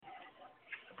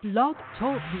Blog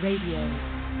Talk Radio.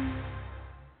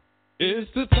 It's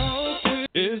the talk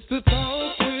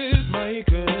with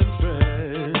Micah and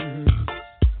friends.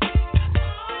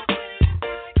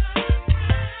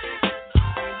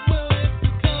 Well, it's the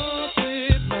talk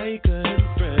with Micah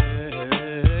and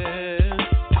friends.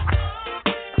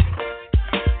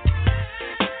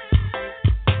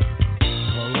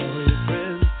 Call all your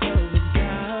friends, tell them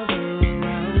gather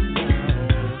around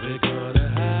now. We're gonna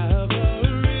have a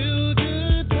real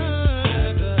good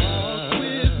time. Talk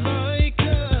with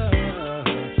Micah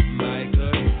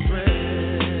and friends.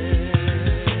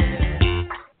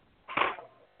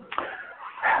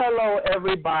 Hello,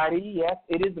 everybody. Yes,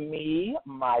 it is me,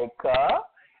 Micah,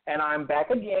 and I'm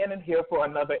back again and here for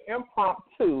another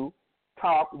impromptu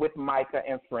Talk with Micah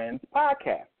and Friends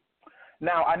podcast.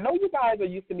 Now, I know you guys are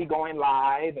used to me going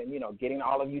live and, getting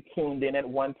all of you tuned in at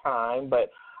one time, but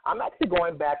I'm actually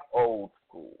going back old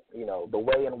school, the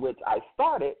way in which I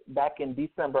started back in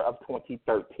December of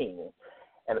 2013.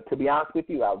 And to be honest with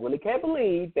you, I really can't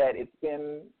believe that it's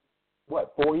been,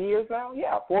 4 years now?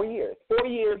 Yeah, 4 years. 4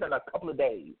 years and a couple of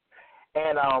days.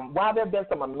 And while there have been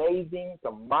some amazing,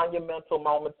 some monumental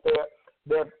moments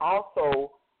there's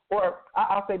also, or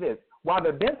I'll say this, while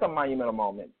there have been some monumental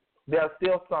moments, there are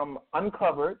still some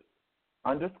undiscovered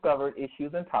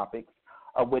issues and topics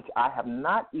of which I have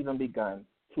not even begun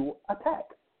to attack.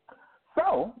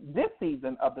 So this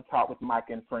season of the Talk with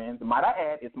Micah and Friends, might I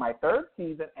add, it's my third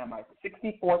season and my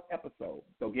 64th episode.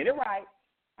 So get it right.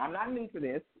 I'm not new to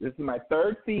this. This is my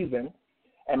third season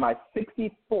and my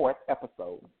 64th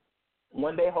episode.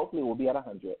 One day, hopefully, we'll be at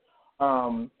 100.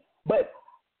 But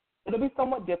it'll be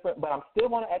somewhat different, but I'm still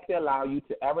going to actually allow you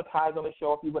to advertise on the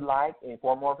show if you would like. And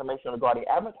for more information regarding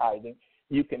advertising,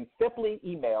 you can simply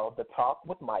email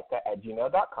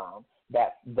thetalkwithmicah@gmail.com.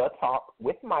 That's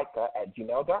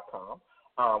thetalkwithmicah@gmail.com.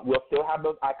 We'll still have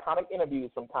those iconic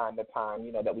interviews from time to time,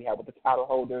 that we have with the title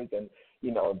holders and,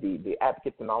 the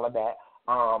advocates and all of that.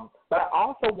 But I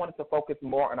also wanted to focus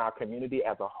more on our community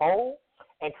as a whole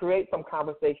and create some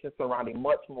conversations surrounding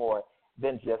much more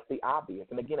than just the obvious.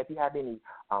 And again, if you have any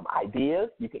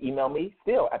ideas, you can email me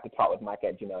still at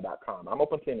thetalkwithmicah@gmail.com. I'm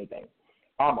open to anything,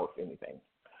 almost anything.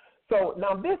 So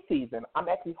now this season, I'm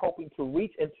actually hoping to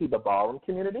reach into the ballroom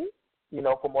community,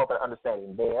 for more of an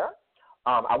understanding there.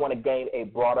 I want to gain a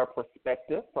broader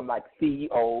perspective from like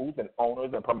CEOs and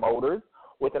owners and promoters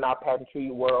within our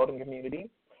pageantry world and community,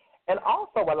 and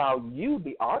also allow you,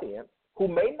 the audience, who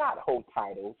may not hold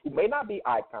titles, who may not be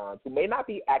icons, who may not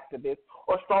be activists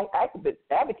or strong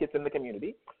advocates in the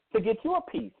community, to get you a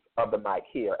piece of the mic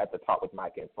here at the Talk with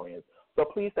Micah and Friends. So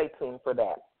please stay tuned for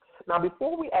that. Now,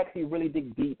 before we actually really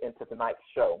dig deep into tonight's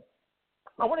show,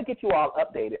 I want to get you all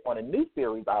updated on a new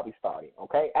series I'll be starting,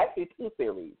 okay? Actually, two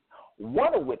series,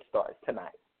 one of which starts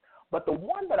tonight. But the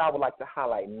one that I would like to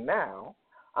highlight now,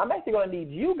 I'm actually going to need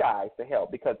you guys to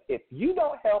help, because if you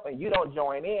don't help and you don't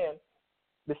join in,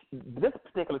 this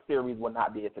particular series will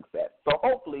not be a success. So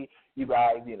hopefully you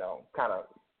guys, kind of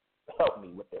help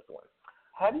me with this one.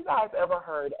 Have you guys ever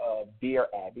heard of Dear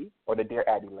Abby or the Dear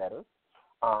Abby letters,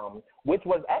 which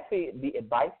was actually the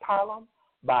advice column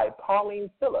by Pauline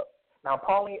Phillips? Now,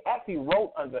 Pauline actually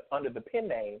wrote under the pen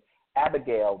name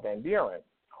Abigail Van Buren.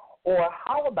 Or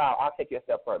how about, I'll take you a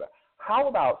step further, how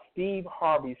about Steve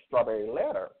Harvey's Strawberry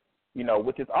Letter,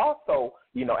 which is also,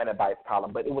 an advice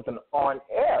column, but it was an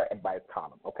on-air advice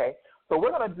column, okay? So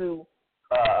we're going to do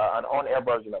an on-air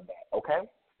version of that, okay?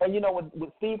 And,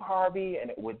 with Steve Harvey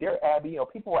and with Dear Abby,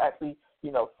 people were actually,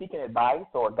 seeking advice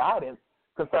or guidance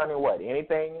concerning what?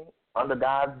 Anything under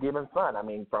God's given sun. I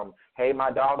mean, from, hey,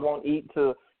 my dog won't eat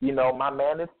to, my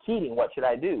man is cheating. What should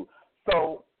I do?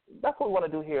 So that's what we want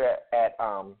to do here at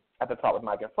the Talk with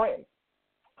Micah and Friends.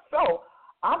 So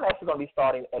I'm actually going to be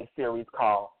starting a series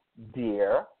called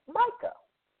Dear Micah.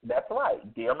 That's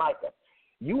right, Dear Micah.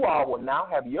 You all will now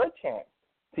have your chance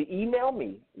to email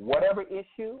me whatever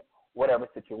issue, whatever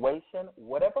situation,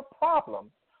 whatever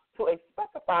problem to a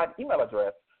specified email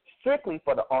address strictly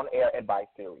for the on-air advice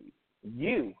series.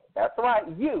 You, that's right,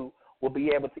 you will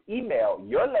be able to email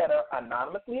your letter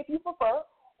anonymously if you prefer,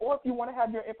 or if you want to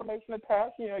have your information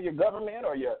attached, your government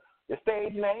or your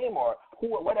stage name or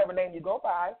whatever name you go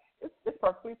by, it's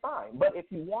perfectly fine. But if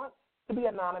you want to be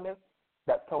anonymous,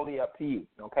 that's totally up to you,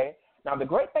 okay? Now, the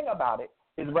great thing about it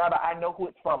is whether I know who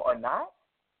it's from or not,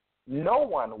 no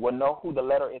one will know who the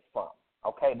letter is from,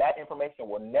 okay? That information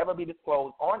will never be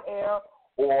disclosed on air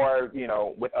or,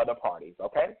 with other parties,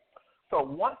 okay? So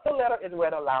once the letter is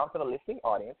read aloud to the listening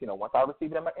audience, once I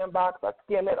receive it in my inbox, I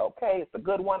skim it, okay, it's a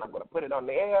good one, I'm going to put it on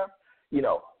the air.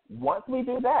 Once we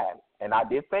do that, and I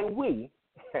did say we,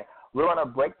 we're going to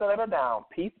break the letter down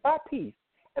piece by piece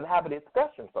and have a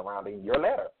discussion surrounding your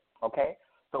letter, okay?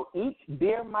 So each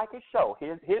Dear Micah show,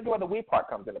 here's where the we part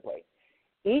comes into play.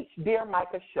 Each Dear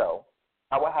Micah show,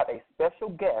 I will have a special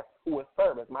guest who will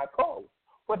serve as my co-host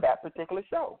for that particular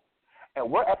show. And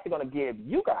we're actually going to give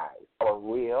you guys a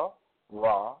real,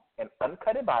 raw, and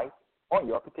uncut advice on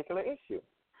your particular issue.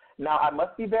 Now, I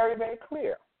must be very, very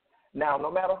clear. Now,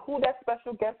 no matter who that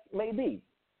special guest may be,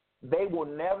 they will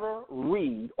never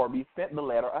read or be sent the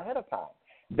letter ahead of time.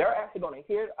 They're actually going to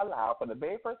hear it aloud for the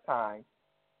very first time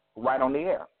right on the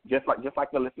air, just like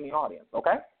the listening audience,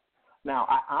 okay? Now,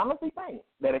 I honestly think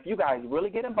that if you guys really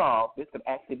get involved, this could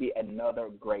actually be another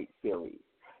great series.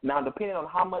 Now, depending on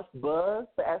how much buzz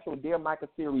the actual Dear Micah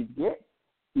series gets,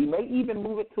 we may even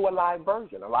move it to a live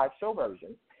version, a live show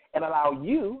version, and allow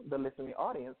you, the listening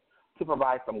audience, to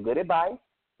provide some good advice,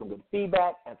 some good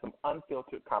feedback, and some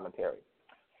unfiltered commentary.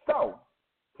 So,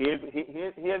 here's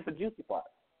the juicy part.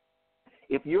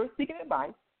 If you're seeking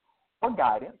advice or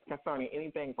guidance concerning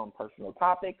anything from personal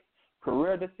topics,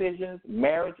 career decisions,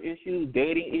 marriage issues,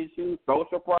 dating issues,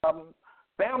 social problems,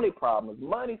 family problems,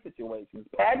 money situations,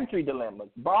 pageantry dilemmas,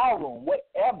 ballroom,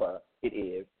 whatever it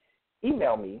is,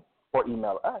 email me or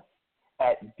email us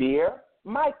at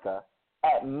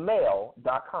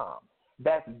dearmicah@mail.com.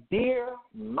 That's Dear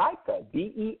Micah,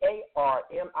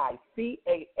 DEARMICAH,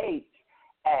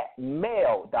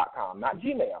 @mail.com, not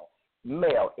Gmail,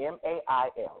 mail,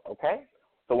 MAIL, okay?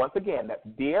 So once again, that's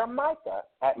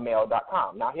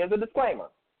dearmicah@mail.com. Now here's a disclaimer.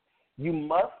 You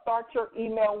must start your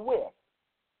email with,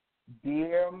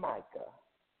 Dear Micah,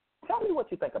 tell me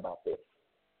what you think about this.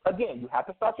 Again, you have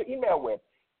to start your email with,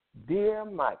 Dear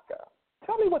Micah,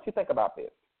 tell me what you think about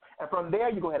this. And from there,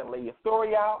 you go ahead and lay your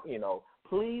story out.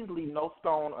 Please leave no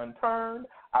stone unturned.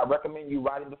 I recommend you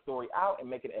writing the story out and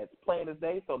make it as plain as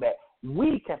day so that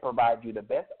we can provide you the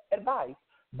best advice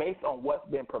based on what's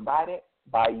been provided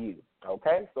by you.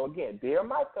 Okay? So, again, Dear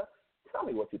Micah, tell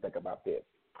me what you think about this.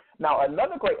 Now,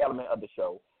 another great element of the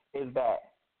show is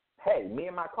that, hey, me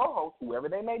and my co-hosts, whoever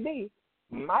they may be,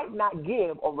 might not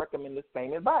give or recommend the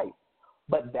same advice.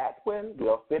 But that's when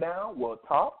we'll sit down, we'll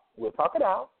talk it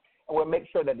out, and we'll make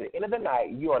sure that at the end of the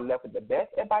night you are left with the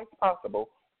best advice possible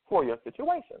for your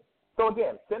situation. So,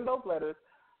 again, send those letters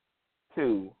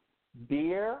to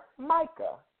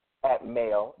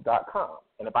dearmicah@mail.com.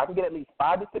 And if I can get at least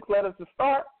 5 to 6 letters to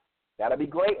start, that'll be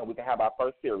great, and we can have our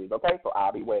first series, okay? So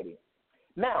I'll be waiting.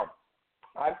 Now,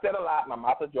 I've said a lot. My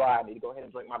mouth is dry. I need to go ahead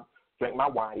and drink my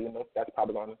wine, even though that's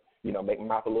probably going to, make my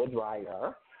mouth a little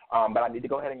drier. But I need to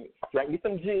go ahead and drink me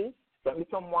some juice, drink me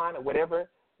some wine, or whatever.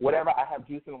 I have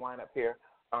juice and wine up here.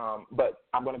 But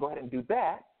I'm going to go ahead and do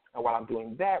that. And while I'm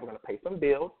doing that, we're going to pay some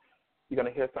bills. You're going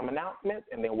to hear some announcements,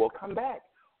 and then we'll come back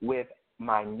with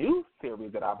my new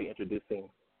series that I'll be introducing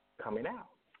coming out.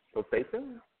 So stay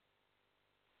tuned.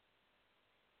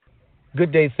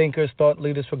 Good day, thinkers, thought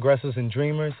leaders, progressors, and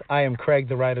dreamers. I am Craig,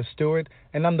 the writer Stewart,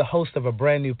 and I'm the host of a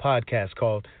brand new podcast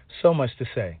called So Much to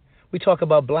Say. We talk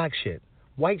about black shit,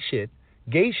 white shit,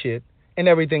 gay shit, and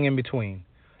everything in between.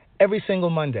 Every single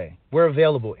Monday, we're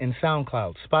available in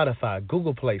SoundCloud, Spotify,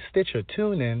 Google Play, Stitcher,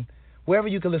 TuneIn, wherever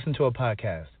you can listen to a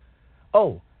podcast.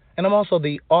 Oh, and I'm also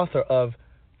the author of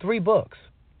 3 books.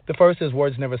 The first is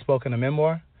Words Never Spoken, a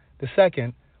memoir. The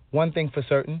second, One Thing for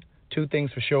Certain, 2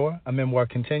 Things for Sure, a memoir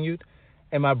continued.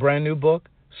 And my brand new book,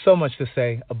 So Much to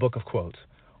Say, a book of quotes.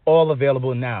 All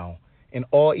available now in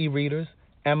all e-readers,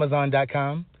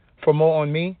 Amazon.com. For more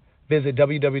on me, visit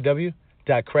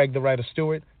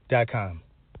www.craigthewriterstewart.com.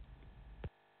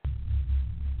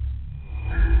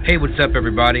 Hey, what's up,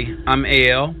 everybody? I'm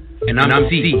AL. And I'm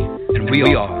C. And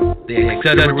we are the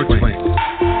Etc. Twins.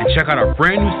 And check out our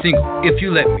brand new single, If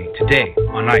You Let Me, today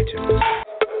on iTunes.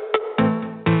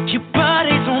 Your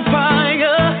body's on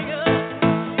fire.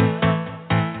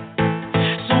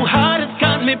 So hot it's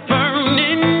got me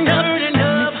burning up.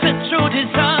 Sexual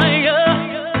desire.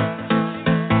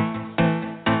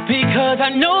 Because I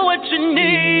know what you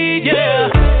need, yeah.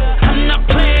 I'm not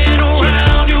playing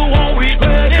around, you won't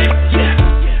regret it.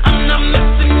 I'm not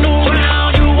messing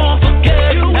around, you won't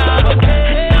forget it now.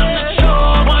 And I'm not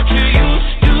sure what you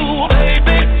used to,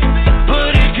 baby.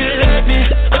 But if you let me,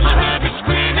 I'ma have you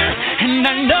screaming. And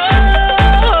I know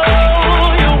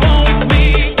you want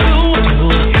me to.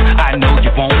 I know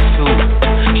you want to.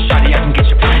 Shawty, I can get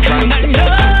your brain right. And I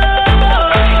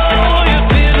know you're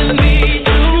feeling me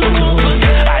too.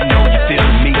 I know you're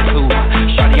feeling me too.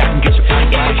 Shawty, I can get your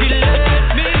brain right. If you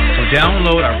let me. So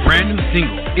download our brand new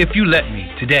single, If You Let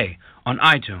Me, today on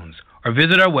iTunes, or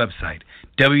visit our website,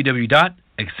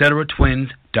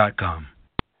 www.etcetratwins.com.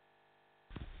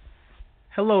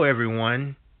 Hello,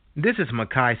 everyone. This is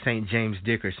Micah St. James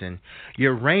Dickerson,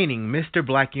 your reigning Mr.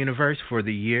 Black Universe for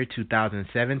the year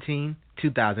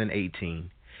 2017-2018.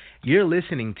 You're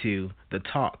listening to The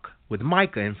Talk with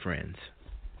Micah and Friends.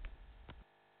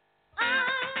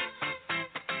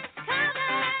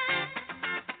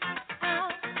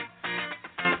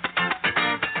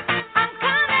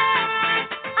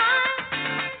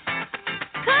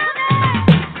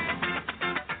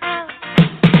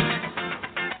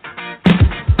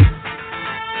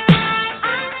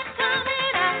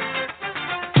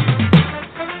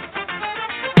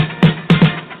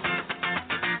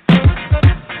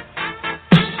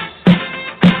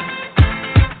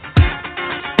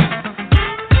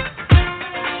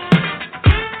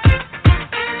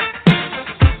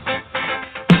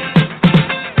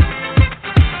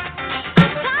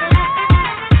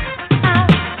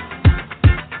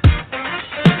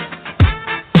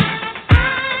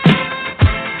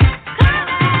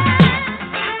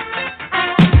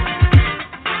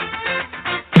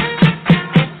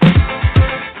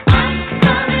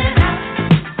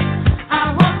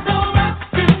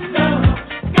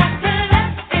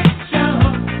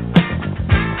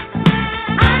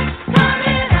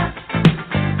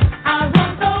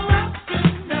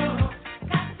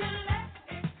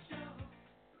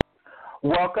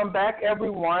 Welcome back,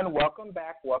 everyone. Welcome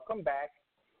back.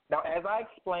 Now, as I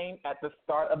explained at the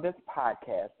start of this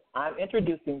podcast, I'm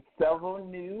introducing several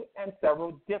new and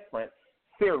several different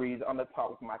series on the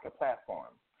Talk with Micah platform.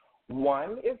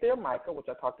 One is Dear Micah, which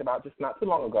I talked about just not too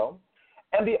long ago,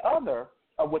 and the other,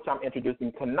 of which I'm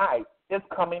introducing tonight, is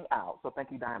Coming Out. So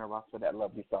thank you, Diana Ross, for that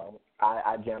lovely song.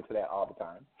 I jam to that all the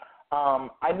time.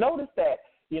 I noticed that,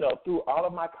 through all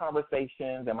of my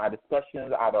conversations and my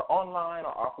discussions, either online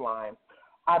or offline,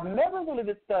 I've never really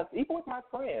discussed, even with my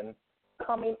friends,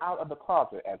 coming out of the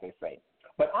closet, as they say.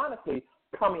 But honestly,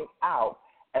 coming out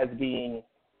as being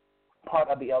part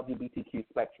of the LGBTQ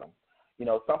spectrum.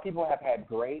 Some people have had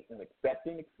great and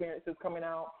accepting experiences coming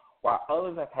out, while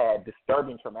others have had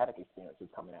disturbing traumatic experiences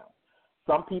coming out.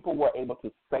 Some people were able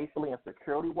to safely and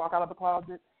securely walk out of the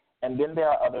closet, and then there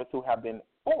are others who have been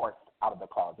forced out of the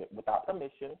closet without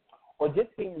permission or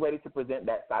just being ready to present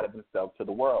that side of themselves to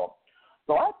the world.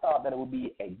 So I thought that it would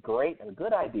be a great and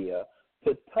good idea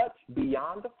to touch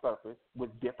beyond the surface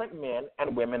with different men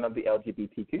and women of the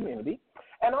LGBT community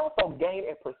and also gain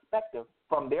a perspective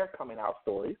from their coming out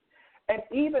stories, and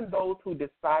even those who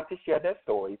decide to share their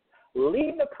stories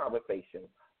leave the conversation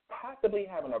possibly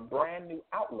having a brand new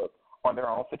outlook on their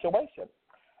own situation.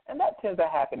 And that tends to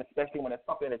happen, especially when it's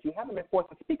something that you haven't been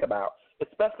forced to speak about,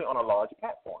 especially on a large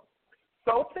platform.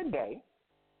 So today,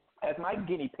 as my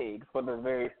guinea pigs for the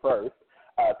very first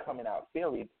coming out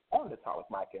series on the Talk with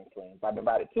Micah and Friends, I've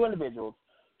invited two individuals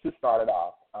to start it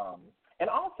off.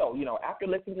 And also, after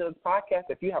listening to this podcast,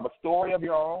 if you have a story of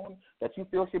your own that you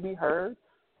feel should be heard,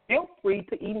 feel free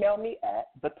to email me at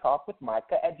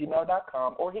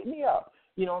thetalkwithmicah@gmail.com or hit me up,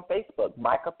 on Facebook,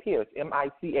 Micah Pierce,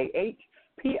 MICAHPIERCE,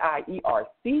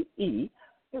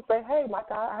 and say, hey,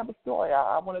 Micah, I have a story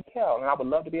I want to tell, and I would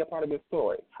love to be a part of your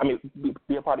story.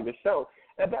 Be a part of your show.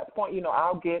 And at that point,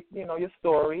 I'll get, your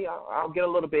story. I'll get a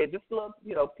little bit, just little,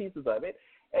 pieces of it,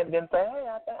 and then say, hey,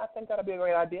 I think that'll be a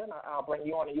great idea, and I'll bring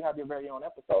you on, and you have your very own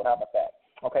episode. How about that?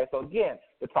 Okay, so again,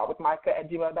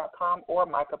 thetalkwithmicah@gmail.com or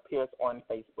Micah Pierce on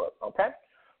Facebook, okay?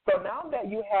 So now that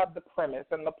you have the premise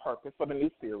and the purpose for the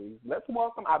new series, let's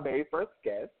welcome our very first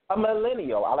guest, a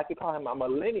millennial. I like to call him a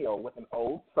millennial with an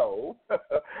old soul,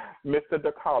 Mr.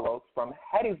 DeCarlos from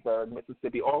Hattiesburg,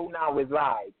 Mississippi, or who now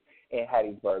resides in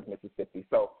Hattiesburg, Mississippi.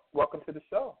 So welcome to the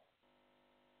show.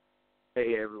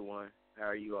 Hey, everyone. How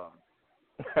are you all?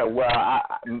 Well,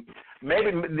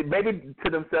 maybe to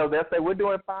themselves they'll say we're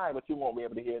doing fine, but you won't be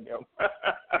able to hear them.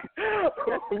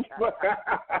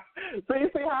 So you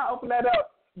see how I open that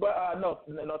up? But no,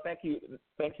 thank you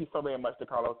so very much to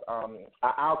Carlos.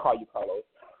 I'll call you Carlos.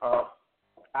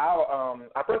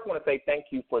 I first want to say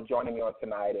thank you for joining me on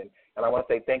tonight, and I want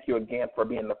to say thank you again for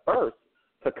being the first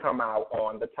to come out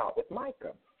on the Talk with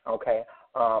Micah. Okay,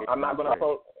 I'm not going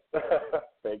to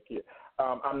thank you.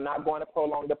 I'm not going to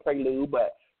prolong the prelude,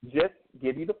 but just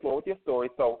give you the floor with your story.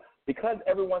 So because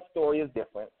everyone's story is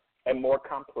different and more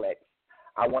complex,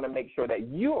 I want to make sure that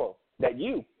you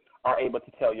are able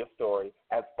to tell your story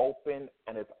as open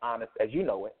and as honest as you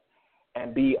know it,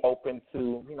 and be open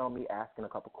to, me asking a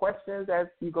couple questions as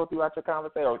you go throughout your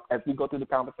conversation, or as we go through the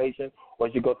conversation, or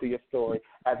as you go through your story,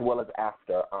 as well as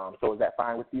after. So is that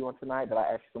fine with you on tonight? Did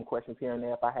I ask you some questions here and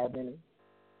there if I have any?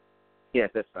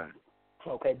 Yes, that's fine.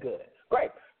 Okay, good.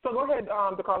 Great. So go ahead,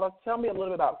 DeCarlos, tell me a little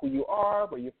bit about who you are,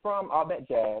 where you're from, all that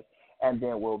jazz, and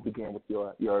then we'll begin with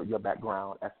your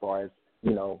background as far as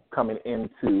coming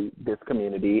into this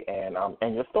community and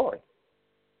your story.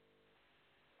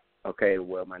 Okay,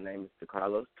 well, my name is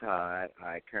Carlos Todd.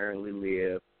 I currently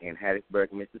live in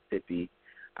Hattiesburg, Mississippi.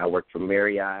 I work for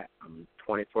Marriott. I'm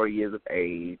 24 years of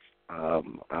age.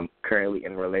 I'm currently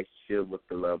in a relationship with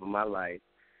the love of my life.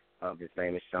 His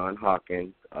name is Sean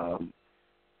Hawkins.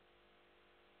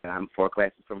 And I'm 4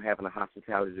 classes from having a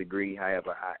hospitality degree.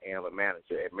 However, I am a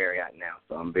manager at Marriott now,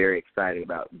 so I'm very excited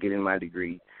about getting my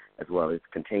degree as well as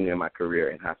continuing my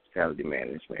career in hospitality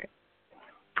management.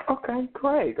 Okay,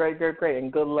 great.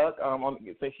 And good luck. So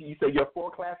you said you're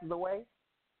 4 classes away?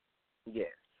 Yes.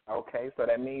 Okay, so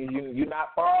that means you're not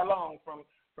far along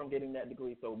from getting that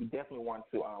degree. So we definitely want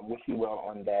to wish you well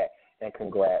on that, and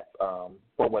congrats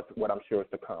for what I'm sure is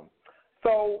to come.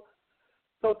 So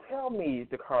tell me,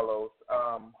 DeCarlos,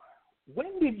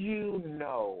 when did you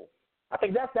know? I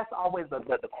think that's always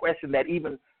the question that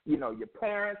even your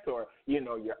parents or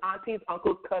your aunties,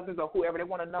 uncles, cousins, or whoever, they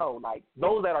want to know. Like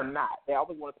those that are not, they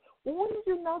always want to. Well, when did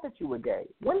you know that you were gay?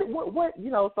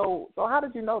 So how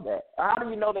did you know that? How do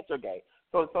you know that you're gay?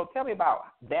 So tell me about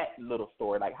that little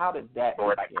story. Like how did that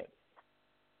begin?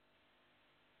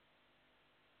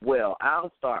 Well,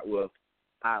 I'll start with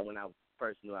when I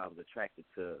first knew I was attracted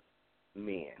to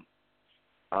men.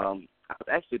 I was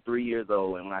actually 3 years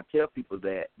old, and when I tell people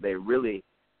that, they really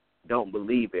don't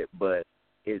believe it, but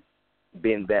it's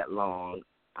been that long.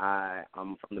 I'm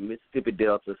from the Mississippi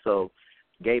Delta, so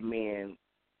gay men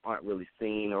aren't really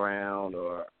seen around,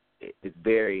 or it's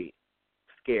very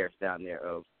scarce down there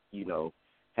of,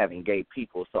 having gay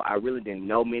people. So I really didn't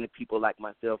know many people like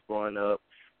myself growing up.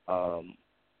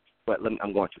 But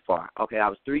I'm going too far. Okay, I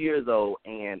was 3 years old,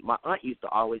 and my aunt used to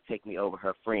always take me over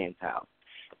her friend's house.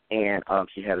 And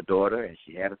she had a daughter, and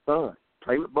she had a son.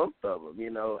 Play with both of them,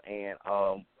 and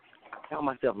I found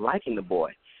myself liking the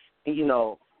boy.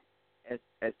 And,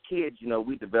 as kids,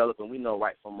 we develop and we know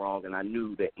right from wrong, and I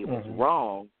knew that it was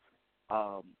wrong,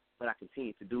 but I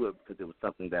continued to do it because it was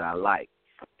something that I liked.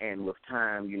 And with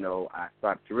time, I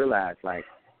started to realize, like,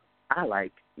 I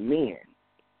like men.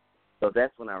 So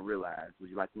that's when I realized, would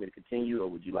you like me to continue, or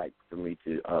would you like for me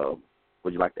to,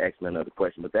 would you like to ask me another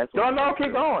question? But that's when No,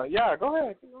 keep going. Yeah, go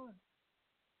ahead. Keep going.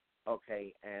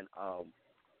 Okay, and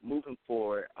moving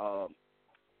forward, I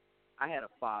had a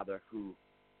father who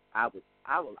I would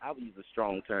use a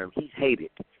strong term. He hated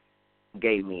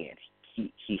gay men.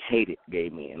 He hated gay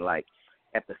men. Like,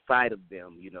 at the sight of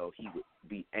them, he would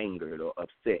be angered or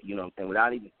upset, what I'm saying,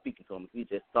 without even speaking to him. If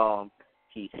he just saw them,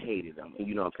 he hated them,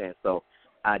 and what I'm saying. So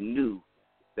I knew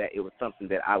that it was something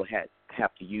that I would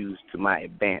have to use to my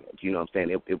advantage, what I'm saying.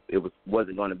 It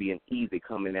wasn't going to be an easy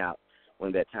coming out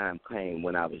when that time came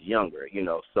when I was younger,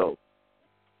 So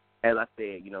as I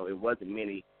said, it wasn't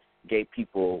many gay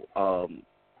people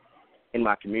in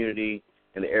my community,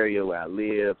 in the area where I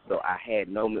live, so I had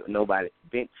nobody to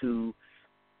vent to.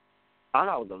 I thought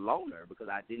I was a loner because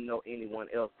I didn't know anyone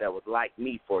else that was like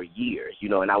me for years,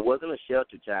 and I wasn't a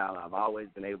sheltered child. I've always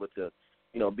been able to,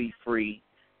 be free.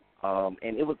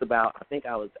 And it was about, I think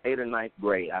I was 8th or 9th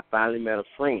grade. I finally met a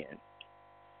friend,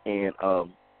 and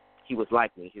he was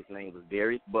like me. His name was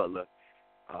Darius Butler,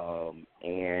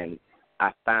 and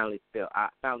I finally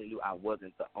knew I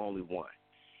wasn't the only one.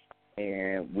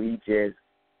 And we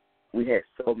had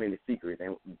so many secrets,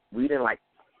 and we didn't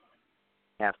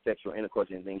have sexual intercourse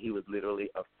or anything. He was literally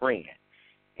a friend.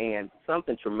 And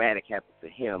something traumatic happened to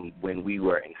him when we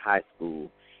were in high school.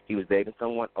 He was dating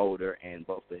someone older, and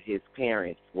both of his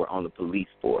parents were on the police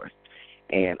force.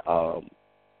 And I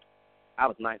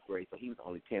was 9th grade, so he was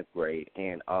only 10th grade.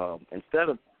 And instead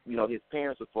of, his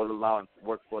parents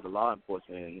worked for the law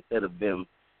enforcement, and instead of them,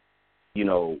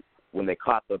 when they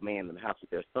caught the man in the house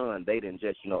with their son, they didn't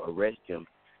just, arrest him.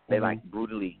 They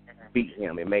brutally beat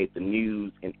him. It made the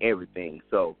news and everything.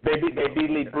 So they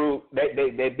brutally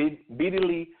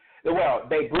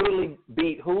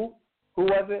beat who? Who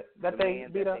was it that they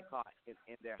beat up?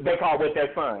 They caught with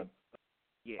their son.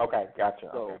 Yeah. Okay, gotcha.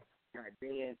 So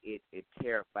then it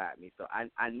terrified me. So I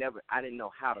didn't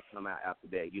know how to come out after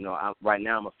that. Right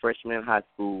now I'm a freshman in high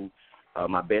school.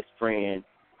 My best friend,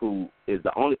 who is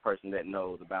the only person that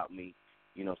knows about me,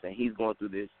 he's going through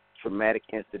this traumatic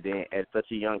incident at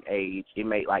such a young age. It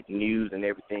made news and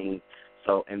everything.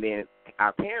 So, and then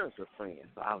our parents were friends.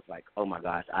 So I was like, oh my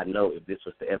gosh, I know if this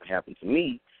was to ever happen to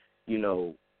me,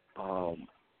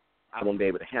 I won't be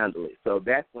able to handle it. So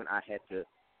that's when I had to,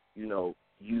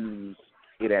 use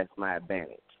it as my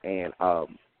advantage and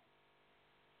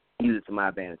use it to my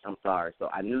advantage. I'm sorry. So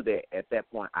I knew that at that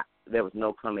point there was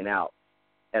no coming out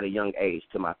at a young age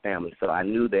to my family. So I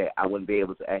knew that I wouldn't be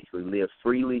able to actually live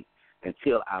freely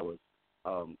until I was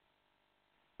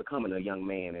becoming a young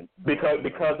man. And because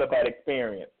of that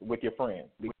experience with your friends.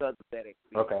 Because of that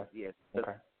experience, okay. Yes.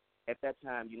 Okay. At that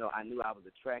time, I knew I was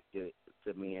attracted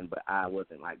to men, but I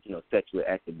wasn't sexually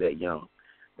active that young.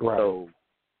 Right. So,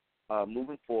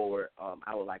 moving forward,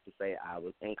 I would like to say I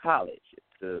was in college.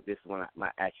 This is when I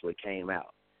actually came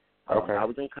out. Okay. I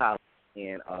was in college,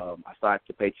 and I started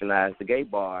to patronize the gay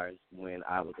bars when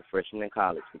I was a freshman in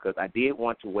college because I did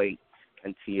want to wait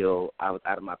until I was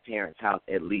out of my parents' house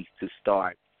at least to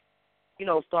start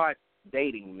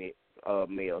dating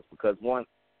males because, one,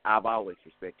 I've always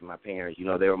respected my parents.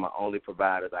 They were my only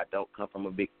providers. I don't come from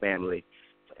a big family,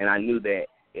 and I knew that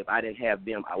if I didn't have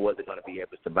them, I wasn't going to be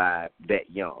able to survive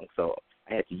that young. So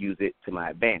I had to use it to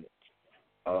my advantage.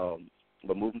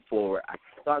 But moving forward, I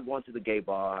started going to the gay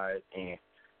bars, and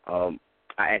I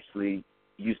actually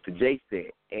used to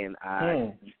J-set, and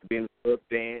I used to be in the club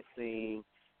dancing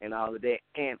and all of that.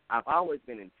 And I've always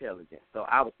been intelligent, so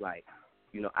I was like,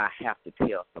 I have to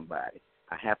tell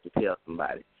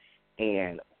somebody.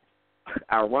 And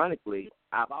ironically,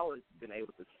 I've always been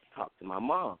able to talk to my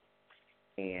mom.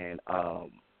 And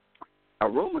a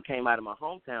rumor came out of my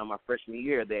hometown my freshman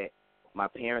year that my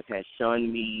parents had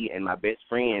shunned me and my best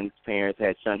friend's parents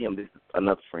had shunned him. This is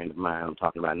another friend of mine I'm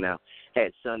talking about now.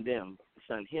 Had shunned him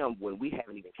when we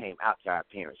haven't even came out to our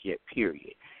parents yet,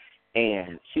 period.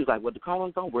 And she was like, well, the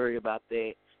Collins, don't worry about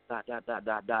that, ...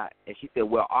 And she said,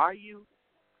 well, are you?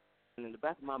 And in the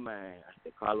back of my mind, I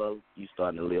said, Carlos, you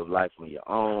starting to live life on your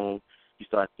own. You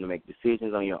starting to make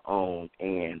decisions on your own.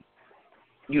 And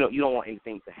you don't want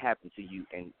anything to happen to you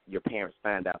and your parents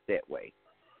find out that way.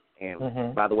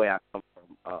 And by the way, I come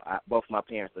from both my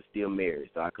parents are still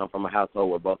married, so I come from a household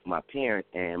where both of my parents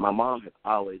and my mom has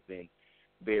always been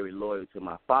very loyal to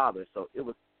my father. So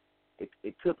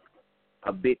it took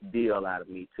a big deal out of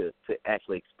me to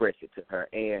actually express it to her.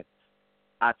 And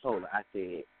I told her, I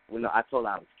said, I told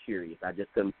her I was curious. I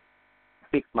just couldn't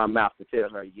fix my mouth to tell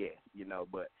her yes,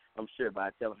 But I'm sure by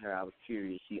telling her I was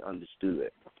curious, she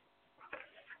understood.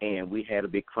 And we had a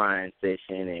big crying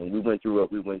session, and we went through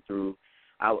what we went through.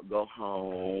 I would go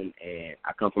home, and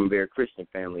I come from a very Christian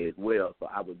family as well, so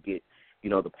I would get,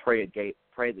 the pray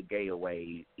the gay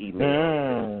away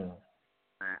emails.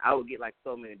 I would get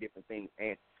so many different things,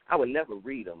 and I would never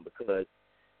read them because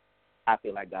I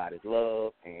feel like God is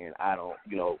love, and I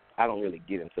don't really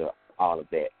get into all of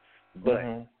that.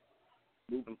 But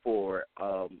moving forward,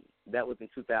 that was in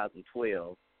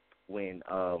 2012 when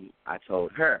I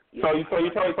told her. So you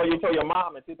told your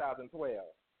mom in 2012.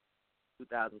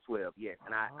 2012, yes,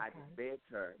 and I just begged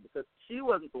her because she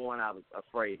wasn't the one I was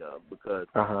afraid of because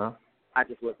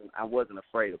I wasn't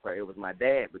afraid of her. It was my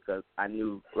dad because I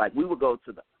knew we would go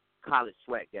to the college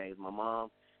SWAC games. My mom,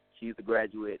 she's a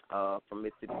graduate from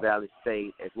Mississippi Valley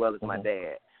State as well as my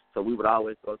dad, so we would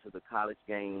always go to the college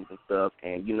games and stuff.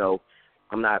 And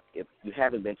if you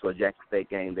haven't been to a Jackson State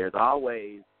game, there's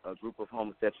always a group of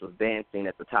homosexuals dancing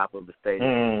at the top of the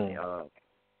stadium.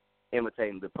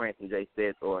 Imitating the Prince and Jay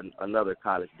sets or another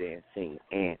college dance scene.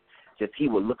 And just he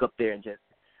would look up there and just,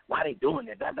 why they doing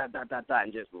that,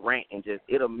 and just rant and just,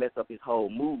 it'll mess up his whole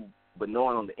mood. But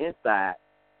knowing on the inside,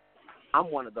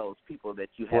 I'm one of those people that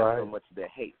you have so much of that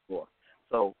hate for.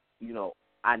 So,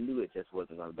 I knew it just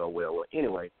wasn't going to go well. Well,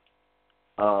 anyway,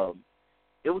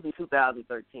 it was in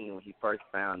 2013 when he first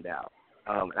found out.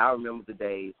 And I remember the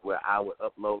days where I would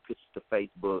upload pictures to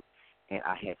Facebook, and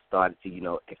I had started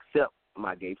to, accept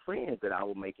my gay friends that I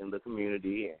would make in the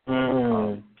community,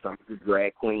 and some of the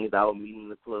drag queens I would meet in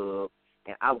the club,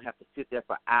 and I would have to sit there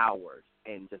for hours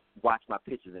and just watch my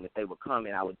pictures, and if they would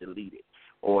comment, I would delete it,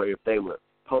 or if they would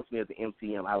post me as an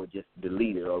MCM, I would just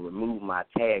delete it or remove my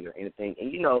tag or anything,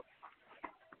 and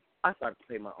I started to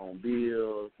pay my own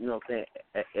bills, what I'm saying?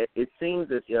 It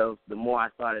seems as if the more I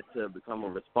started to become a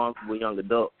responsible young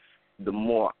adult, the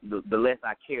less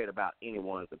I cared about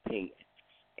anyone's opinion,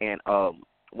 and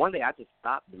one day I just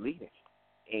stopped deleting,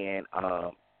 and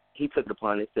he took it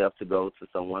upon himself to go to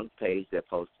someone's page that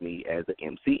posted me as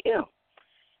an MCM,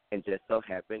 and just so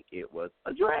happened it was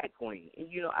a drag queen. And,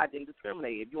 I didn't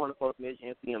discriminate. If you want to post me as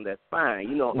an MCM, that's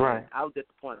fine. Right. I was at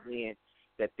the point then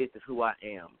that this is who I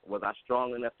am. Was I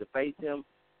strong enough to face him?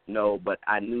 No, but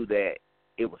I knew that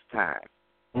it was time.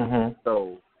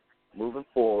 So moving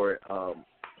forward,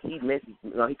 he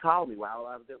called me while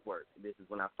I was at work. This is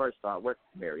when I first started working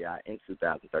for Marriott in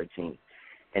 2013.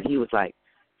 And he was like,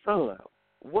 son,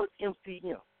 what's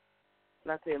MCM?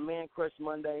 And I said, Man Crush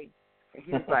Monday. And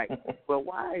he was like, well,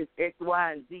 why is X,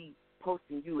 Y, and Z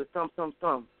posting you as some?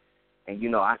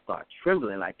 And, I started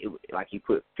trembling like he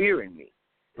put fear in me.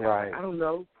 Right. I don't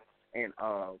know. And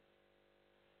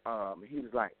he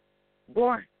was like,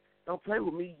 boy, don't play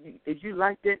with me. Is you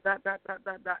like that? ...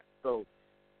 So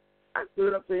I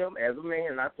stood up to him as a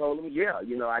man, and I told him, yeah,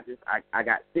 I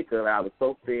got sick of it. I was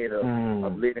so fed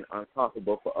of living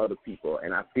uncomfortable for other people,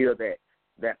 and I feel that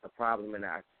that's a problem in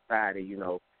our society.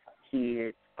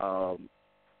 Kids,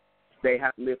 they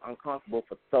have to live uncomfortable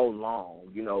for so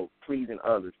long, pleasing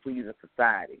others, pleasing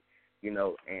society,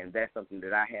 and that's something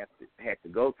that I had to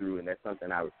go through, and that's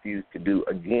something I refuse to do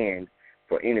again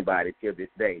for anybody till this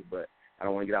day. But I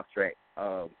don't want to get off track.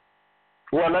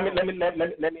 Well, let me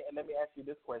ask you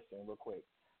this question real quick.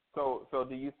 So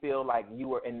do you feel like you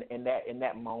were in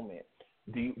that moment,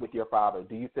 with your father?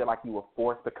 Do you feel like you were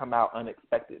forced to come out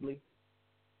unexpectedly?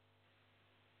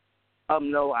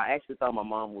 No, I actually thought my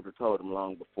mom would have told him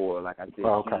long before. Like I said, she's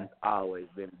always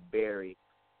been very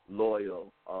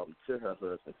loyal to her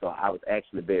husband. So I was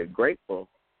actually very grateful.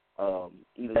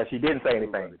 Even that she didn't say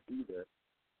anything either.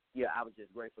 Yeah, I was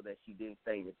just grateful that she didn't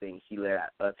say anything. She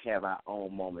let us have our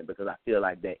own moment because I feel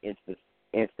like that instance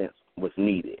was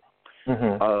needed.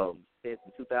 Mm-hmm. Since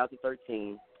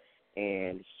 2013,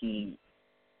 and he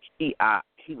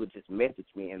would just message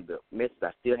me, and the message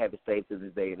I still have it saved to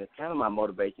this day, and it's kind of my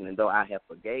motivation. And though I have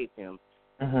forgave him,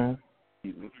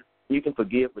 you can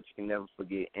forgive, but you can never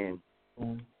forget. And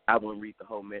I won't read the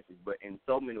whole message, but in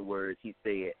so many words, he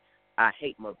said, "I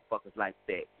hate motherfuckers like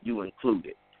that, you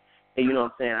included." And you know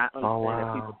what I'm saying? I understand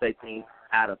that people say things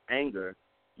out of anger,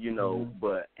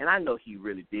 but, and I know he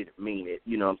really didn't mean it,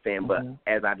 you know what I'm saying? But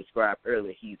as I described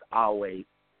earlier, he's always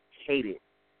hated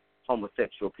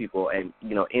homosexual people and,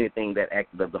 anything that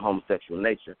acted of the homosexual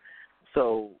nature.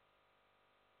 So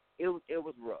it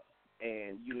was rough.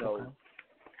 And,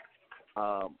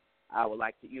 I would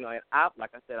like to, and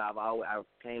like I said, I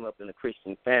came up in a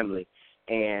Christian family,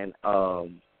 and,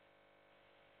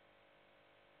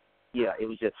 yeah, it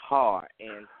was just hard,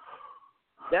 and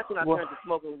that's when I turned to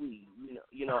smoking weed. I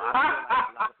feel like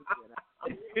a lot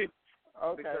of people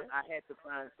because I had to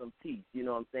find some peace. You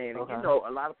know what I'm saying? And,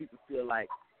 a lot of people feel like,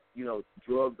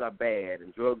 drugs are bad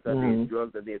and drugs are this,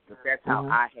 drugs are this. But that's how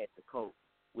I had to cope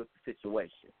with the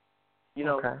situation.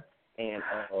 And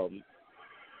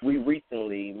we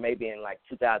recently, maybe in like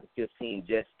 2015,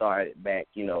 just started back,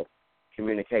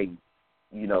 communicating,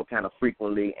 kind of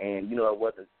frequently, and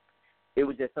it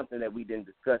was just something that we didn't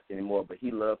discuss anymore, but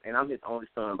he loved, and I'm his only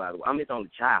son, by the way. I'm his only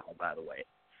child, by the way.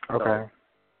 Okay. So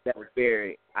that was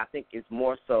I think it's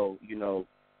more so,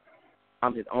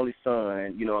 I'm his only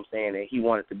son, you know what I'm saying, and he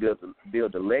wanted to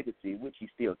build a legacy, which he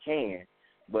still can,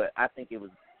 but I think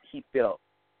he felt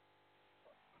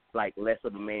like less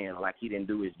of a man, like he didn't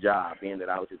do his job, being that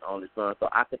I was his only son. So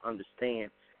I could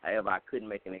understand, however, I couldn't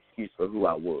make an excuse for who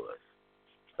I was.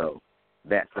 So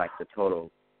that's like the total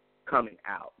coming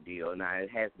out deal. Now, it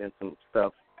has been some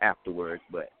stuff afterwards,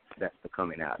 but that's the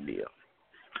coming out deal.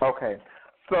 Okay.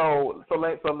 So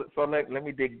let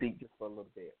me dig deep just for a little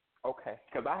bit. Okay.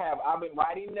 Because I've been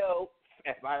writing notes,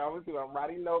 as I always do. I'm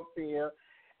writing notes here,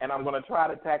 and I'm going to try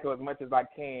to tackle as much as I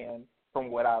can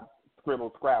from what I've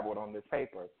scrabbled on this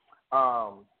paper.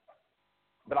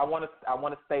 But I want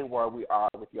to stay where we are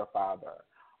with your father.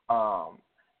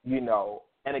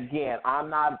 And again, I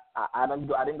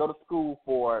didn't go to school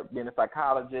for being a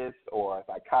psychologist or a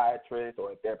psychiatrist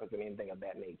or a therapist or anything of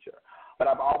that nature. But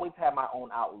I've always had my own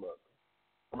outlook,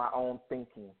 my own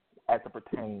thinking as it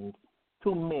pertains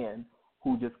to men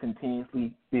who just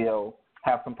continuously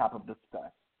have some type of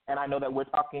disgust. And I know that we're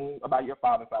talking about your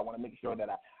father, so I want to make sure that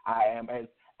I am as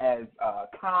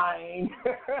kind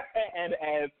and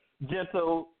as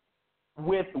gentle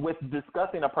with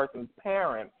discussing a person's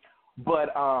parent. But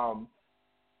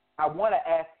I want to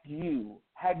ask you,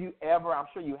 have you ever, I'm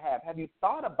sure you have you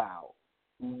thought about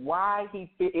why is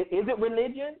it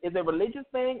religion? Is it a religious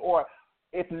thing? Or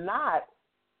if not,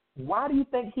 why do you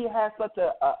think he has such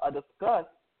a disgust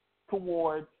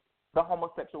towards the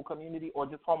homosexual community or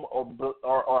just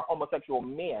or homosexual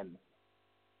men?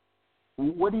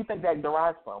 Where do you think that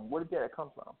derives from? Where did that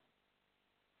come from?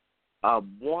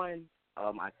 One,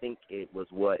 I think it was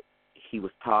what he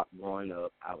was taught growing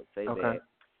up. I would say that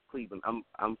Cleveland.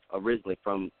 I'm originally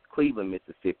from Cleveland,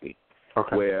 Mississippi,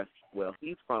 where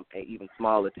he's from an even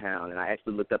smaller town, and I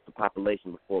actually looked up the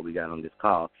population before we got on this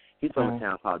call. He's from a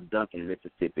town called Duncan,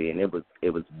 Mississippi, and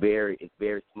it's very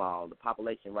small. The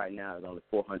population right now is only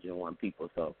 401 people,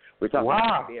 so we're talking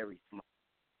about very small.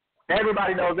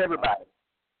 Everybody knows everybody.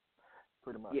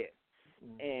 Pretty much. Yes.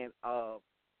 And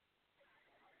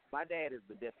my dad is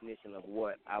the definition of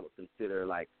what I would consider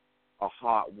like a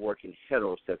hard-working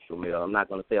heterosexual male. I'm not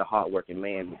going to say a hard-working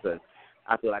man because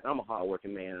I feel like I'm a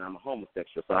hard-working man and I'm a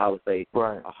homosexual, so I would say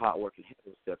a hard-working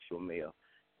heterosexual male.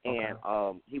 And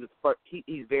he was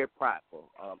he's very prideful.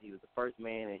 He was the first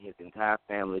man in his entire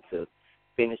family to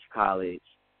finish college.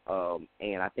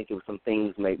 And I think it was some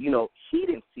things maybe, he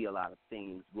didn't see a lot of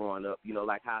things growing up,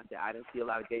 like how I said, I didn't see a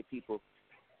lot of gay people.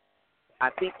 I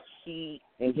think in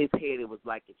his head, it was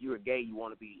like, if you're gay, you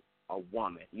want to be a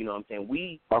woman. You know what I'm saying?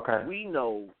 We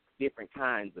know different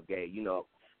kinds of gay,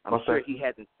 I'm sure he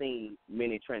hasn't seen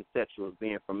many transsexuals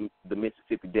being from the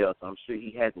Mississippi Delta. I'm sure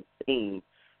he hasn't seen,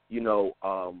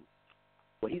 well,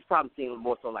 he's probably seen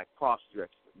more so like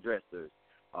cross-dressers,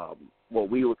 what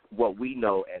we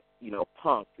know as,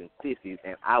 punks and sissies,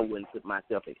 and I wouldn't put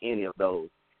myself in any of those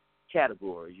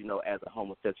categories, as a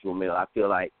homosexual male. I feel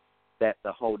like that's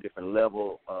a whole different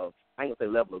level of, I ain't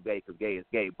going to say level of gay because gay is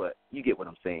gay, but you get what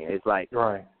I'm saying. It's like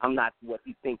I'm not what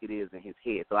he think it is in his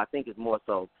head. So I think it's more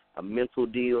so a mental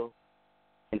deal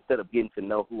instead of getting to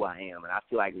know who I am. And I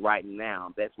feel like right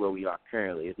now that's where we are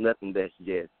currently. It's nothing that's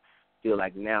just feel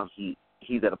like now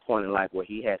he's at a point in life where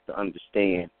he has to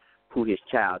understand who his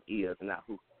child is and not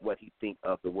what he think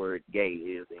of the word gay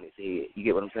is in his head. You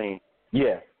get what I'm saying?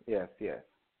 Yes.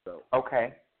 So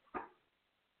okay.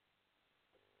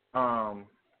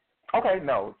 Okay,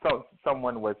 no. So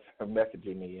someone was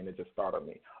messaging me and it just startled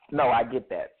me. No, I get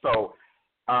that. So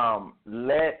do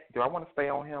I want to stay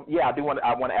on him? Yeah, I do want to.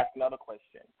 I want to ask another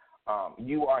question.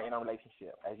 You are in a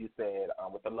relationship, as you said,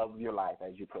 with the love of your life,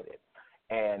 as you put it,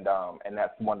 and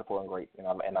that's wonderful and great, and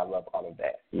I love all of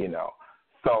that,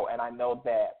 So, and I know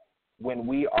that when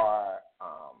we are,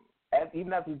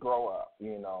 even as we grow up,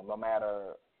 no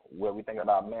matter where we think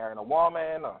about marrying a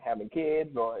woman or having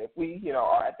kids, or if we,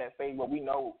 are at that stage where we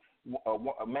know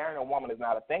marrying a woman is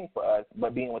not a thing for us,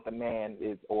 but being with a man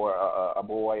is, or a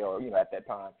boy, or at that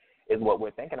time is what we're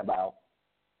thinking about.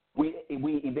 We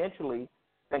eventually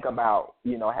think about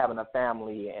having a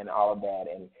family and all of that,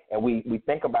 and we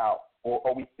think about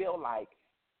or we feel like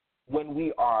when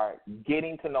we are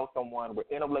getting to know someone, we're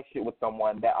in a relationship with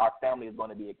someone, that our family is going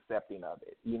to be accepting of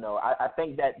it. I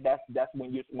think that's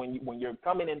when you're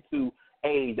coming into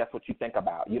age, that's what you think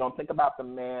about. You don't think about the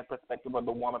man's perspective or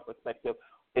the woman's perspective.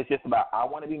 It's just about, I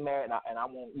want to be married, and I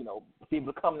want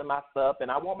people to come to my stuff, and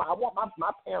I want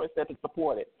my parents to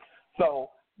support it. So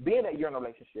being that you're in a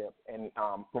relationship, and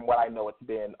from what I know, it's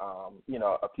been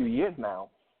a few years now,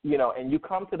 and you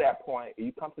come to that point,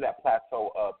 you come to that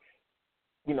plateau of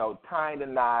tying the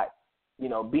knot,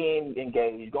 being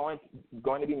engaged, going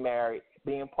to be married,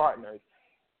 being partners.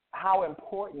 How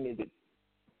important is it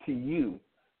to you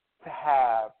to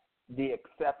have the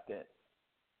acceptance,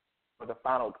 or the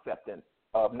final acceptance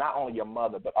of not only your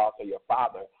mother but also your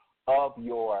father of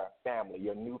your family,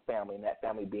 your new family, and that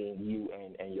family being you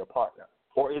and your partner?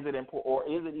 Or is it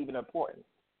even important?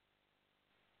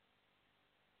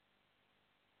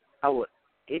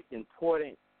 It's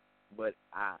important, but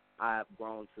I've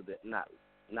grown to not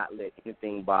let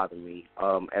anything bother me.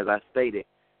 As I stated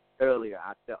earlier,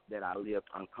 I felt that I lived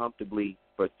uncomfortably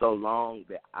for so long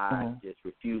that I just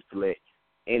refused to let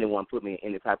anyone put me in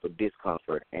any type of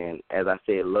discomfort. And as I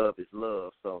said, love is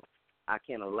love, so I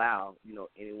can't allow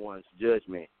anyone's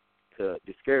judgment to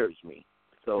discourage me.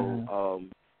 So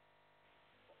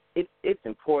it's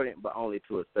important, but only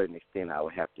to a certain extent. I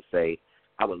would have to say,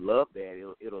 I would love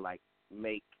that it'll like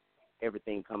make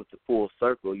everything come to full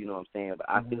circle, you know what I'm saying? But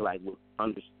I feel like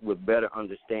with better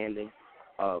understanding,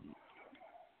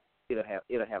 it'll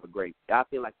have a great. I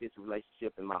feel like this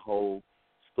relationship and my whole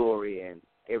story and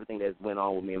everything that's went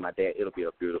on with me and my dad, it'll be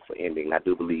a beautiful ending. I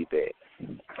do believe that.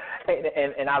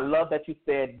 And I love that you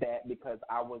said that, because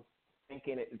I was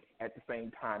thinking it at the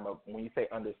same time of when you say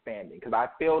understanding, because I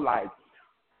feel like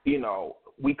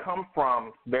we come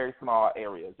from very small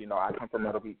areas. I come from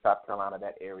Myrtle Beach, South Carolina,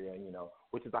 that area,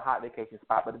 which is a hot vacation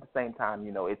spot, but at the same time,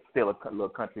 it's still a little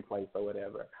country place or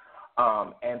whatever.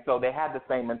 And so they have the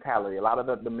same mentality. A lot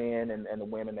of the men and the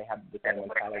women, they have the same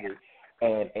mentality.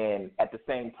 And at the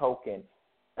same token,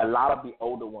 a lot of the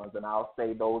older ones, and I'll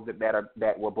say those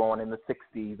that were born in the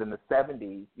 60s and the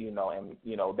 70s,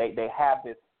 they have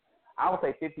this, I would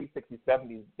say 50s, 60s,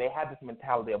 70s, they have this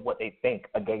mentality of what they think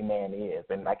a gay man is.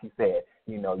 And like you said,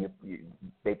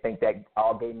 they think that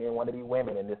all gay men want to be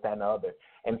women and this, that, and the other.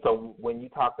 And so when you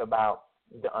talked about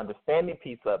the understanding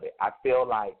piece of it, I feel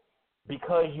like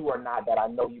because you are not, that I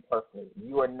know you personally,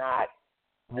 you are not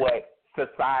what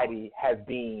society has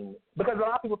deemed. Because a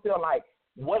lot of people feel like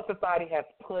what society has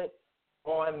put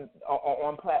on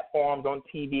platforms, on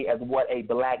TV, as what a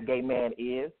black gay man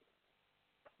is,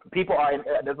 there's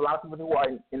a lot of people who are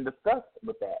in disgust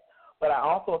with that. But I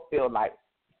also feel like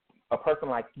a person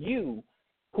like you,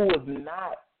 who is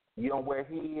not You don't wear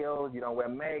heels. You don't wear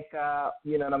makeup.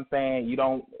 You know what I'm saying? You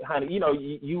don't, honey. You know,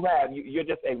 you're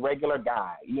just a regular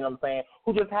guy. You know what I'm saying?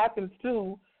 Who just happens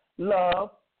to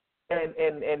love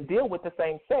and deal with the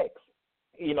same sex.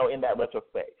 You know, in that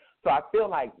retrospect. So I feel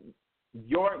like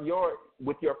your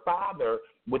with your father,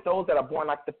 with those that are born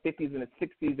like the 50s and the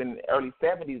 60s and early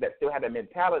 70s that still have that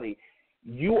mentality,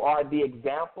 you are the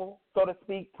example, so to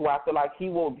speak, to where I feel like he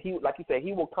like you said,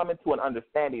 he will come into an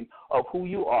understanding of who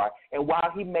you are. And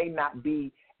while he may not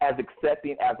be as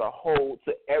accepting as a whole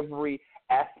to every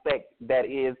aspect that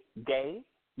is gay,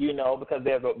 you know, because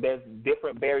there's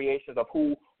different variations of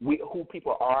who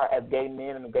people are as gay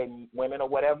men and gay women or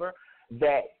whatever,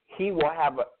 that he will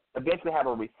eventually have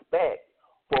a respect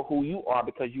for who you are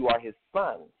because you are his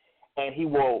son. And he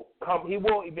will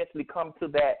eventually come to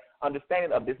that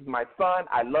understanding of, this is my son,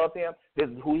 I love him, this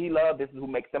is who he loves, this is who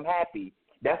makes him happy.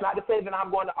 That's not to say that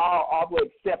I'm going to all the way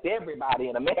accept everybody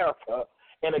in America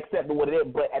and accept what it is,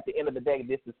 but at the end of the day,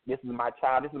 this is my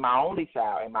child, this is my only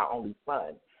child and my only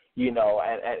son, you know,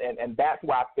 and that's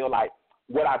why I feel like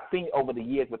what I've seen over the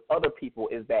years with other people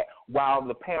is that while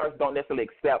the parents don't necessarily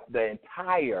accept the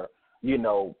entire, you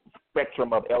know,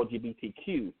 spectrum of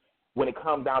LGBTQ, when it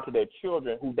comes down to their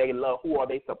children, who they love, who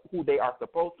they are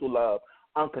supposed to love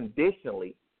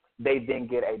unconditionally, they then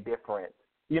get a different,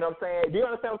 you know what I'm saying? Do you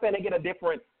understand what I'm saying? They get a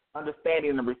different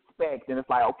understanding and respect, and it's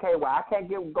like, okay, well, I can't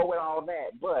go with all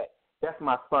that, but that's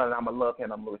my son, and I'm going to love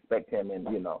him, I'm going to respect him, and,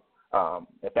 you know,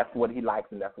 if that's what he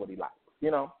likes, and that's what he likes,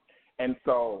 you know? And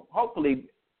so hopefully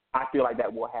I feel like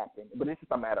that will happen, but it's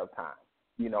just a matter of time,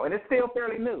 you know, and it's still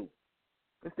fairly new.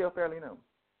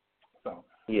 So,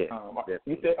 yeah.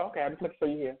 You said, okay, I'm just making sure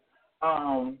you're here.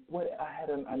 I'm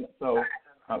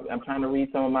trying to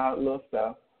read some of my little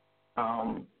stuff.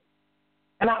 And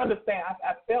I understand.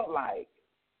 I felt like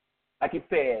you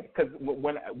said, because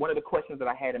one of the questions that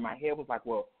I had in my head was like,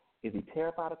 well, is he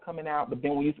terrified of coming out? But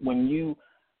then when you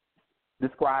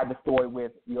described the story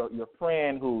with your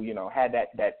friend who, you know, had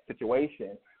that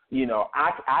situation, you know,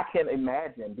 I can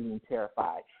imagine being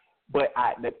terrified. But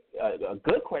a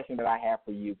good question that I have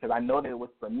for you, because I know that it was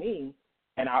for me,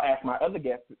 and I'll ask my other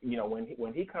guest, you know,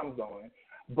 when he comes on.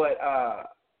 But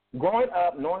growing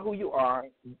up, knowing who you are,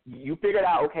 you figured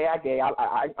out, okay,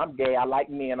 I'm gay, I like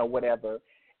men or whatever,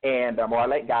 and or I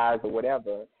like guys or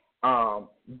whatever.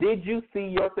 Did you see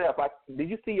yourself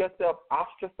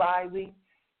ostracizing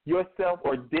yourself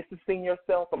or distancing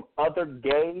yourself from other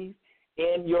gays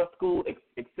in your school,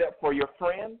 except for your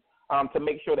friends? To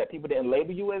make sure that people didn't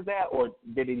label you as that, or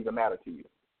did it even matter to you?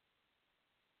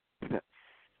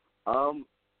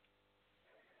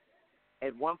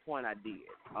 At one point I did.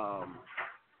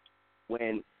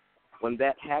 When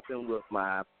that happened with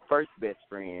my first best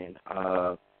friend,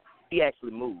 he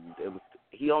actually moved.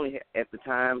 He only had, at the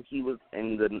time he was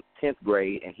in the 10th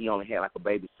grade, and he only had like a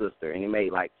baby sister, and he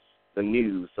made like the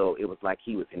news, so it was like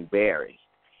he was embarrassed.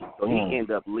 So he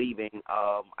ended up leaving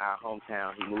our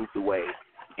hometown. He moved away,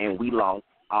 and we lost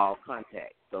all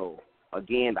contact. So,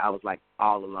 again, I was, like,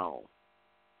 all alone.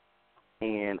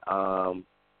 And I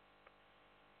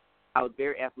was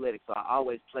very athletic, so I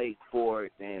always played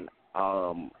sports, and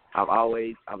I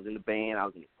was in the band, I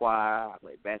was in the choir, I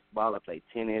played basketball, I played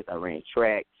tennis, I ran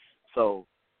track. So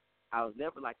I was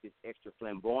never, like, this extra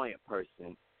flamboyant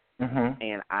person.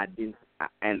 And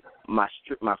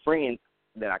my friends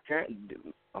that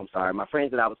my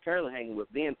friends that I was currently hanging with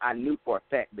then, I knew for a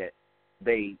fact that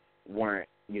they weren't,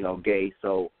 you know, gay,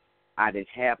 so I didn't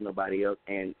have nobody else.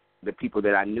 And the people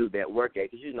that I knew that were gay,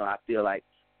 because, you know, I feel like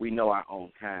we know our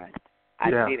own kind,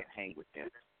 I didn't hang with them.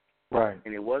 Right.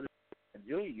 And it wasn't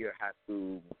junior year of high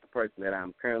school, the person that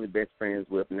I'm currently best friends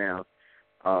with now,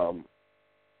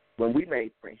 when we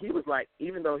made friends, he was like,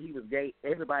 even though he was gay,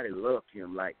 everybody loved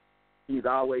him. Like, he's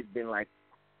always been like,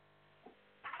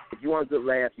 if you want a good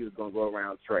laugh, you was going to go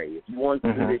around Trey. If you wanted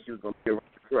to do this, you was going to be around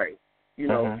Trey. You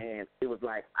know, and it was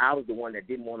like I was the one that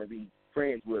didn't want to be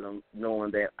friends with him, knowing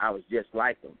that I was just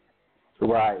like him.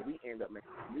 Right. So we ended up making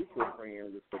mutual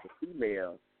friends with a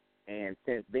female, and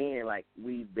since then, like,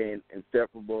 we've been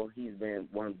inseparable. He's been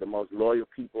one of the most loyal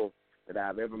people that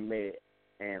I've ever met.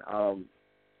 And,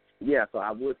 so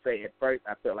I would say at first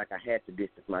I felt like I had to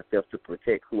distance myself to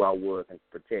protect who I was and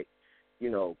protect, you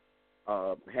know,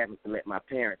 having to let my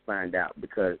parents find out,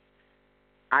 because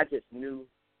I just knew,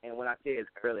 and when I said it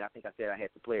earlier, I think I said I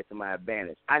had to play it to my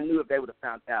advantage. I knew if they would have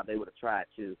found out, they would have tried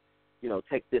to, you know,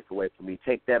 take this away from me,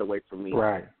 take that away from me.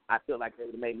 Right. I feel like they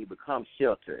would have made me become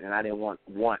sheltered, and I didn't want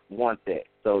that.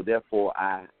 So therefore,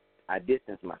 I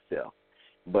distanced myself.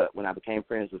 But when I became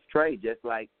friends with Trey, just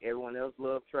like everyone else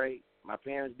loved Trey, my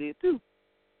parents did too.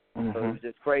 So it was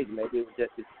just crazy. Maybe it was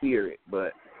just his spirit,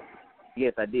 but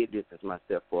yes, I did distance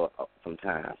myself for some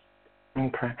time.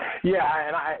 Okay. Yeah,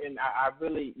 and I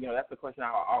really, that's the question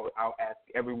I'll ask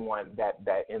everyone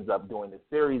that ends up doing this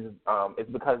series. Is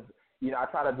because I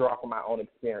try to draw from my own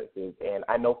experiences, and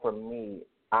I know for me,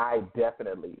 I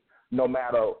definitely, no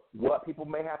matter what people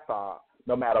may have thought,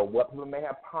 no matter what people may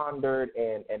have pondered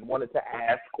and wanted to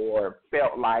ask or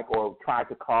felt like or tried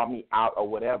to call me out or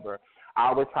whatever, I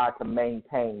always try to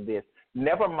maintain this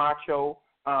never macho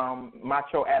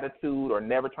attitude or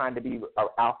never trying to be an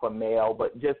alpha male,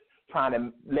 but just trying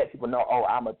to let people know, oh,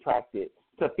 I'm attracted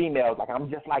to females. Like, I'm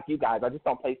just like you guys. I just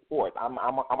don't play sports. I'm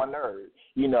a nerd.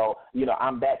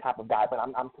 I'm that type of guy. But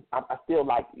I still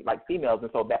like females,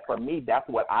 and so that for me, that's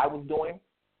what I was doing.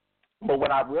 But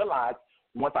what I realized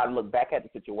once I look back at the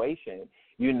situation,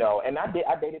 and I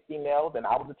dated females, and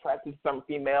I was attracted to some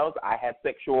females. I had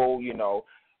sexual,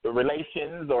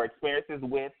 relations or experiences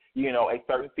with, a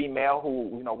certain female who,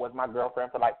 was my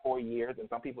girlfriend for like 4 years. And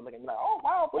some people look at me like, oh,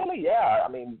 wow, really? Yeah. I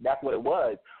mean, that's what it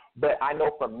was. But I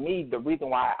know for me, the reason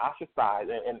why I ostracized,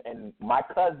 and my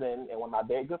cousin and one of my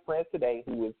very good friends today,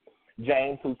 who is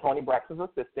James, who's Tony Braxton's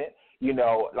assistant,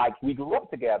 like we grew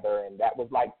up together, and that was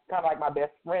like kind of like my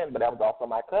best friend, but that was also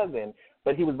my cousin.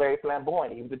 But he was very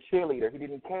flamboyant. He was a cheerleader. He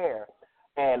didn't care.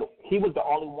 And he was the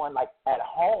only one, like, at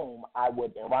home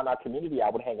around our community I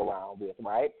would hang around with,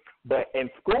 right? But in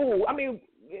school,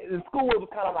 in school it was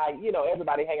kind of like,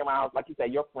 everybody hanging around, like you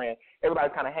said, your friend,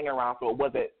 everybody's kind of hanging around, so it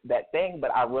wasn't that thing.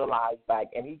 But I realized, like,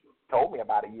 and he told me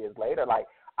about it years later, like,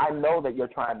 I know that you're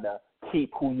trying to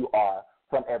keep who you are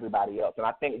from everybody else. And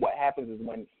I think what happens is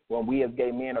when we as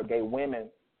gay men or gay women,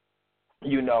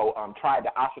 try to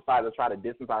ostracize or try to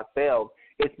distance ourselves,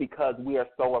 it's because we are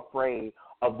so afraid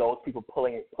of those people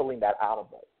pulling that out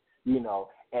of us,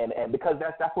 and because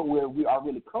that's what we are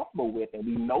really comfortable with, and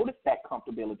we notice that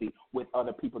comfortability with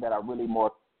other people that are really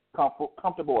more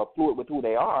comfortable or fluid with who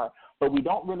they are, but we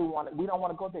don't want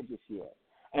to go there just yet.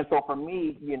 And so for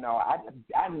me,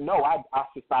 I know I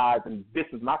ostracized and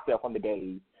distance myself from the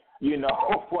gays,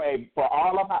 for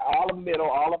all of middle,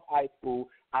 all of high school.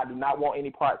 I do not want any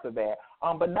parts of that.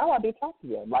 But now I do talk to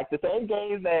them. Like the same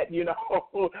gays that,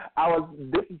 I was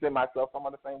distancing myself from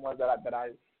are the same ones that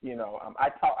I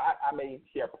may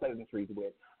share pleasantries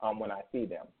with when I see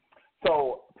them.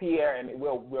 So, Pierre, and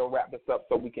we'll wrap this up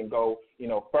so we can go,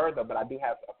 further, but I do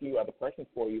have a few other questions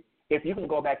for you. If you can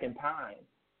go back in time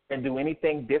and do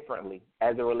anything differently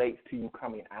as it relates to you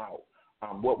coming out,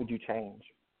 what would you change?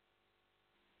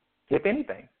 If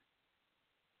anything.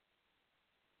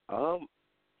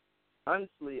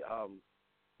 Honestly,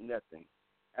 nothing.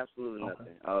 Absolutely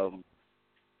nothing.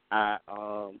 I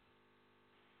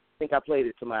think I played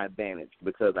it to my advantage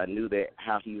because I knew that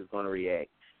how he was going to react,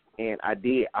 and I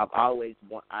did. I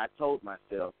told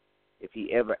myself if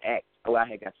he ever acts, I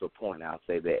had got to a point, I'll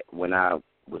say that, when I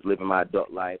was living my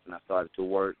adult life and I started to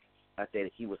work, I said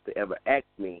if he was to ever ask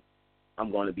me,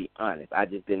 I'm going to be honest. I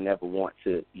just didn't ever want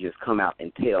to just come out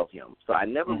and tell him. So I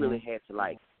never really had to,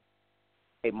 like,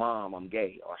 hey, Mom, I'm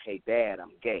gay, or hey, Dad,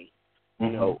 I'm gay.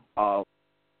 And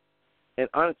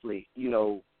honestly,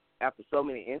 after so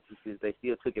many instances, they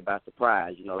still took it by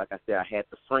surprise. Like I said, I had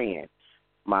the friend.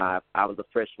 I was a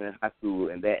freshman in high school,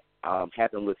 and that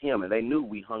happened with him, and they knew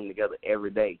we hung together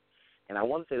every day. And I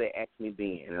want to say they asked me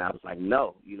then, and I was like,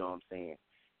 no, you know what I'm saying?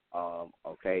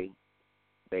 Okay.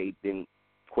 They didn't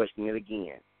question it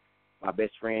again. My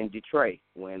best friend, Detroit,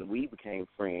 when we became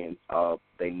friends,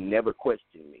 they never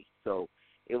questioned me. So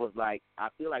it was like, I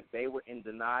feel like they were in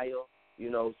denial,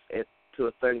 to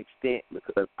a certain extent,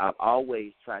 because I've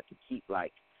always tried to keep,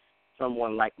 like,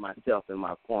 someone like myself in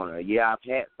my corner. Yeah, I've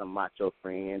had some macho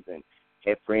friends and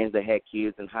had friends that had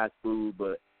kids in high school,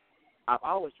 but I've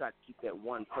always tried to keep that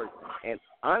one person. And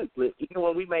honestly, even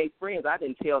when we made friends, I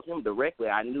didn't tell him directly.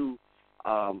 I knew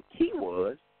he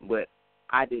was, but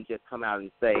I didn't just come out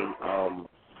and say,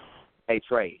 hey,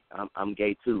 Trey, I'm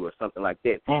gay too, or something like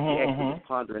that. He actually was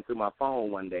pondering through my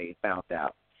phone one day and found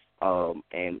out.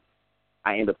 And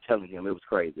I ended up telling him. It was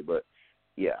crazy, but,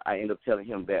 yeah, I ended up telling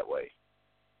him that way.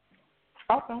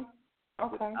 Okay.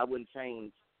 I wouldn't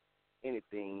change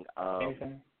anything.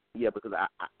 Yeah, because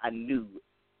I knew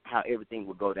how everything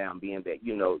would go down, being that,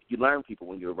 you learn people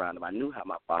when you're around them. I knew how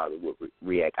my father would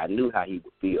react. I knew how he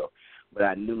would feel. But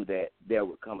I knew that there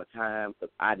would come a time,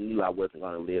 because I knew I wasn't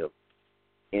going to live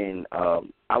in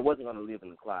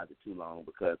the closet too long,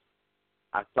 because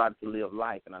I started to live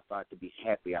life and I started to be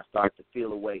happy. I started to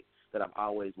feel a way that I've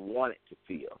always wanted to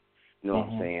feel. You know what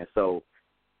I'm saying? So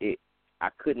I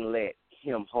couldn't let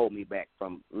him hold me back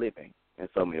from living, in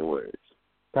so many words.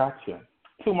 Gotcha.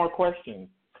 2 more questions.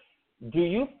 do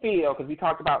you feel, because we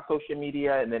talked about social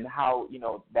media and then how,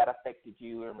 that affected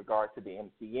you in regard to the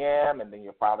MCM and then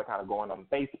your father kind of going on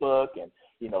Facebook and,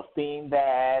 seeing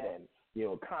that and,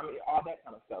 comment, all that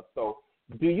kind of stuff. So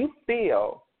do you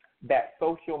feel that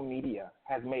social media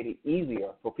has made it easier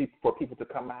for people to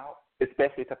come out,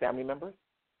 especially to family members?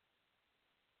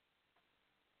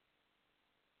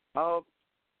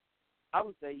 I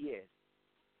would say yes.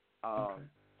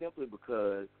 Simply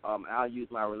because I'll use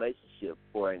my relationship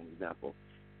for an example.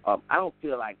 I don't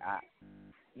feel like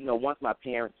once my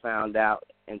parents found out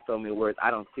in so many words,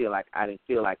 I didn't feel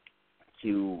like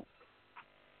to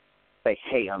say,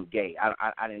 hey, I'm gay.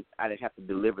 I didn't have to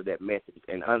deliver that message.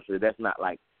 And honestly, that's not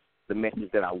like the message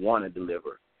that I want to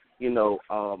deliver.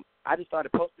 I just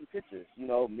started posting pictures,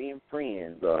 me and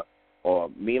friends or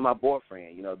me and my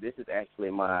boyfriend. This is actually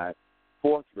my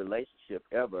 4th relationship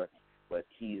ever, but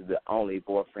he's the only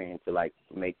boyfriend to, like,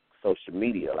 make social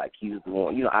media. Like, he's the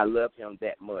one, I love him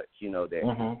that much,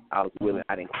 that I was willing.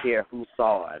 I didn't care who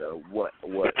saw it or what.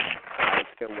 I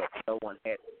didn't care what no one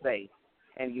had to say.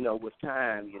 And, with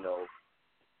time,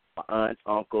 my aunts,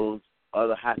 uncles,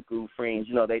 other high school friends,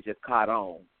 they just caught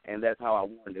on. And that's how I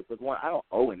wanted it. Because, one, I don't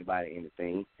owe anybody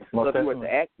anything. So if you were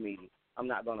to ask me, I'm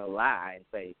not going to lie and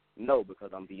say no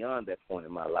because I'm beyond that point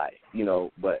in my life,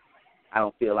 but I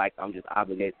don't feel like I'm just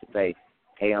obligated to say,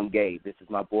 hey, I'm gay, this is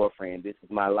my boyfriend, this is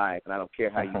my life, and I don't care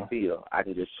how you feel. I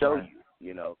can just show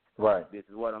you, right. This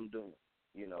is what I'm doing,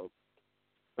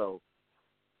 So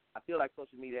I feel like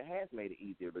social media has made it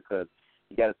easier because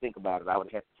you got to think about it. I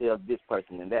would have to tell this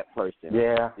person and that person.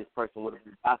 Yeah. This person would have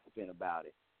been gossiping about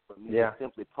it. For me, just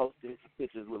simply posting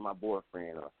pictures with my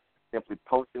boyfriend or simply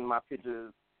posting my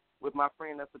pictures with my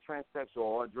friend that's a transsexual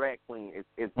or a drag queen,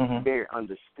 it's very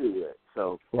understood.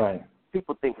 So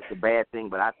people think it's a bad thing,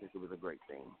 but I think it was a great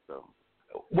thing. So,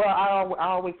 well, I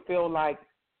always feel like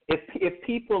if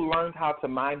people learned how to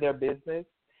mind their business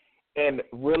and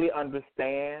really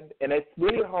understand, and it's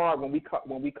really hard when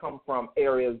we come from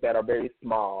areas that are very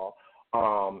small,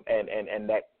 and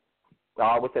that I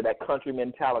always say that country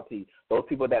mentality. Those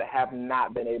people that have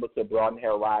not been able to broaden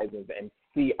their horizons and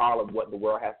see all of what the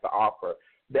world has to offer,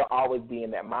 they'll always be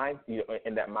in that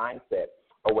mindset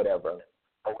or whatever.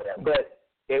 But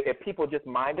if people just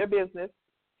mind their business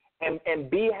and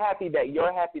be happy that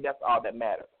you're happy, that's all that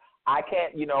matters. I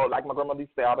can't, like my grandmother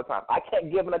used to say all the time, I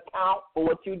can't give an account for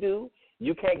what you do.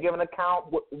 You can't give an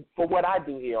account for what I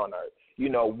do here on earth.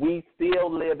 We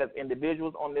still live as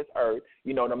individuals on this earth,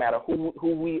 no matter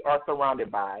who we are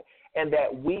surrounded by, and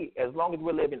that we, as long as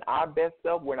we're living our best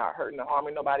self, we're not hurting or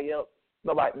harming nobody else.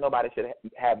 Nobody should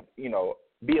have,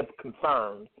 be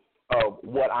concerned of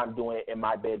what I'm doing in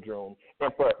my bedroom.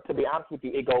 And to be honest with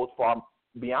you, it goes far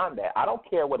beyond that. I don't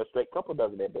care what a straight couple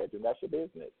does in their bedroom. That's your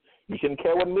business. You shouldn't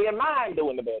care what me and mine do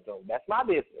in the bedroom. That's my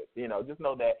business. Just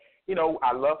know that,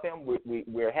 I love him.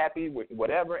 We're happy with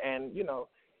whatever, and,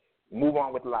 move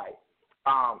on with life.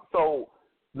 So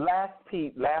last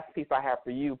piece I have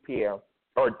for you, Pierre,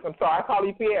 or I'm sorry, I call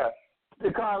you Pierre.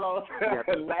 To Carlos,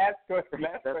 last question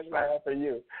I have for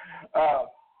you.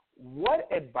 What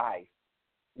advice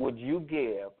would you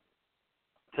give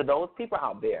to those people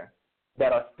out there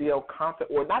that are still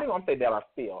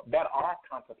that are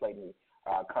contemplating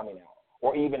coming out,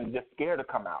 or even just scared to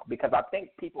come out? Because I think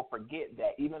people forget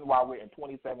that even while we're in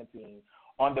 2017,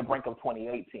 on the brink of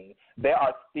 2018, there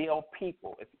are still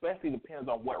people, especially depends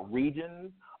on what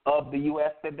regions of the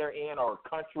U.S. that they're in or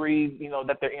countries,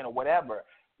 that they're in or whatever.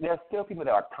 There are still people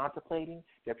that are contemplating.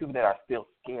 There are people that are still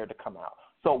scared to come out.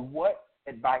 So what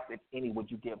advice, if any, would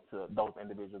you give to those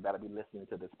individuals that will be listening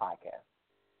to this podcast?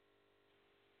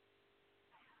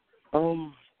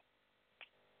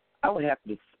 I would have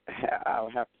to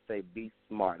say be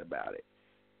smart about it.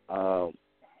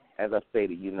 As I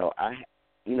stated,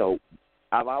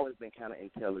 I've always been kind of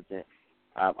intelligent.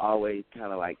 I've always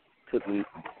kind of like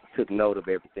took note of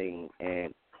everything,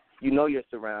 and your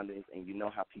surroundings, and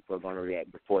how people are going to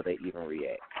react before they even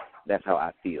react. That's how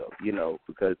I feel,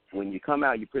 because when you come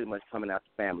out, you're pretty much coming out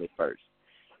to family first.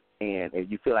 And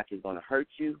if you feel like it's going to hurt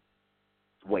you,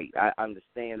 wait. I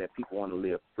understand that people want to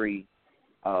live free.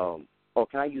 Can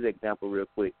I use an example real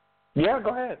quick? Yeah, go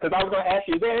ahead. Because I was going to ask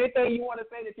you, is there anything you want to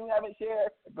say that you haven't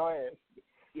shared? Go ahead.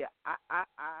 Yeah, I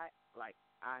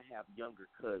have younger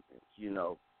cousins,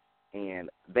 and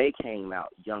they came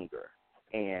out younger.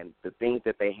 And the things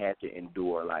that they had to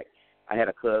endure, like I had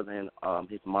a cousin,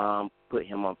 his mom put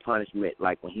him on punishment,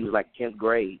 like when he was like 10th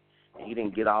grade, and he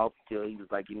didn't get off till he was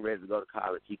like getting ready to go to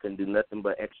college. He couldn't do nothing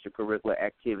but extracurricular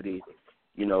activities,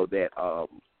 that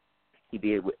he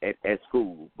did at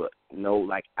school, but no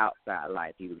like outside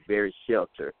life. He was very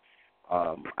sheltered.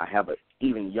 I have an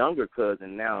even younger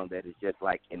cousin now that is just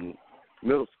like in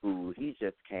middle school. He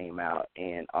just came out,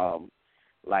 and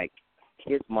like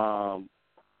his mom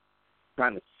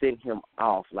trying to send him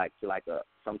off like to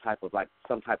some type of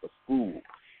school,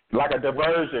 like a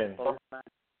diversion.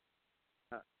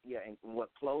 Yeah, and what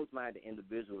closed-minded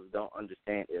individuals don't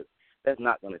understand is that's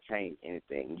not going to change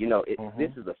anything. You know, this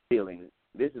is a feeling.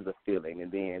 This is a feeling,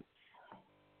 and then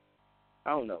I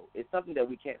don't know. It's something that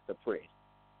we can't suppress,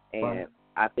 and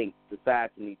I think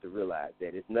society needs to realize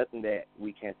that it's nothing that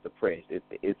we can't suppress.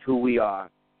 It's who we are.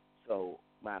 So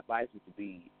my advice would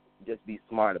be just be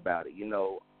smart about it. You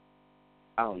know,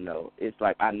 I don't know. It's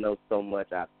like I know so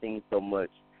much. I've seen so much.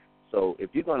 So if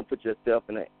you're going to put yourself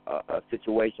in a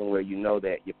situation where you know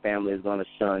that your family is going to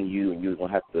shun you and you're going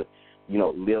to have to, you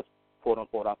know, live,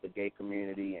 quote-unquote, off the gay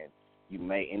community, and you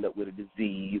may end up with a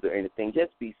disease or anything,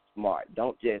 just be smart.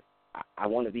 Don't just, I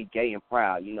want to be gay and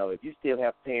proud. You know, if you still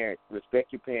have parents,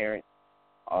 respect your parents.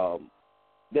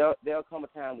 There'll come a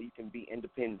time where you can be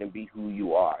independent and be who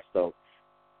you are. So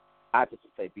I just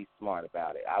would say be smart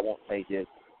about it. I won't say just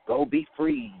go be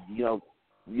free, you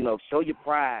know, show your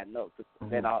pride. No, cause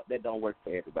that don't work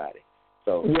for everybody.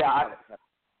 So yeah,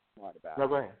 smart about it.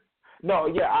 Go ahead. No,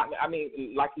 yeah, I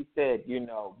mean, like you said, you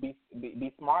know,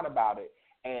 be smart about it,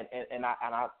 and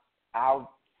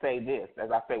I'll say this, as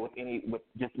I say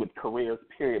with careers,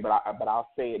 period. But I'll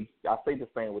say the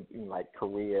same with like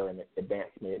career and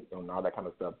advancement and all that kind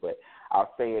of stuff. But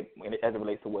I'll say it as it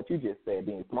relates to what you just said,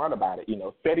 being smart about it. You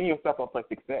know, setting yourself up for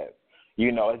success.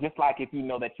 You know, it's just like if you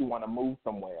know that you want to move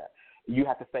somewhere, you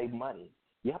have to save money.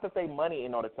 You have to save money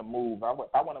in order to move.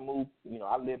 If I want to move, you know,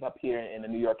 I live up here in the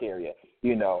New York area.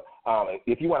 You know,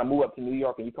 if you want to move up to New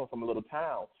York and you come from a little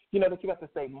town, you know that you have to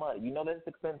save money. You know that it's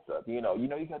expensive. You know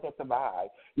you have to survive.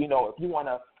 You know, if you want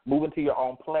to move into your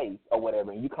own place or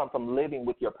whatever, and you come from living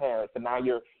with your parents, and now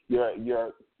you're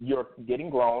getting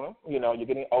grown. You know, you're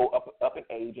getting old, up in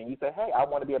age, and you say, hey, I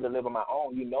want to be able to live on my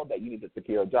own. You know that you need to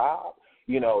secure a job.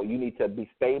 You know, you need to be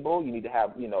stable. You need to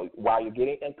have, you know, while you're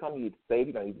getting income, you need to save.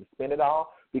 You don't need to spend it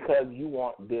all because you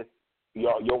want this. You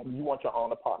want your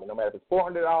own apartment, no matter if it's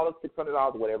 $400,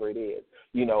 $600, whatever it is.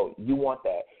 You know, you want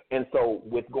that. And so,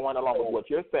 with going along with what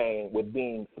you're saying, with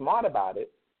being smart about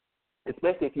it,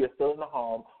 especially if you're still in the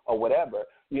home or whatever,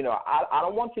 you know, I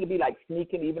don't want you to be like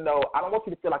sneaking, even though I don't want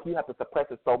you to feel like you have to suppress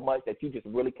it so much that you just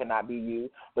really cannot be you.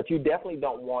 But you definitely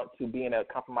don't want to be in a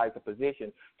compromising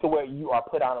position to where you are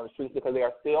put out on the streets, because there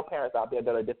are still parents out there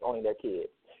that are disowning their kids.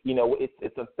 You know,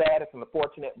 it's a sad, it's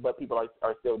unfortunate, but people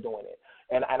are still doing it.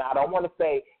 And I don't want to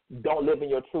say don't live in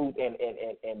your truth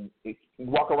and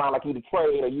walk around like you're the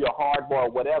trade or you're a hard boy or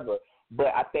whatever.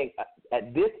 But I think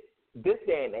at this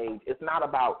day and age, it's not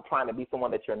about trying to be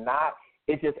someone that you're not.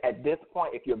 It's just at this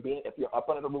point, if you're up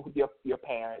under the roof with your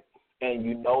parents and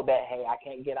you know that, hey, I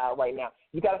can't get out right now,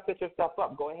 you got to set yourself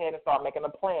up. Go ahead and start making a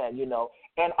plan, you know,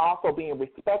 and also being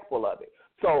respectful of it.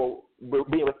 So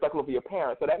being respectful of your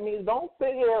parents. So that means don't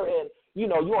sit here and, you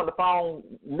know, you on the phone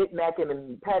knick-knacking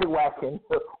and paddywhacking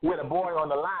with a boy on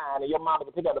the line and your mama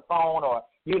can pick up the phone or,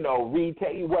 you know,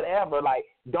 tell you whatever. Like,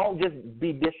 don't just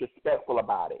be disrespectful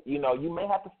about it. You know, you may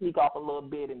have to sneak off a little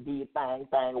bit and do your thing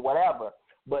or whatever.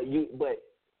 But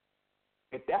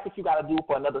if that's what you got to do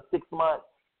for another 6 months,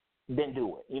 then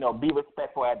do it. You know, be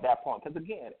respectful at that point. Because,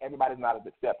 again, everybody's not as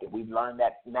accepted. We've learned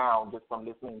that now just from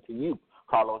listening to you,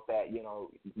 Carlos, that, you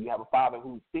know, you have a father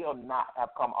who still not have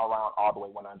come around all the way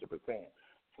 100%.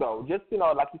 So just, you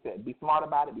know, like you said, be smart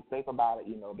about it, be safe about it,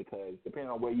 you know, because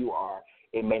depending on where you are,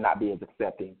 it may not be as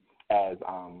accepting as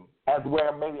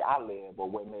where maybe I live or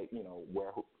where, you know,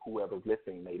 where whoever's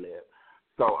listening may live.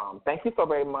 So thank you so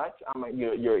very much.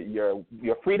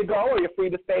 You're free to go or you're free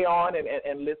to stay on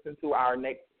and listen to our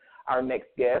next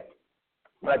guest.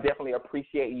 But I definitely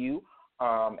appreciate you.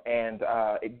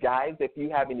 Guys, if you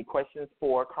have any questions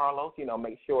for Carlos, you know,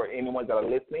 make sure anyone that are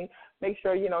listening, make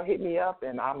sure, you know, hit me up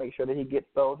and I'll make sure that he gets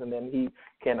those and then he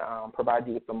can provide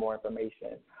you with some more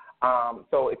information.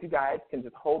 So if you guys can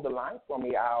just hold the line for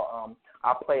me, I'll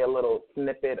play a little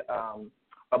snippet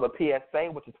of a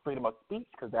PSA, which is freedom of speech,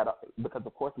 because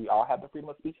of course we all have the freedom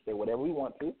of speech to say whatever we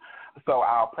want to. So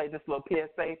I'll play this little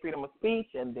PSA, freedom of speech,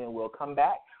 and then we'll come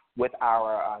back with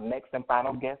our next and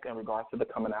final guest in regards to the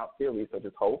Coming Out series. So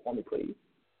just hold for me, please.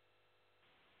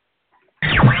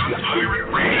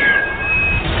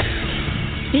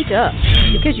 Speak up,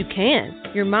 because you can.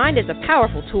 Your mind is a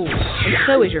powerful tool, and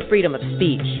so is your freedom of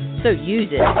speech. So use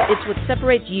it. It's what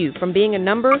separates you from being a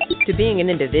number to being an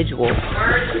individual.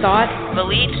 Thoughts,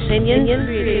 beliefs, opinions,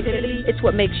 creativity. It's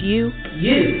what makes you,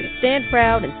 you. Stand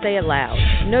proud and say it loud.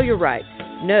 Know your rights.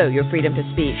 Know your freedom to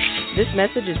speak. This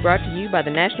message is brought to you by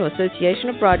the National Association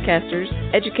of Broadcasters,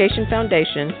 Education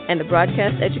Foundation, and the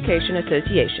Broadcast Education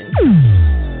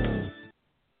Association.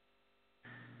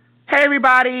 Hey,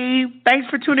 everybody. Thanks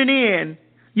for tuning in.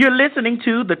 You're listening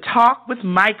to The Talk with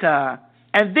Micah.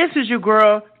 And this is your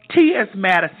girl, T.S.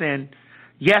 Madison.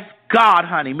 Yes, God,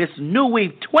 honey, Miss New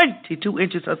Weave, 22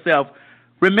 inches herself.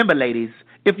 Remember, ladies,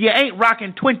 if you ain't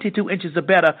rocking 22 inches or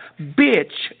better,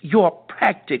 bitch, you're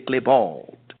practically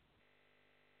bald.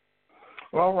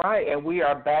 All right, and we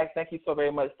are back. Thank you so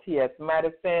very much, T.S.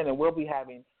 Madison, and we'll be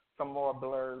having some more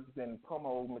blurbs and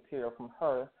promo material from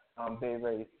her very,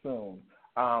 very soon.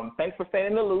 Thanks for staying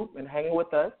in the loop and hanging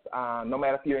with us. No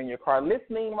matter if you're in your car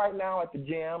listening right now at the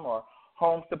gym or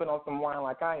home sipping on some wine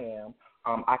like I am,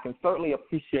 I can certainly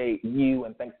appreciate you,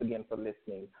 and thanks again for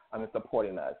listening and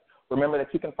supporting us. Remember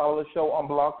that you can follow the show on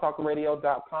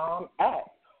blogtalkradio.com at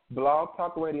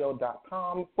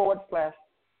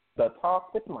blogtalkradio.com/The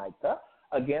Talk with Micah.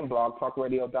 Again,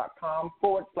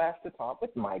 blogtalkradio.com/The Talk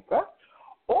with Micah.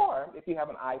 Or if you have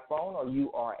an iPhone or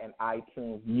you are an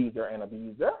iTunes user and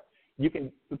abuser, you can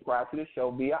subscribe to the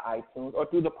show via iTunes or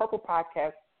through the Purple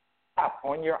Podcast app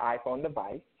on your iPhone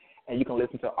device, and you can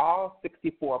listen to all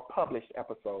 64 published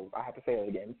episodes. I have to say it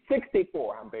again,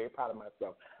 64. I'm very proud of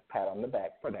myself. Pat on the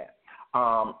back for that.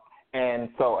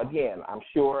 And so, again, I'm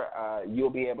sure you'll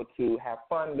be able to have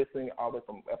fun listening all the way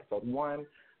from episode 1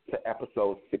 to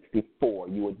episode 64.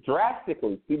 You will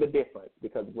drastically see the difference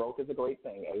because growth is a great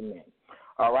thing. Amen.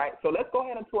 All right, so let's go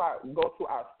ahead and go to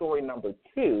our story number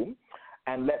 2,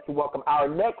 and let's welcome our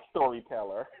next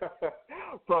storyteller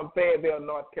from Fayetteville,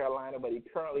 North Carolina, but he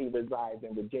currently resides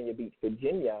in Virginia Beach,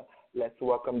 Virginia. Let's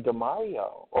welcome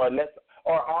Demario, or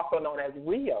also known as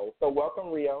Rio. So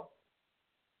welcome, Rio.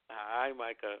 Hi,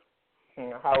 Micah.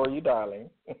 How are you, darling?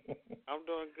 I'm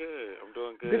doing good.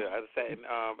 I sat and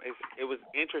it was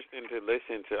interesting to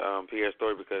listen to Pierre's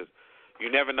story because you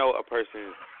never know a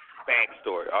person's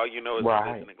backstory. All you know is the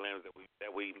glitz and the glamour that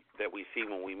we see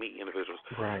when we meet individuals.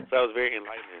 Right. So it was very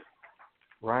enlightening.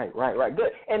 Right.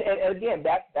 Good. And again,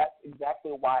 that's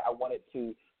exactly why I wanted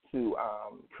to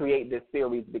create this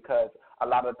series, because a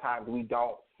lot of times we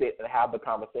don't sit and have the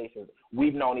conversations.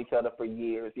 We've known each other for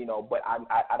years, but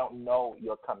I don't know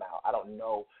your come out. I don't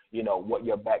know, what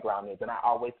your background is. And I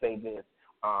always say this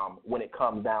when it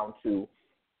comes down to,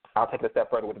 I'll take it a step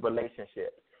further with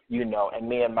relationships, and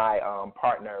me and my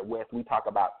partner, Wes, we've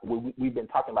been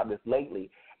talking about this lately.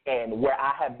 And where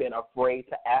I have been afraid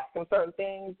to ask him certain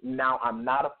things, now I'm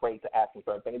not afraid to ask him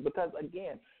certain things because,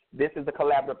 again, this is a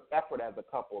collaborative effort as a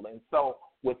couple. And so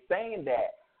with saying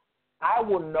that, I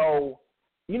will know,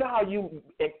 how you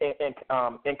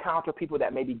encounter people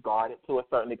that may be guarded to a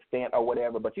certain extent or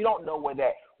whatever, but you don't know where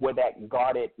that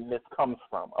guardedness comes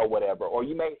from or whatever. Or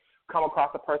you may come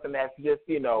across a person that's just,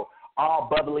 all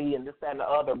bubbly and this, that, and the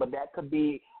other, but that could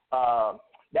be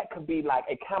like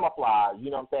a camouflage, you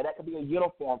know what I'm saying? That could be a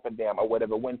uniform for them or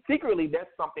whatever, when secretly there's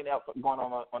something else going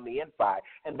on the inside,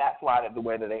 and that's why they're the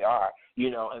way that they are,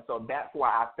 and so that's why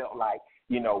I felt like,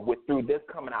 through this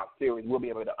coming out series, we'll be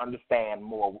able to understand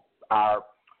more our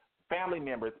family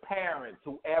members, parents,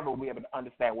 whoever, we'll be able to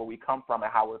understand where we come from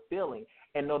and how we're feeling,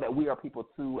 and know that we are people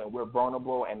too, and we're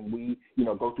vulnerable, and we,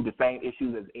 go through the same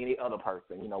issues as any other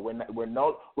person. We're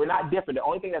not different. The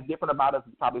only thing that's different about us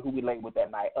is probably who we lay with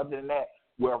that night. Other than that,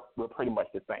 we're pretty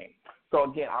much the same. So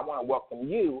again, I want to welcome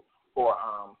you for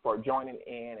joining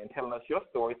in and telling us your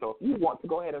story. So if you want to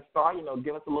go ahead and start,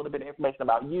 give us a little bit of information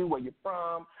about you, where you're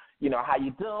from, how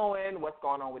you doing, what's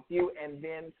going on with you, and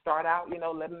then start out,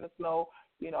 letting us know,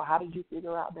 how did you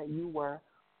figure out that you were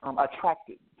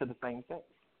attracted to the same sex?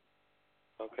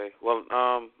 Okay. Well,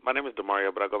 my name is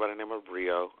Demario, but I go by the name of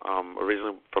Rio.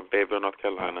 Originally from Fayetteville, North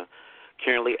Carolina.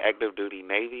 Currently active duty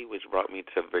Navy, which brought me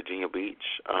to Virginia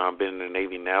Beach. Been in the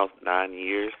Navy now 9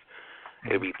 years.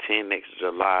 It'll be 10 next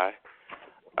July.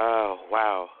 Oh,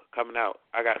 wow. Coming out.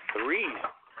 I got 3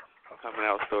 coming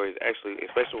out stories, actually,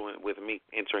 especially with me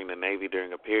entering the Navy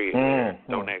during a period where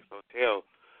Don't Ask, Don't Tell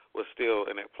was still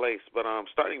in that place. But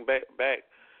starting back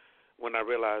when I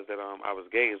realized that I was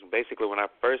gay is basically when I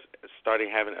first started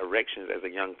having erections as a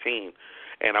young teen.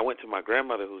 And I went to my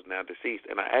grandmother, who's now deceased,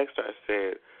 and I asked her, I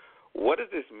said, what does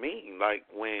this mean, like,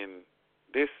 when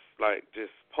this, like,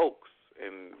 just pokes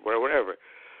and whatever?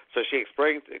 So she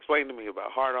explained to me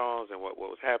about hard-ons and what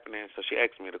was happening. So she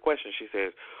asked me the question. She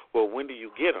says, well, when do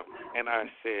you get them? And I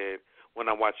said, when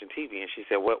I'm watching TV. And she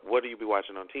said, what do you be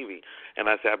watching on TV? And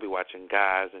I said, I'll be watching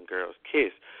guys and girls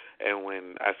kiss. And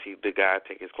when I see the guy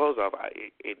take his clothes off,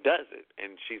 it does it.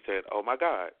 And she said, oh, my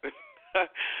God.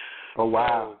 Oh,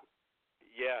 wow. So,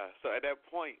 Yeah, so at that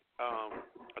point,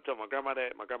 I told my grandma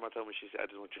that. My grandma told me, she said,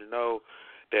 I just want you to know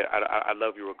that I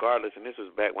love you regardless. And this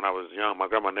was back when I was young.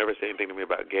 My grandma never said anything to me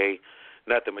about gay,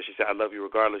 nothing, but she said, I love you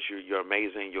regardless. You're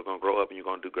amazing. You're going to grow up and you're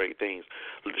going to do great things.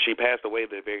 She passed away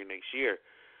the very next year.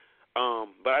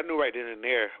 But I knew right then and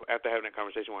there, after having that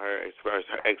conversation with her, as far as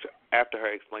after her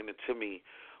explaining to me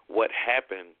what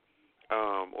happened,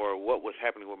 or what was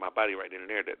happening with my body right then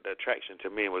and there, that the attraction to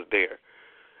men was there.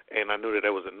 And I knew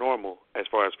that wasn't normal as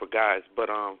far as for guys. But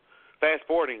fast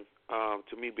forwarding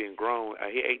to me being grown,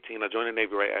 I hit 18. I joined the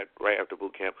Navy right after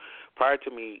boot camp. Prior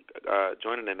to me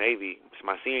joining the Navy,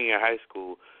 my senior year of high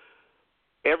school,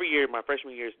 every year, my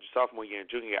freshman year, sophomore year, and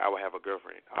junior year, I would have a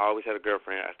girlfriend. I always had a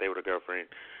girlfriend. I stayed with a girlfriend.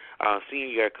 Senior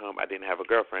year come, I didn't have a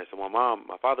girlfriend. So my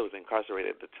father was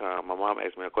incarcerated at the time. My mom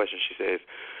asked me a question. She says,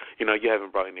 you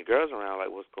haven't brought any girls around.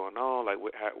 Like, what's going on? Like,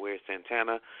 where's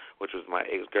Santana, which was my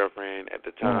ex-girlfriend at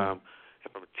the time. And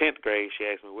from 10th grade, she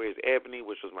asked me, where's Ebony,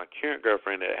 which was my current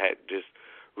girlfriend that had just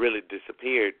really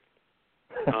disappeared.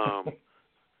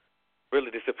 Really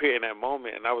disappeared in that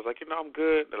moment. And I was like, I'm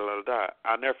good.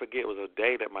 I'll never forget, it was a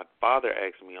day that my father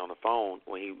asked me on the phone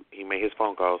when he made his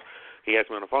phone calls. He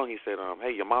asked me on the phone, he said, hey,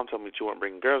 your mom told me that you weren't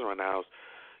bringing girls around the house.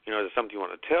 Is there something you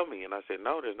want to tell me? And I said,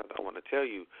 no, there's nothing I want to tell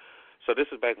you. So this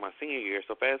is back my senior year.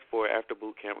 So fast forward, after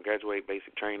boot camp, graduate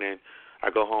basic training, I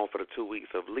go home for the 2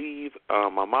 weeks of leave.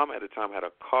 My mom at the time had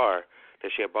a car that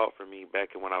she had bought for me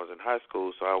back when I was in high school.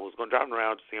 So I was driving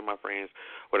around, seeing my friends,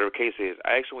 whatever the case is.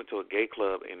 I actually went to a gay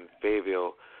club in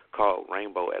Fayetteville called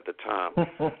Rainbow at the time.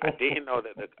 I didn't know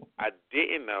that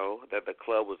the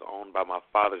club was owned by my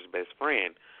father's best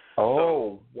friend.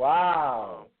 Oh,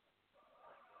 wow.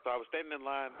 So I was standing in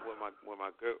line with my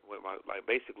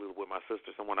sister,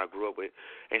 someone I grew up with,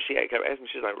 and she kept asking me,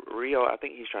 she's like, Rio, I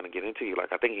think he's trying to get into you.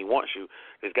 Like, I think he wants you.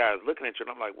 This guy is looking at you,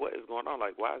 and I'm like, what is going on?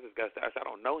 Like, why is this guy? I said, I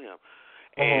don't know him.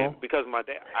 And because my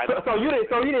dad, so you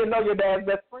didn't know your dad's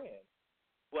best friend.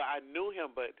 Well, I knew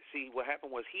him, but see, what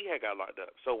happened was he had got locked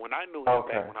up. So when I knew him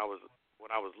back when I was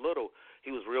little,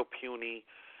 he was real puny.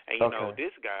 And,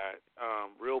 this guy,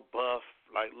 real buff,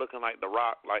 like looking like The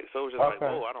Rock. Like, so it was just like,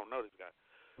 whoa, I don't know this guy.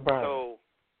 Right. So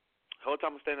the whole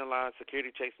time I'm standing in line,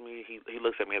 security chased me. He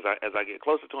looks at me. As I get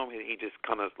closer to him, he just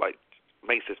kind of, like,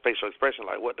 makes his facial expression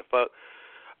like, what the fuck?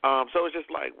 So it's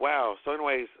just like, wow. So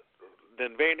anyways,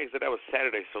 then very next day, that was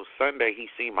Saturday. So Sunday, he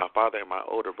seen my father and my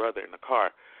older brother in the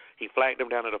car. He flagged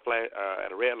them down at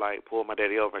a red light, pulled my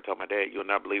daddy over and told my dad, you'll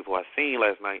not believe who I seen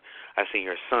last night. I seen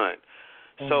your son.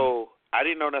 So I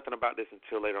didn't know nothing about this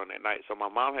until later on that night. So my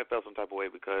mom had felt some type of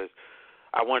way because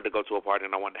I wanted to go to a party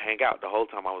and I wanted to hang out the whole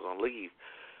time I was on leave.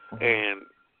 And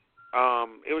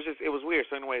it was weird.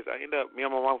 So anyways, me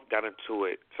and my mom got into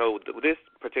it. So this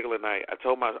particular night, I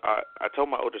told my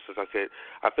older sister, I said,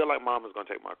 I feel like mom is going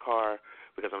to take my car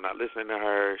because I'm not listening to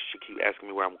her. She keep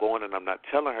asking me where I'm going, and I'm not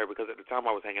telling her because at the time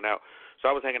I was hanging out. So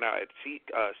I was hanging out at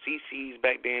CC's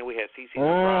back then. We had CC's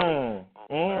on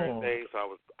Thursday,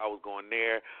 so I was going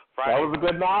there. Friday, that was a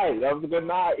good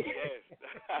night. Yes.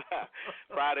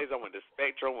 Fridays I went to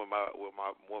Spectrum with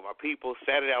my people.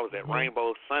 Saturday I was at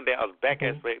Rainbow. Sunday I was back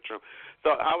at Spectrum.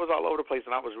 So I was all over the place,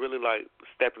 and I was really like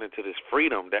stepping into this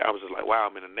freedom that I was just like, wow,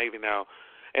 I'm in the Navy now.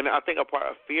 And I think a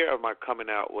fear of my coming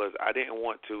out was I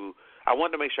wanted to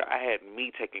make sure I had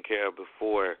me taken care of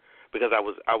before, because I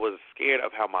was scared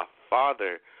of how my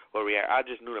father would react. I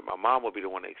just knew that my mom would be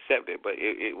the one to accept it, but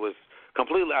it was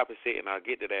completely opposite, and I'll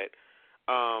get to that.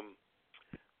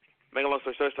 Make a long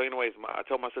story short, so anyways, I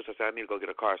told my sister, I said, I need to go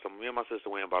get a car. So me and my sister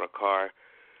went and bought a car.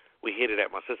 We hid it at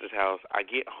my sister's house. I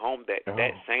get home that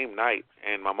same night,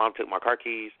 and my mom took my car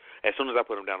keys as soon as I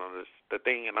put them down on the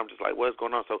thing, and I'm just like, what's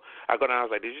going on? So I go down, I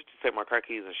was like, did you just take my car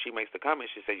keys? And she makes the comment.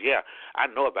 She said, yeah, I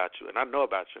know about you, and I know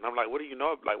about you. And I'm like, what do you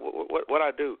know? Like, what I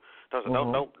do? So I said,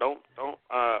 don't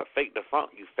fake the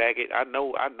funk, you faggot. I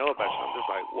know about you. I'm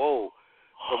just like, whoa.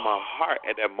 So my heart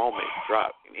at that moment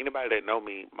dropped. And anybody that know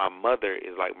me, my mother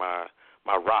is like my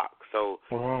rock. So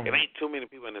it ain't too many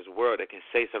people in this world that can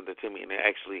say something to me and they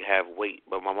actually have weight.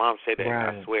 But my mom said that, and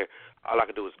I swear, all I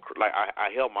could do was, like, I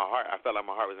held my heart. I felt like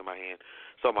my heart was in my hand.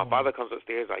 So my father comes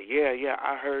upstairs like, yeah,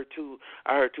 I heard too.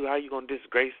 How you going to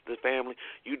disgrace the family?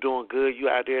 You doing good. You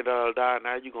out there,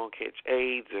 now you going to catch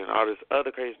AIDS and all this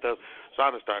other crazy stuff. So I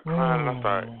just start crying, and I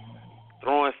start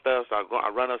throwing stuff. So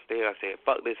I run upstairs. I said,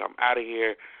 fuck this. I'm out of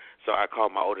here. So I called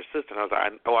my older sister, and I was like,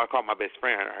 I called my best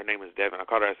friend. Her name is Devin. I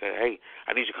called her. I said, hey,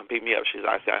 I need you to come pick me up.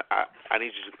 I said, I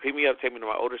need you to pick me up, take me to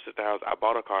my older sister's house. I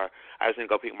bought a car. I just need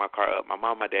to go pick my car up. My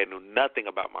mom and my dad knew nothing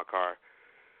about my car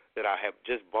that I had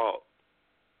just bought.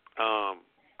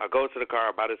 I go to the car,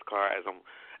 I buy this car,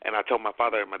 and I told my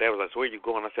father, and my dad was like, so where are you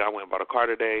going? I said, I went and bought a car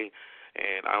today,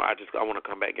 and I want to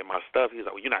come back and get my stuff. He's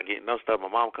like, well, you're not getting no stuff.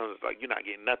 My mom comes like, you're not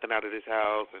getting nothing out of this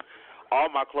house, and all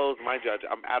my clothes, my judge,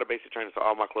 I'm out of basic training, so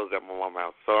all my clothes at my mom's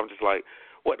house. So I'm just like,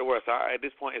 what the world? So at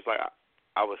this point, it's like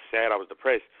I was sad, I was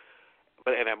depressed.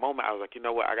 But in that moment, I was like, you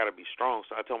know what, I got to be strong.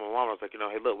 So I told my mom, I was like,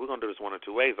 hey, look, we're going to do this one of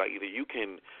two ways. Like, either you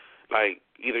can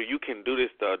do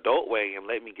this the adult way and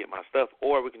let me get my stuff,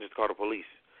 or we can just call the police.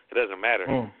 It doesn't matter.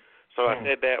 So I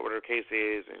said that, what her case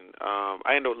is, and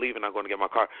I ended up leaving. I'm going to get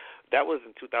my car. That was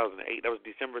in 2008. That was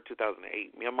December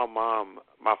 2008. Me and my mom,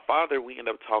 my father, we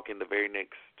ended up talking the very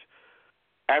next.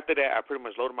 After that, I pretty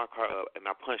much loaded my car up, and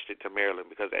I punched it to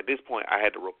Maryland because at this point, I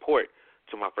had to report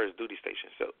to my first duty station.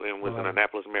 So it was in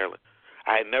Annapolis, Maryland.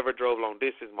 I had never drove long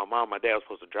distance. My mom, my dad was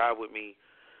supposed to drive with me.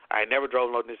 I had never drove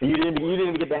long distance. You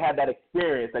didn't get to have that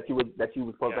experience that you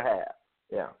were supposed to have.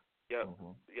 Yeah. Yep.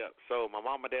 Yep. So my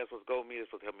mom, my dad was supposed to go with me.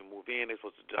 They're supposed to help me move in. They're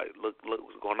supposed to look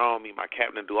what's going on, meet my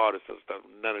captain, do all this other stuff.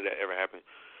 None of that ever happened.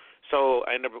 So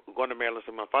I ended up going to Maryland.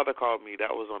 So my father called me.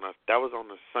 That was on a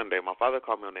Sunday. My father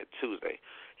called me on that Tuesday.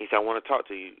 He said, I want to talk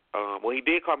to you. Well, he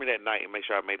did call me that night and make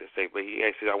sure I made it safe. But he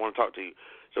actually said, I want to talk to you.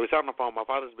 So we talked on the phone. My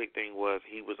father's big thing was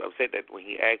he was upset that when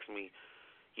he asked me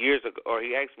years ago, or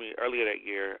he asked me earlier that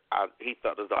year, he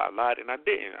felt as though I lied, and I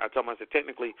didn't. I told him, I said,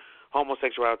 technically,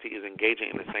 homosexuality is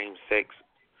engaging in the same sex,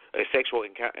 sexual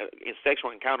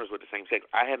encounters with the same sex.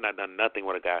 I had not done nothing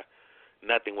with a guy,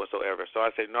 nothing whatsoever. So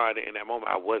I said, no, I didn't. In that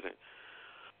moment, I wasn't.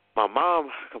 My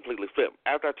mom completely flipped.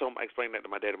 After I explained that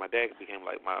to my dad, and my dad became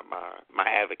like my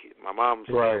advocate. My mom,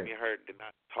 me and her did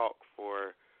not talk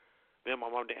for. Me and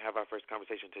my mom didn't have our first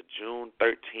conversation until June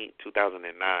 13th, 2009.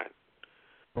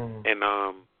 And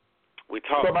we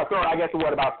talked. So I guess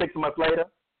about 6 months later?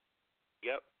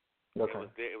 Yep. Okay.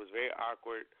 It was very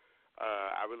awkward.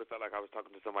 I really felt like I was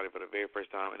talking to somebody for the very first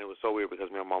time, and it was so weird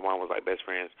because me and my mom was like best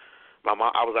friends. I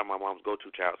was like my mom's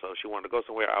go-to child, so if she wanted to go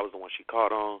somewhere, I was the one she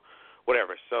called on,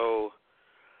 whatever. So,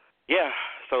 yeah.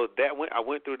 So I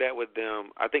went through that with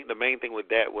them. I think the main thing with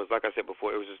that was, like I said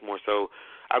before, it was just more so.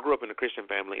 I grew up in a Christian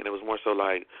family, and it was more so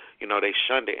like, they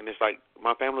shunned it, and it's like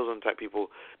my family was the type of people,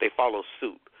 they follow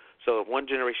suit. So if one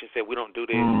generation said we don't do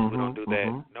this, we don't do that,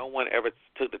 no one ever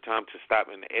took the time to stop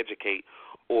and educate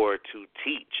or to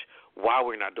teach why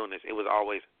we're not doing this. It was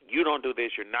always, you don't do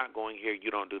this, you're not going here, you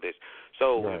don't do this.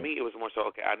 So with me, it was more so,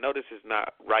 okay, I know this is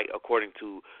not right according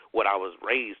to what I was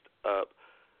raised up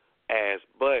as,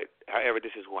 but however,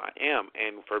 this is who I am.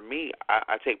 And for me,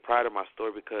 I take pride in my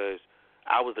story because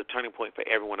I was the turning point for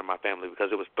everyone in my family, because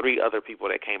it was 3 other people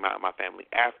that came out of my family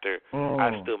after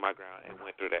I stood my ground and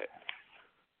went through that.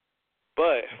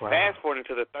 But fast forwarding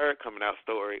to the third coming out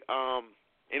story,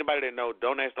 anybody that know,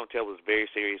 Don't Ask, Don't Tell was very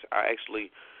serious. I actually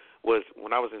was,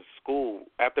 when I was in school,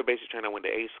 after basic training, I went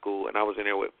to A school, and I was in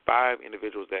there with 5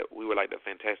 individuals that we were like the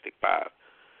Fantastic 5.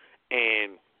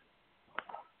 And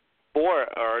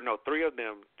 3 of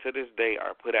them to this day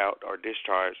are put out or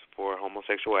discharged for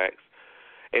homosexual acts.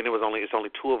 And it's only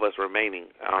 2 of us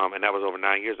remaining, and that was over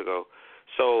 9 years ago.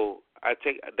 So I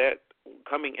take that.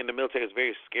 Coming in the military is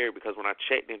very scary because when I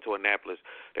checked into Annapolis,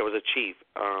 there was a chief.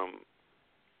 I'm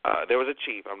not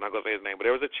going to say his name, but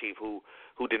there was a chief who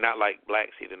did not like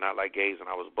blacks. He did not like gays, and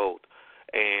I was both.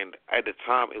 And at the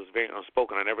time, it was very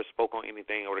unspoken. I never spoke on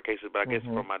anything over the cases, but I guess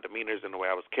from my demeanors and the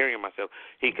way I was carrying myself,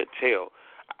 he could tell.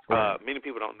 Many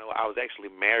people don't know I was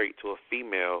actually married to a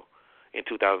female in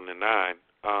 2009.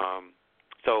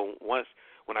 So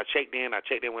when I checked in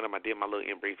with him. I did my little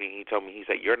in-briefing. He told me, he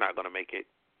said, "You're not going to make it."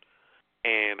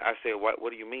 And I said, what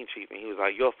do you mean, Chief? And he was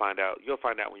like, you'll find out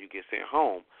when you get sent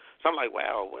home. So I'm like,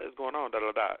 wow, what is going on,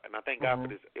 da-da-da. And I thank God for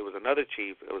this. It was another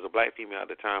chief. It was a black female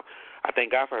at the time. I thank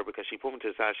God for her because she pulled me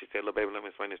to the side. She said, "Little baby, let me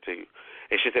explain this to you."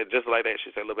 And she said, just like that, she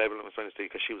said, "Little baby, let me explain this to you,"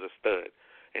 because she was a stud.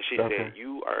 And she said,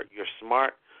 you're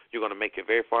smart. You're going to make it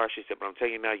very far. She said, but I'm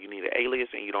telling you now, you need an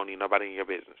alias and you don't need nobody in your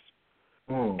business.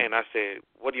 And I said,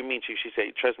 what do you mean, Chief? She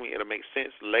said, trust me, it'll make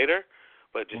sense later.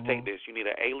 But just take this: you need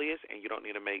an alias, and you don't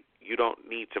need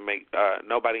to make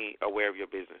nobody aware of your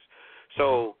business.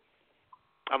 So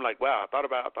I'm like, wow, I thought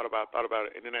about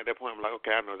it, and then at that point, I'm like,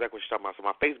 okay, I know exactly what you're talking about. So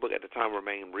my Facebook at the time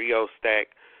remained Rio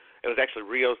Stack. It was actually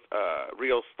Rio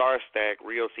Star Stack,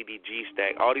 Rio CDG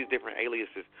Stack, all these different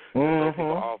aliases. Those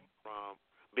people all from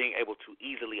being able to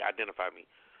easily identify me.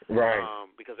 Right.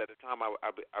 Because at the time I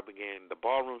began the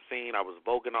ballroom scene. I was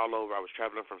voguing all over. I was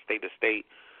traveling from state to state.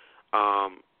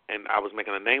 And I was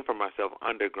making a name for myself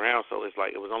underground, so it's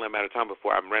like it was only a matter of time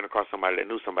before I ran across somebody that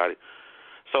knew somebody.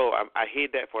 So I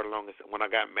hid that for the longest. When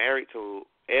I got married to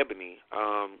Ebony,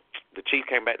 the chief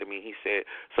came back to me. He said,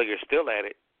 "So you're still at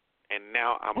it, and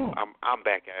now I'm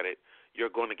back at it.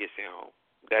 You're going to get sent home.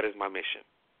 That is my mission."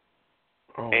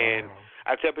 And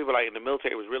I tell people, like, in the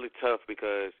military, it was really tough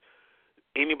because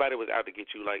anybody was out to get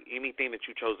you. Like, anything that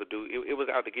you chose to do, it was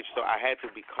out to get you. So I had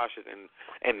to be cautious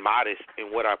and modest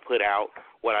in what I put out,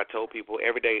 what I told people.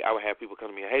 Every day I would have people come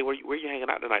to me, hey, where you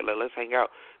hanging out tonight? Let's hang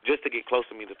out, just to get close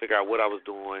to me to figure out what I was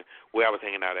doing, where I was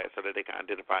hanging out at, so that they can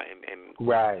identify and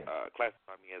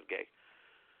classify me as gay.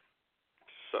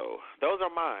 So those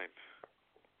are mine.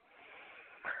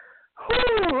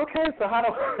 Okay, so how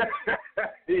do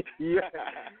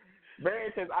very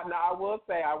interesting. Now, I will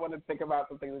say I want to think about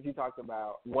some things that you talked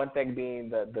about. One thing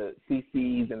being the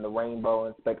CCs and the rainbow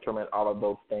and spectrum and all of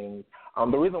those things.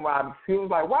 The reason why she was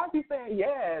like, why is he saying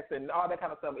yes and all that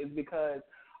kind of stuff is because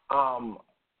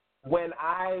when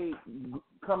I,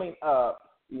 coming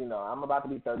up, I'm about to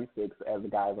be 36, as the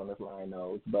guys on this line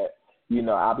knows, but,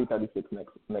 I'll be 36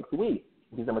 next week,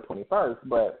 December 21st.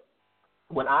 But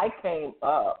when I came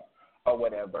up or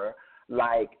whatever,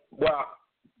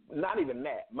 not even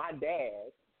that. My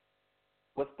dad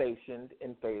was stationed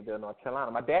in Fayetteville, North Carolina.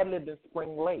 My dad lived in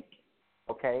Spring Lake,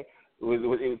 okay? It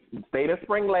was stayed in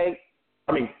Spring Lake.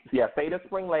 Stayed in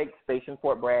Spring Lake, stationed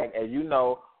Fort Bragg. As you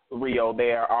know, Rio,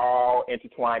 they are all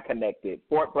intertwined, connected.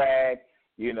 Fort Bragg,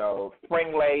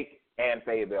 Spring Lake, and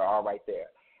Fayetteville, all right there.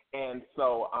 And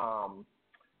so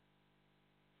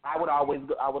I would always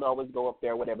go up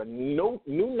there, whatever. Knew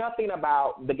nothing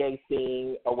about the gay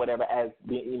scene or whatever as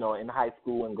being, in high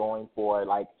school and going for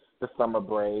like the summer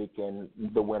break and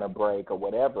the winter break or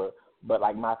whatever. But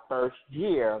like my first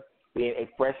year being a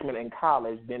freshman in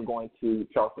college, then going to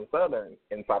Charleston Southern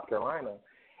in South Carolina,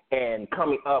 and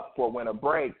coming up for winter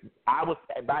break,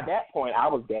 by that point I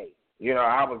was gay.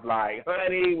 I was like,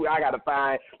 honey,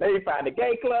 let me find a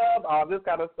gay club, all this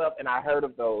kind of stuff, and I heard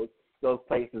of those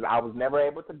places. I was never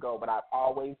able to go, but I've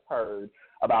always heard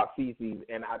about CC's,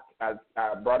 and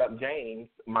I brought up James,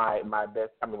 one of my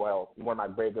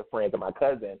very good friends and my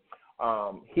cousin.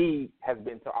 He has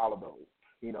been to all of those,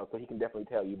 so he can definitely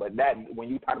tell you. But that, when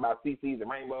you talk about CC's and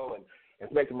Rainbow and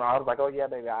Spectrum, I was like, oh yeah,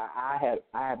 baby, I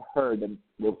have heard that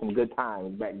there was some good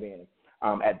times back then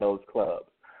at those clubs.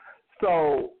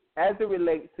 So as it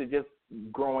relates to just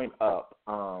growing up,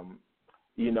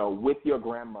 with your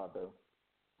grandmother,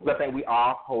 I think we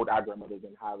all hold our grandmothers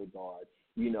in high regard.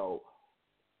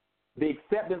 The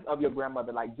acceptance of your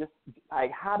grandmother,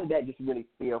 how did that just really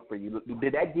feel for you?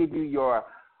 Did that give you your,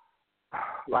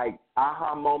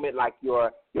 aha moment,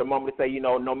 your moment to say,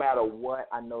 no matter what,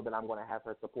 I know that I'm going to have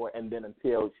her support, and then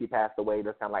until she passed away,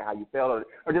 that's kind of like how you felt,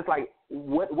 or just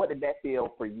what did that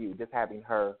feel for you, just having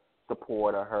her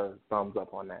support or her thumbs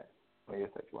up on that, on your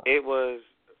sexuality? It was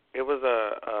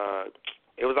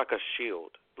like a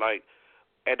shield,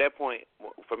 at that point,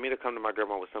 for me to come to my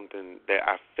grandma was something that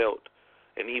I felt,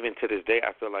 and even to this day,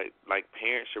 I feel like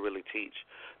parents should really teach.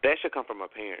 That should come from a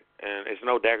parent, and it's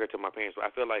no dagger to my parents, but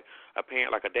I feel like a parent,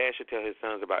 like a dad should tell his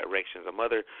sons about erections. A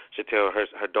mother should tell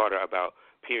her daughter about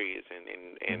periods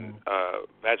and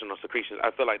vaginal secretions.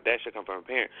 I feel like that should come from a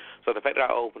parent. So the fact that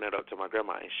I opened it up to my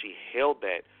grandma and she held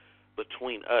that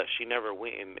between us, she never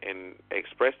went and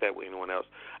expressed that with anyone else,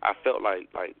 I felt like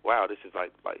wow, this is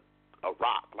like a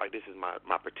rock, this is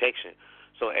my protection.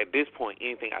 So at this point,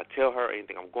 anything I tell her,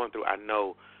 anything I'm going through, I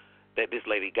know that this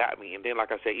lady got me. And then, like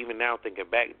I said, even now thinking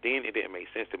back, then it didn't make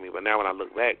sense to me. But now when I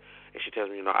look back and she tells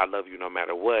me, I love you no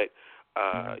matter what,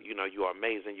 you are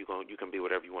amazing, you can be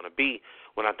whatever you want to be.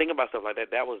 When I think about stuff like that,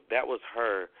 that was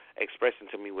her expressing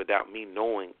to me without me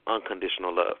knowing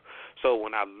unconditional love. So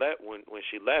when when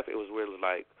she left, it was really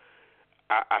like,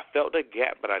 I felt the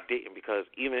gap, but I didn't, because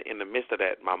even in the midst of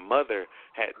that, my mother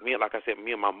had me, like I said,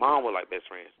 me and my mom were like best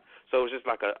friends. So it was just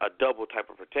like a double type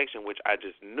of protection, which I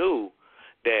just knew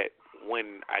that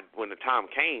when the time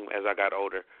came as I got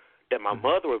older, that my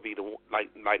mother would be the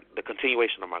the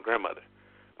continuation of my grandmother.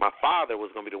 My father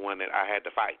was going to be the one that I had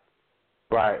to fight.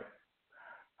 Right.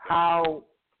 How?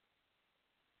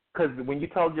 Because when you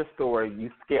told your story, you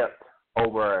skipped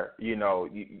over,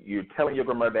 you're telling your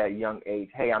grandmother at a young age,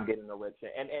 hey, I'm getting an erection.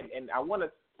 And I want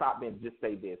to stop and just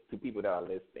say this to people that are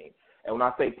listening. And when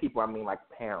I say people, I mean like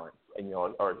parents, and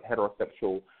or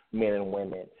heterosexual men and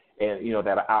women, and,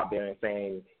 that are out there and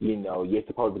saying, you're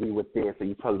supposed to be with this or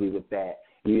you're supposed to be with that,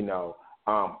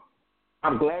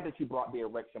 I'm glad that you brought the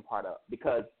erection part up,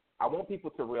 because I want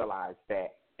people to realize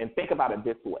that, and think about it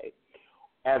this way.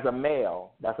 As a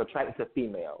male that's attracted to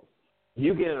females,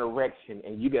 you get an erection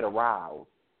and you get aroused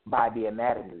by the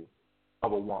anatomy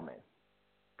of a woman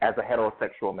as a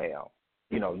heterosexual male.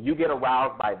 You get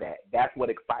aroused by that. That's what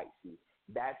excites you.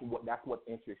 That's what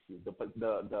interests you. The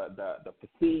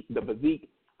physique,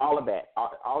 all of that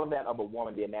of a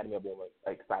woman, the anatomy of a woman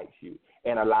excites you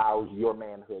and allows your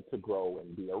manhood to grow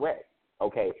and be erect.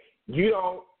 Okay, you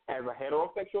don't, as a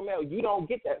heterosexual male, you don't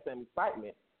get that same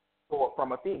excitement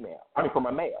from a female. I mean, from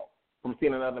a male. From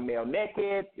seeing another male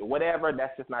naked, whatever,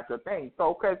 that's just not your thing.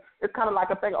 So, because it's kind of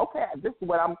like a thing, okay, this is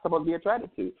what I'm supposed to be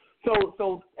attracted to.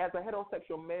 So as a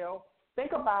heterosexual male,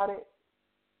 think about it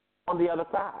on the other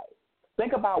side.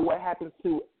 Think about what happens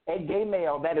to a gay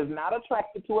male that is not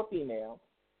attracted to a female.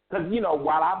 Because,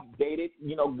 while I've dated,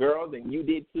 girls, and you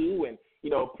did too, and,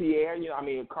 Pierre,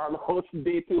 Carlos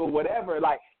did too, or whatever,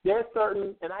 like, there's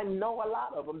certain, and I know a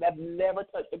lot of them that never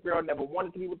touched a girl, never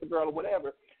wanted to be with a girl or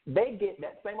whatever. They get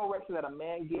that same erection that a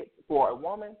man gets for a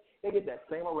woman. They get that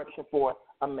same erection for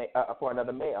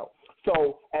another male.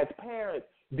 So as parents,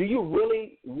 do you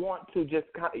really want to just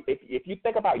kind of, if you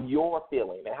think about your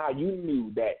feeling and how you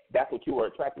knew that that's what you were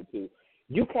attracted to,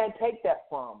 you can't take that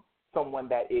from someone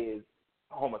that is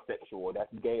homosexual or that's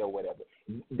gay or whatever.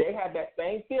 They have that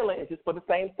same feeling, it's just for the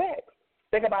same sex.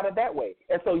 Think about it that way.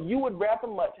 And so you would rather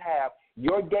much have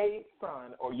your gay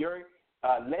son or your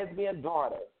lesbian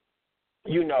daughter,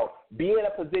 be in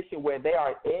a position where they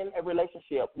are in a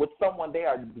relationship with someone they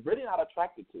are really not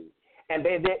attracted to. And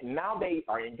now they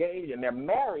are engaged and they're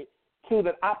married to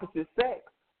the opposite sex,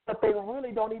 but they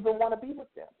really don't even want to be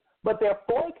with them. But they're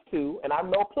forced to, and I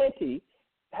know plenty,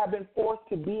 have been forced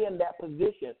to be in that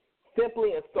position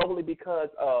simply and solely because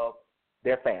of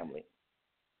their family.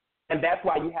 And that's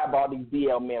why you have all these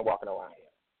DL men walking around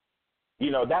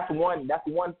here. That's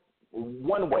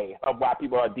one way of why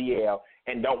people are DL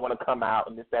and don't want to come out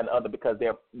and this, that, and the other because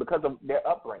of their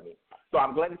upbringing. So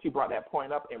I'm glad that you brought that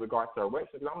point up in regards to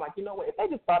erection, because I'm like, what, if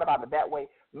they just thought about it that way,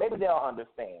 maybe they'll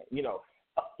understand. You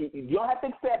don't have to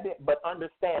accept it, but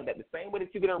understand that the same way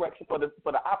that you get erection for the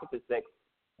opposite sex,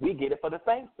 we get it for the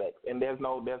same sex, and there's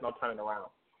no turning around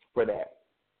for that.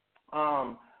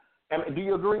 Do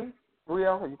you agree,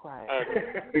 Rio? Are you quiet?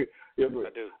 You agree? I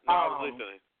do. No, I was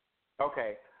listening.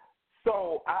 Okay.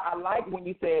 So I like when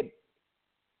you said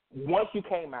once you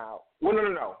came out. Well,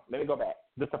 no. Let me go back.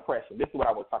 The suppression. This is what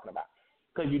I was talking about.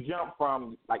 Because you jumped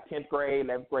from like 10th grade,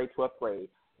 11th grade, 12th grade.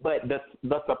 But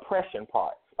the suppression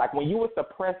part, like when you were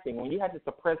suppressing, when you had to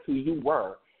suppress who you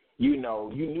were, you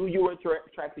knew you were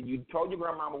attracted. You told your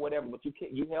grandmama whatever, but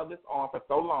you held this on for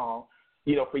so long,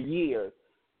 for years.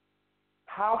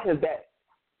 How has that,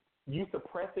 you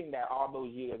suppressing that all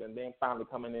those years and then finally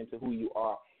coming into who you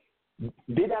are,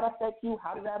 did that affect you?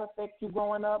 How did that affect you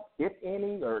growing up, if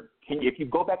any? Or if you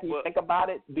go back and you think about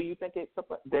it, do you think it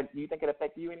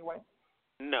affected you anyway?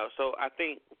 No. So I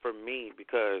think for me,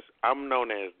 because I'm known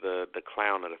as the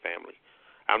clown of the family,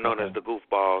 I'm known as the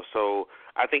goofball. So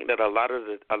I think that a lot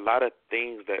of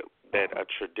things that a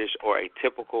tradition or a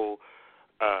typical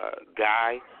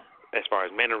guy, as far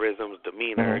as mannerisms,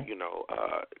 demeanor,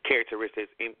 characteristics,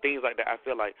 and things like that, I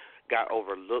feel like got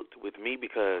overlooked with me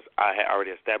because I had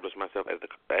already established myself as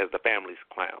the family's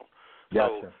clown.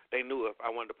 Gotcha. So they knew if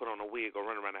I wanted to put on a wig or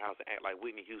run around the house and act like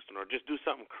Whitney Houston or just do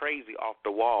something crazy off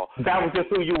the wall. That was just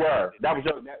who you were. That was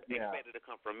expected to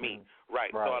come from me.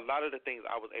 Right. So a lot of the things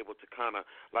I was able to kind of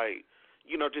like,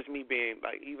 just me being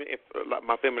like, even if like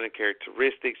my feminine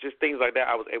characteristics, just things like that,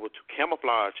 I was able to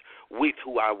camouflage with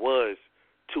who I was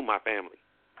to my family.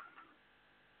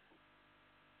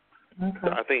 Okay.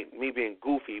 So I think me being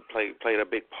goofy played a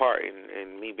big part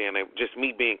in me being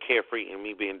me being carefree and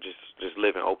me being just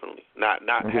living openly, not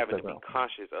having to be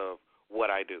conscious of what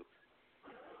I do.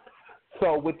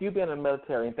 So with you being in the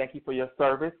military, and thank you for your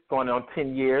service, going on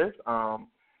 10 years,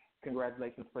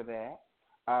 congratulations for that.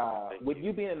 With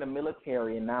you being in the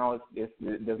military, and now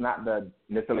there's not the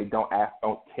necessarily don't ask,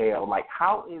 don't tell. Like,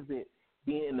 how is it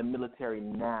being in the military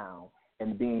now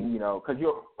and being, because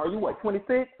are you what,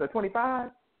 26 or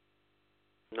 25?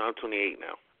 No, I'm 28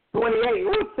 now. 28.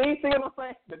 See what I'm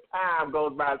saying? The time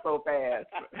goes by so fast.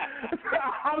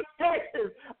 I'm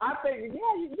serious. I think,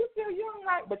 you're still young,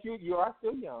 right? But you are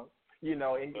still young. In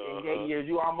 8 years,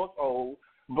 you're almost old.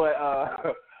 But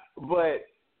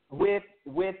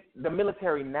with the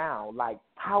military now, like,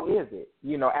 how is it?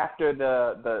 After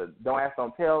the don't ask,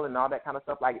 don't tell and all that kind of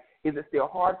stuff, like, is it still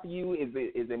hard for you? Is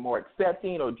it more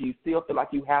accepting, or do you still feel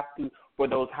like you have to, for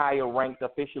those higher ranked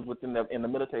officials in the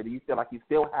military, do you feel like you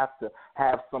still have to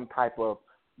have some type of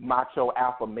macho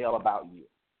alpha male about you?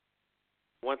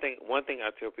 One thing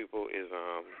I tell people is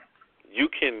you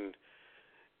can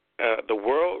the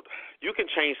world, you can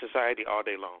change society all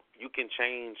day long. You can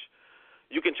change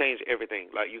everything.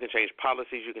 Like, you can change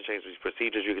policies, you can change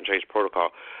procedures, you can change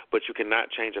protocol, but you cannot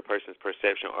change a person's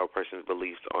perception or a person's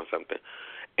beliefs on something.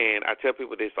 And I tell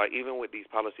people this, like, even with these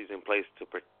policies in place to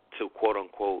quote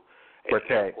unquote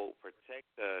protect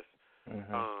us,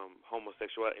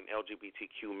 homosexual and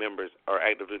LGBTQ members or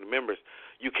active duty members,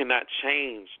 you cannot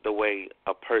change the way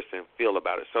a person feel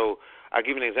about it. So I'll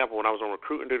give you an example. When I was on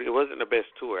recruiting duty, it wasn't the best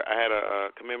tour. I had a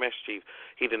command master chief.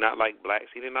 He did not like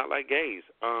blacks. He did not like gays.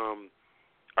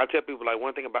 I tell people, like,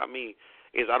 one thing about me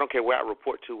is I don't care where I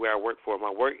report to, where I work for.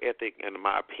 My work ethic and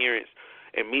my appearance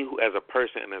and me as a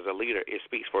person and as a leader, it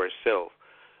speaks for itself.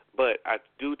 But I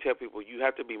do tell people you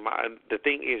have to be the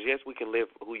thing is, yes, we can live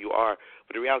who you are,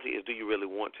 but the reality is, do you really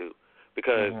want to?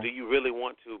 Because do you really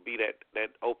want to be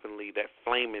that openly, that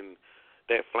flaming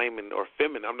or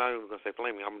feminine, I'm not even going to say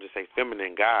flaming, I'm going to just say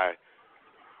feminine guy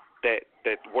that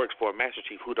works for a master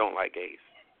chief who don't like gays?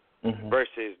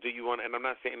 Versus, do you want, and I'm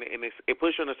not saying, and it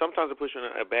puts you in, sometimes it puts you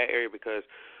in a bad area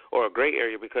or a gray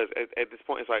area, because at this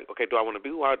point it's like, okay, do I want to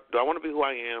be who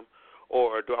I am,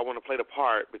 or do I want to play the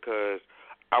part because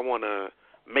I want to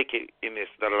make it in this,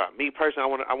 Me personally,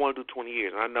 I want to do 20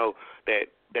 years, and I know that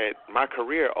my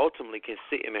career ultimately can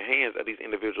sit in the hands of these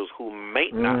individuals who may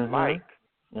not like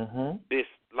this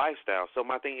lifestyle. So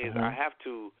my thing is, I have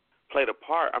to play the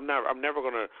part. I'm never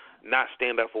going to not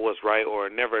stand up for what's right or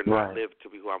never not live to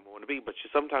be who I'm going to be. But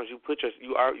sometimes you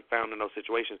are found in those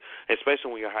situations,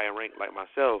 especially when you're higher ranked like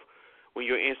myself, when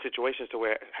you're in situations to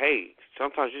where, hey,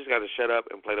 sometimes you just got to shut up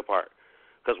and play the part.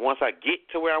 Because once I get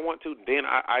to where I want to, then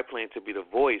I plan to be the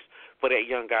voice for that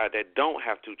young guy that don't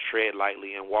have to tread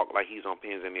lightly and walk like he's on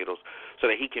pins and needles, so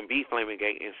that he can be flaming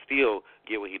gay and still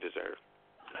get what he deserves.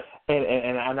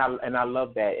 And I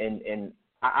love that. And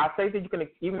I say that you can,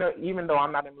 even though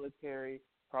I'm not in the military,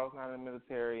 Carl's not in the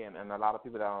military, and a lot of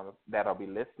people that'll be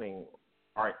listening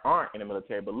aren't in the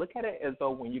military. But look at it as though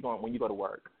when you go to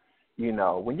work,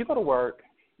 when you go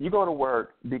to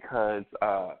work because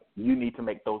you need to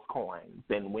make those coins.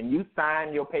 And when you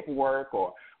sign your paperwork,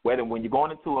 or when you're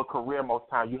going into a career, most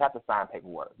times you have to sign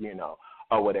paperwork,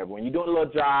 or whatever. When you're doing a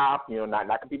little job, not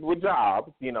knocking people with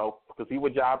jobs, because people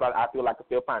with jobs, I feel like, can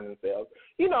still find themselves.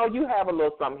 You have a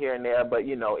little something here and there, but,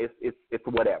 it's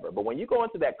whatever. But when you go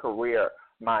into that career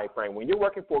mind frame, when you're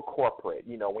working for a corporate,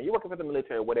 when you're working for the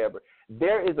military or whatever,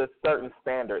 there is a certain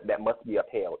standard that must be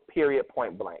upheld, period,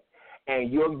 point blank.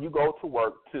 And you go to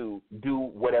work to do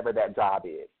whatever that job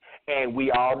is. And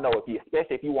we all know,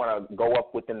 especially if you want to go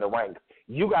up within the ranks,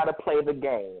 you got to play the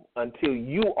game until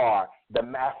you are the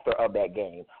master of that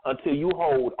game, until you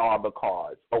hold all the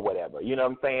cards or whatever. You know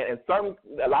what I'm saying?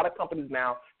 And a lot of companies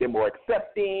now, they're more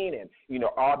accepting and,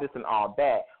 all this and all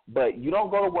that. But you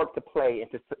don't go to work to play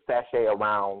and to sashay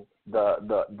around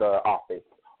the office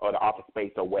or the office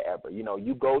space or wherever.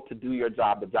 You go to do your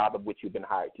job, the job of which you've been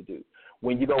hired to do.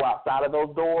 When you go outside of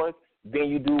those doors, then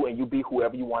you do and you be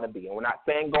whoever you want to be. And we're not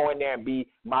saying go in there and be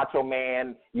macho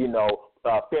man,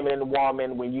 feminine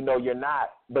woman when you're not,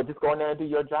 but just go in there and do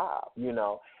your job,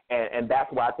 And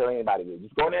that's why I tell anybody,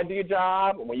 just go in there and do your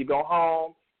job. And when you go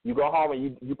home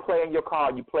and you play in your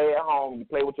car, you play at home, you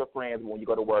play with your friends. And when you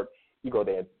go to work, you go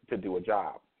there to do a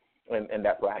job. And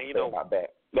that's what I have to say about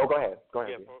that. No, go ahead.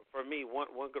 Yeah, for me, one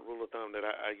good rule of thumb that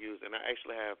I use, and I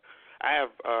actually have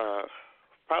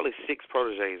probably 6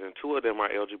 protégés, and 2 of them are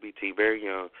LGBT, very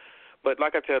young. But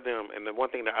like I tell them, and the one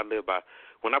thing that I live by,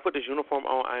 when I put this uniform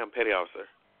on, I am petty officer.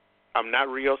 I'm not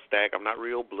Rio Stack. I'm not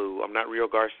Rio Blue. I'm not Rio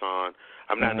Garcon.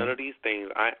 I'm not none of these things.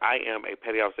 I am a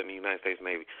petty officer in the United States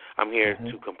Navy. I'm here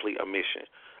to complete a mission.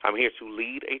 I'm here to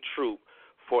lead a troop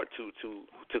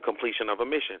to completion of a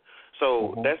mission.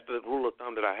 So that's the rule of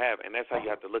thumb that I have, and that's how you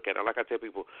have to look at it. Like I tell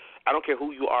people, I don't care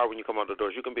who you are when you come out the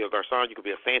doors. You can be a Garcon, you can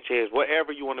be a Sanchez,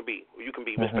 whatever you want to be. You can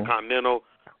be Mr. Continental,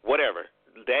 whatever.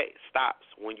 That stops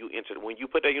when you enter. When you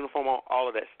put that uniform on, all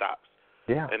of that stops.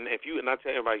 Yeah. And I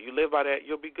tell everybody, you live by that,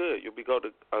 you'll be good. You'll be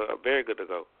very good to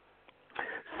go.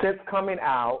 Since coming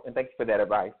out, and thank you for that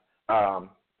advice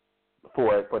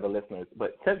for the listeners,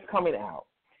 but since coming out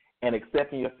and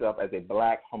accepting yourself as a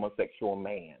black homosexual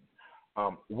man,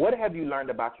 what have you learned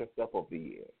about yourself over the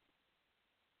years?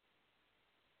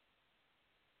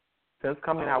 Since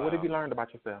coming out, what have you learned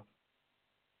about yourself?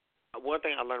 One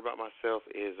thing I learned about myself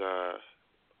is,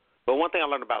 one thing I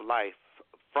learned about life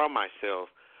from myself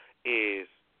is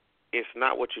it's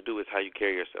not what you do, it's how you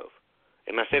carry yourself.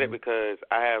 And I say that because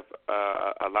I have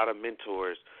a lot of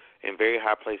mentors in very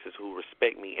high places who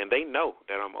respect me, and they know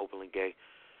that I'm openly gay.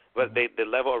 But the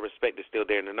level of respect is still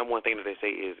there. And the number one thing that they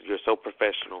say is you're so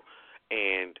professional,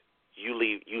 and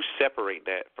you separate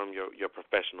that from your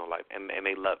professional life, and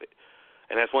they love it.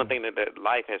 And that's one thing that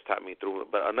life has taught me through.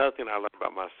 But another thing I learned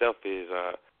about myself is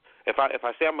if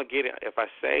I say I'm gonna get it, if I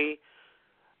say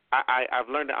I've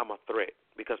learned that I'm a threat,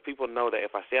 because people know that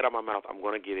if I say it out of my mouth, I'm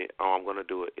gonna get it, or I'm gonna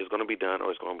do it. It's gonna be done,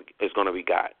 or it's gonna be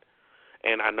God.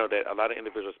 And I know that a lot of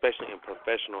individuals, especially in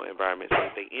professional environments,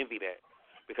 they envy that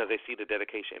because they see the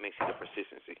dedication and they see the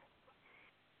persistency.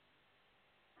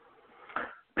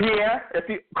 Pierre,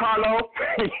 Carlos,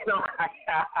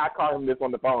 I call him this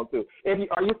on the phone too.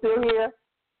 Are you still here?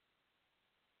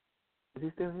 Is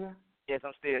he still here? Yes,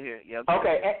 I'm still here. Yeah.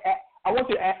 Okay, I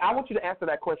want you to answer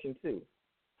that question too.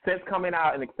 Since coming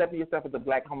out and accepting yourself as a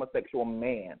black homosexual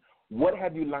man, what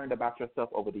have you learned about yourself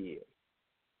over the years?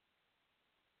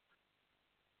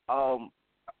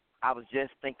 I was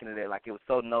just thinking of that, like it was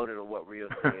so noted of what Rio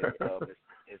said.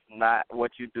 It's not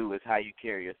what you do, it's how you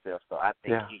carry yourself. So I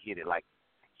think he hit it like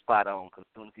spot on, because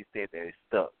as soon as he said that, it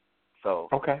stuck. So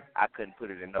I couldn't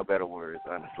put it in no better words,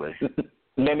 honestly.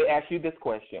 Let me ask you this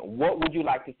question. What would you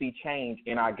like to see change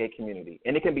in our gay community?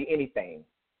 And it can be anything.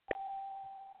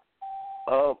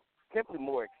 Simply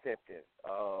more acceptance.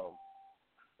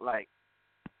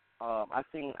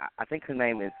 I think her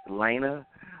name is Lena,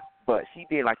 but she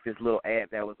did like this little ad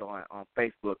that was on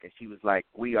Facebook, and she was like,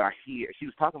 "We are here." She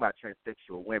was talking about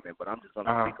transsexual women, but I'm just going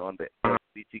to speak on the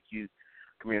LGBTQ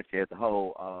community as a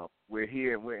whole. We're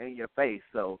here and we're in your face,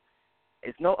 so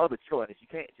it's no other choice. You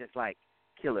can't just like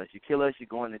kill us. You kill us, you're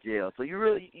going to jail. So you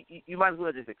might as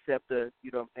well just accept us.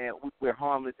 You know what I'm saying? We're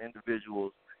harmless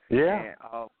individuals. Yeah.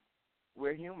 And,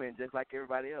 we're human just like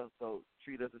everybody else, so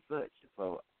treat us as such.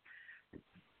 So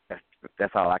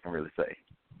that's all I can really say.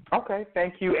 Okay,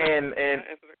 thank you. And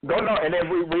go no, and then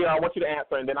we want you to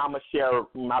answer, and then I'm gonna share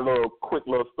my quick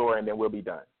little story, and then we'll be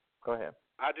done. Go ahead.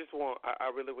 I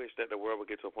really wish that the world would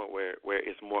get to a point where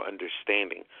it's more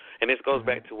understanding. And this goes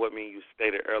back to what me and you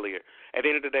stated earlier. At the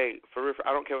end of the day, for real,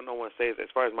 I don't care what no one says. As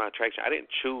far as my attraction, I didn't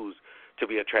choose to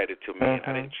be attracted to men.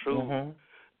 I didn't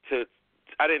choose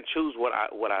I didn't choose what I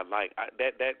like.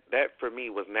 That for me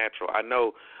was natural. I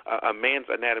know a man's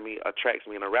anatomy attracts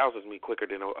me and arouses me quicker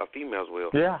than a female's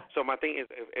will. Yeah. So my thing is,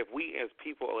 if we as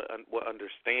people will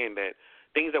understand that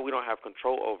things that we don't have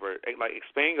control over, like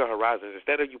expand your horizons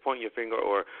instead of you pointing your finger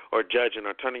or judging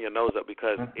or turning your nose up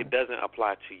because it doesn't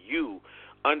apply to you.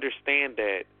 Understand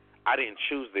that I didn't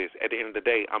choose this. At the end of the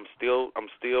day, I'm still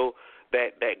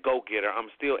that go-getter.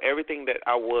 I'm still everything that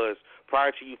I was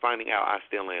prior to you finding out. I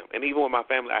still am. And even with my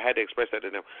family, I had to express that to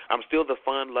them. I'm still the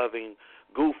fun-loving,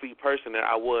 goofy person that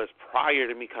I was prior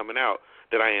to me coming out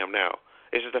that I am now.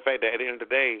 It's just the fact that at the end of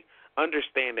the day,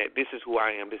 understand that this is who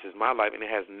I am, this is my life, and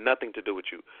it has nothing to do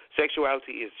with you.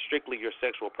 Sexuality is strictly your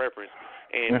sexual preference,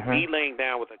 and me laying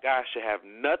down with a guy should have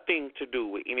nothing to do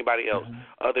with anybody else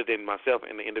other than myself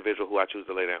and the individual who I choose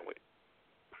to lay down with.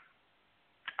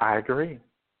 I agree.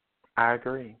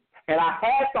 And I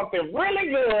had something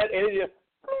really good, and it just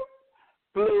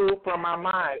flew from my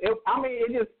mind. It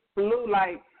just flew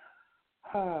like,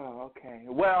 oh, okay.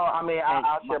 Well,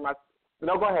 I'll share my.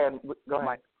 No, go ahead. Go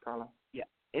ahead, Carla. Yeah,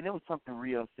 and it was something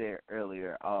Rio said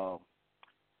earlier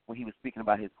when he was speaking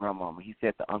about his grandmama. He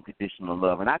said the unconditional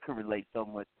love, and I can relate so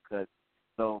much because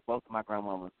though both of my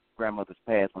grandmothers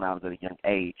passed when I was at a young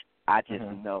age, I just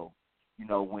know,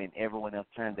 when everyone else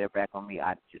turned their back on me,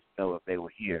 I just know if they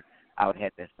were here, I would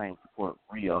have that same support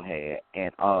Rio had.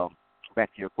 And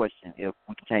back to your question, if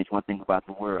we can change one thing about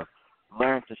the world,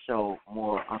 learn to show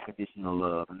more unconditional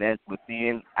love. And that's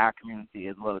within our community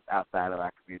as well as outside of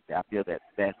our community. I feel that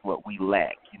that's what we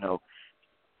lack.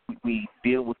 We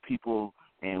deal with people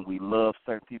and we love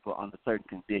certain people under certain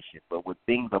conditions. But when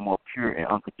things are more pure and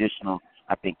unconditional,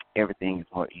 I think everything is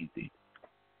more easy.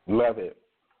 Love it.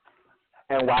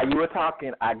 And while you were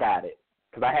talking, I got it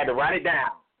because I had to write it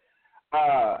down.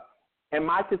 And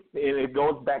it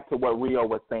goes back to what Rio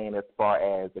was saying as far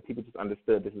as if people just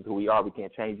understood this is who we are, we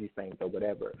can't change these things or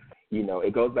whatever.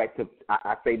 It goes back to,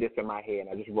 I say this in my head, and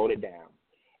I just wrote it down.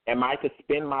 Am I to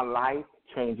spend my life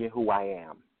changing who I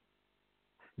am?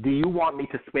 Do you want me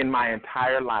to spend my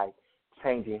entire life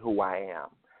changing who I am?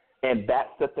 And that's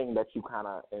the thing that you kind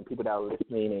of, and people that are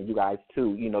listening and you guys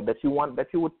too, that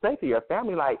you would say to your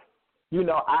family, like,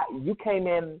 you came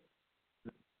in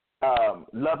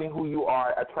loving who you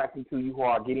are, attracting to you who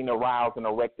are, getting aroused and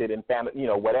erected and family,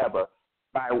 whatever,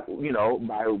 by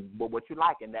what you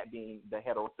like, and that being the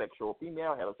heterosexual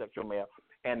female, heterosexual male,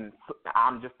 and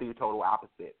I'm just the total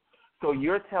opposite. So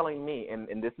you're telling me,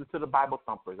 and this is to the Bible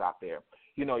thumpers out there,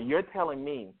 you're telling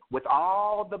me with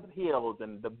all the hills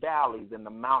and the valleys and the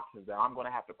mountains that I'm going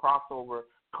to have to cross over,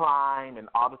 climb, and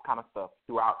all this kind of stuff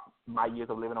throughout my years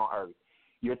of living on earth,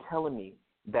 you're telling me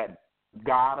that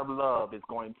God of love is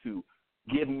going to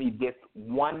give me this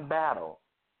one battle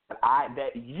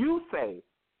that you say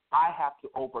I have to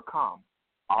overcome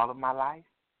all of my life?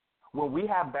 When we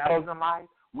have battles in life,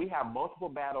 we have multiple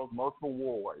battles, multiple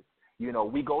wars.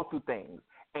 We go through things,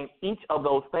 and each of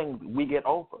those things we get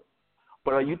over.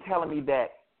 But are you telling me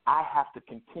that I have to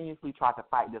continuously try to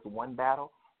fight this one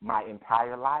battle my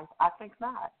entire life? I think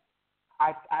not.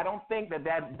 I don't think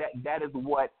that is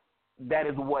what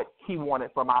he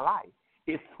wanted for my life.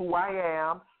 It's who I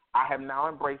am. I have now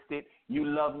embraced it. You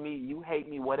love me, you hate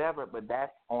me, whatever, but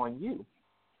that's on you.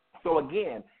 So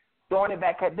again, throwing it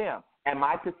back at them, am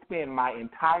I to spend my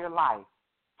entire life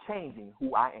changing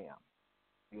who I am?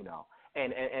 You know,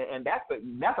 and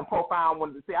that's a profound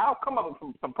one to see. I'll come up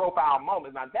with some profound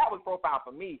moments. Now that was profound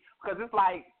for me because it's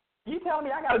like you telling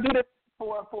me I got to do this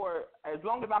for as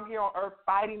long as I'm here on earth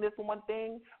fighting this one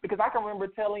thing, because I can remember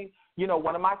telling,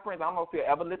 one of my friends, I don't know if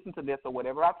you'll ever listen to this or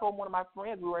whatever, I told one of my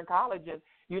friends, we were in college, and,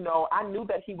 I knew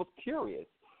that he was curious.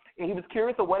 And he was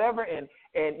curious or whatever, and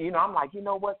I'm like, you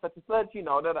know what, such and such,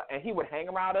 and he would hang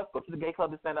around us, go to the gay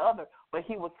club, this and the other, but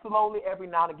he would slowly every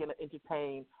now and again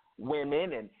entertain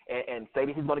women and say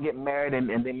that he's going to get married, and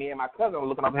then me and my cousin were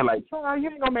looking up here like, Charles,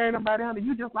 you ain't going to marry nobody, honey,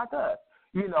 you just like us.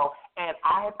 And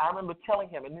I remember telling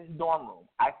him in his dorm room,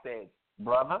 I said,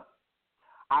 brother,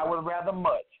 I would rather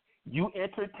much you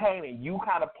entertain and you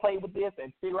kind of play with this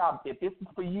and figure out if this is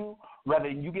for you, rather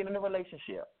than you get in a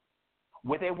relationship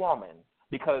with a woman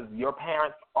because your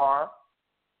parents are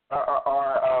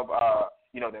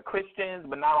they're Christians,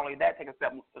 but not only that, take a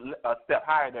step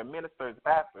higher, they're ministers,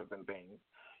 pastors, and things.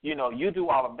 You do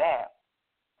all of that,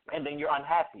 and then you're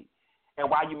unhappy. And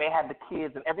while you may have the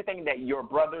kids and everything that your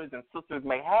brothers and sisters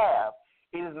may have,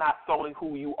 it is not solely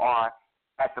who you are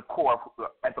at the core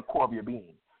of your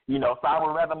being. So I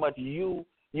would rather much you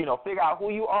figure out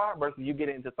who you are versus you get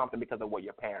into something because of what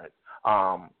your parents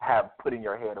have put in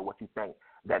your head or what you think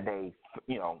that they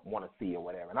want to see or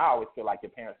whatever. And I always feel like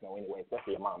your parents know anyway,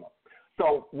 especially your mama.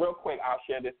 So real quick, I'll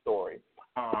share this story.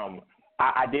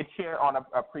 I did share on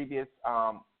a previous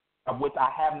of which I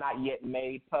have not yet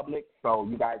made public, so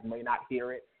you guys may not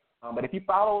hear it. But if you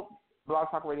follow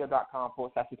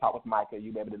blogtalkradio.com/talk with Micah,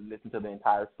 you'll be able to listen to the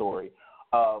entire story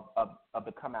of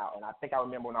the come out. And I think I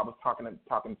remember when I was talking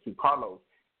to Carlos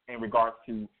in regards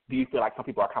to, do you feel like some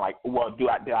people are kind of like, well, did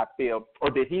I feel,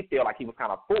 or did he feel like he was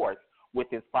kind of forced with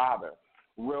his father?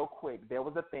 Real quick, there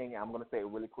was a thing, I'm going to say it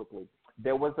really quickly,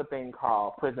 there was a thing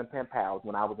called Prison Pen Pals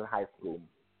when I was in high school.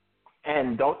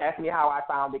 And don't ask me how I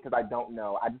found it because I don't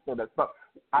know. I just know that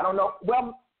I don't know.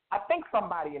 Well, I think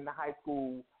somebody in the high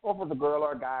school, or if it was a girl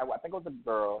or a guy, I think it was a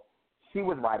girl, she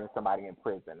was writing somebody in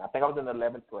prison. I think I was in the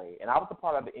 11th grade. And I was a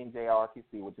part of the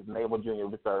NJRTC, which is Naval Junior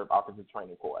Reserve Officer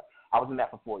Training Corps. I was in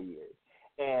that for 4 years.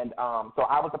 And so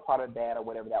I was a part of that or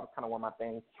whatever. That was kind of one of my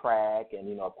things, track,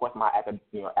 and, of course, my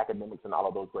academics and all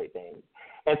of those great things.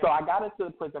 And so I got into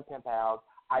the Prison Pen Pals.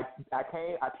 I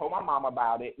told my mom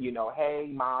about it,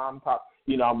 hey, Mom,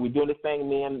 we're doing this thing,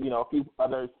 me and, a few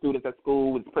other students at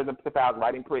school with Prison Pen Pals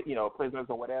writing, prisoners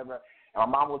or whatever. And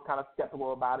my mom was kind of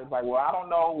skeptical about it, like, well, I don't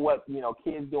know what,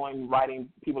 kids doing writing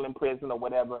people in prison or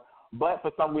whatever. But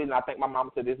for some reason, I think my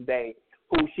mom to this day,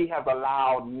 who she has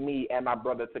allowed me and my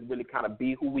brother to really kind of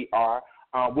be who we are,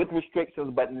 with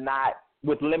restrictions, but not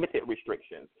with limited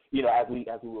restrictions, as we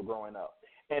were growing up.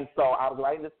 And so I was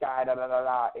writing this guy,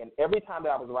 and every time that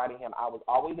I was writing him, I was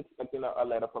always expecting a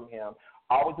letter from him.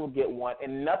 I always would get one,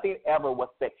 and nothing ever was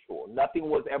sexual. Nothing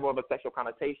was ever of a sexual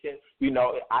connotation.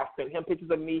 I sent him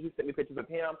pictures of me. He sent me pictures of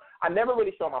him. I never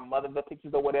really showed my mother the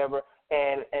pictures or whatever.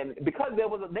 And because there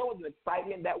was an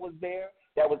excitement that was there,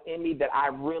 that was in me, that I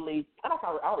already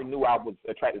knew I was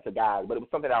attracted to guys, but it was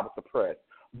something that I was suppressed.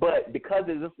 But because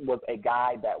this was a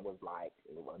guy that was like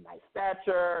a nice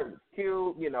stature,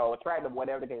 cute, attractive,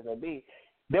 whatever the case may be,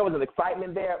 there was an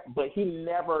excitement there, but he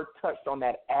never touched on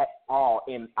that at all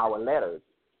in our letters.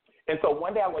 And so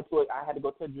one day I had to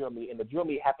go to a drill meet, and the drill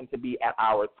meet happened to be at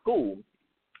our school,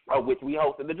 of which we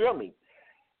hosted the drill meet.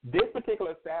 This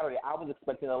particular Saturday, I was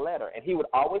expecting a letter, and he would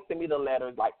always send me the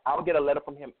letters. Like, I would get a letter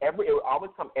from him it would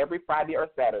always come every Friday or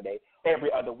Saturday,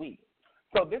 every other week.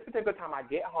 So this particular time, I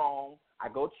get home, I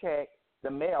go check the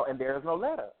mail, and there's no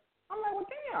letter. I'm like, well,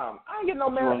 damn, I ain't getting no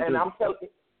mail. And I'm telling,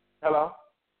 hello?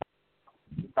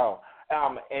 Oh,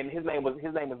 and his name was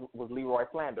Leroy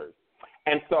Flanders.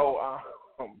 And so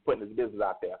I'm putting his business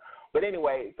out there. But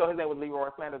anyway, so his name was Leroy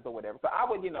Flanders or whatever. So I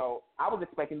was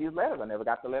expecting these letters. I never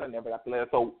got the letter,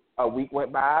 So a week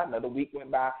went by, another week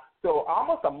went by. So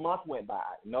almost a month went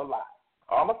by, no lie.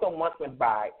 Almost a month went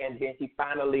by, and then he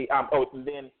finally,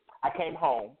 then I came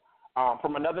home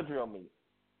from another drill meet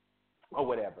or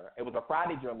whatever. It was a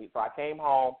Friday drill meet, so I came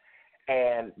home,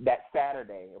 and that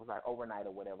Saturday, it was like overnight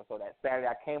or whatever. So that Saturday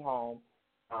I came home,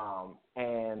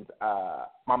 and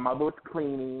my mother was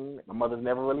cleaning. My mother's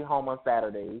never really home on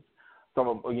Saturdays.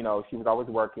 So, she was always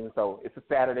working. So it's a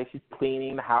Saturday. She's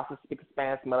cleaning. The house is spick and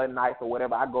span, smelling nice or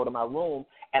whatever. I go to my room,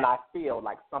 and I feel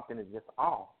like something is just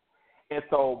off. And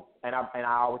so, and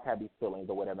I always have these feelings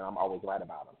or whatever, and I'm always right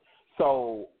about them.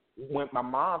 So when my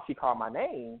mom, she called my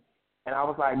name, and I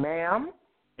was like, ma'am,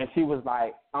 and she was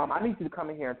like, I need you to come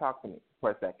in here and talk to me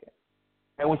for a second.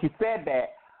 And when she said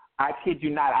that, I kid you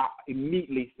not, I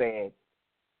immediately said,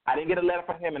 I didn't get a letter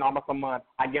from him in almost a month.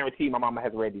 I guarantee you my mama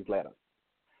has read these letters.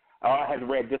 Or has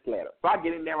read this letter. So I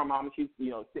get in there, my mama, she's,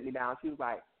 sit me down. She was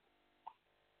like,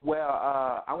 well,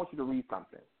 I want you to read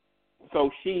something.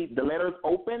 So the letter's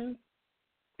open,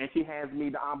 and she hands me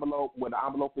the envelope. Where the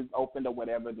envelope is opened or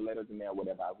whatever, the letter's in there,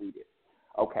 whatever, I read it.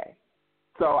 Okay.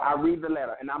 So I read the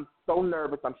letter, and I'm so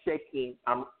nervous, I'm shaking,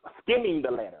 I'm skimming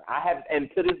the letter. And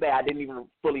to this day, I didn't even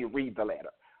fully read the letter.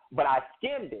 But I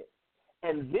skimmed it,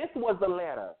 and this was the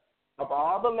letter. Of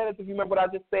all the letters, if you remember what I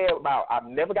just said about, I've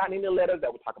never gotten any letters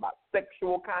that would talk about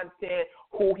sexual content,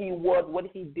 who he was, what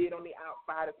he did on the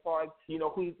outside as far as,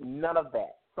 none of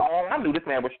that. So I knew this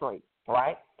man was straight,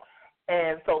 right?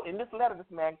 And so in this letter, this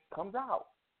man comes out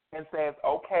and says,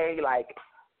 okay, like,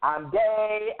 I'm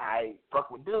gay, I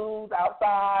fuck with dudes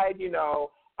outside, being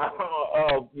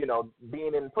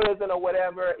in prison or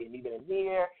whatever, and even in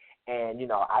here, and,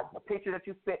 the picture that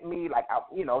you sent me, like,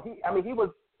 he was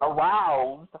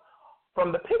aroused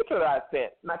from the picture that I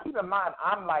sent. Now, keep in mind,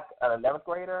 I'm like an 11th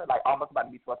grader, like almost about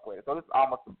to be 12th grader, so this is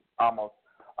almost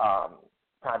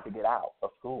time to get out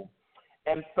of school.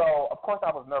 And so, of course,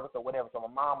 I was nervous or whatever, so my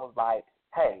mom was like,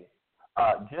 hey,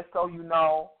 just so you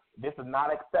know, this is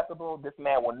not acceptable. This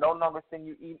man will no longer send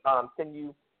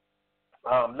you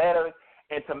letters.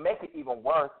 And to make it even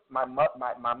worse, my mother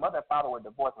and father were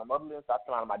divorced. My mother lived in South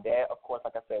Carolina. My dad, of course,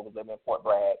 like I said, was living in Fort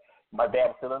Bragg. My dad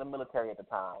was still in the military at the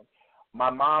time. My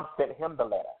mom sent him the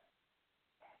letter.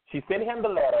 She sent him the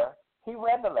letter. He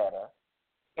read the letter.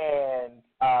 And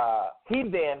he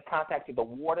then contacted the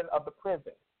warden of the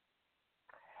prison.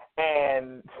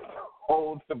 And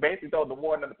so basically told the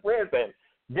warden of the prison,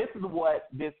 this is what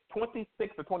this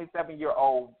 26 or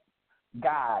 27-year-old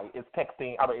guy is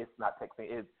texting. I mean, it's not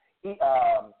texting. Is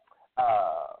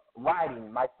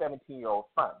writing my 17-year-old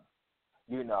son,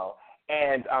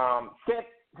 and sent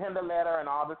him the letter and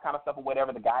all this kind of stuff or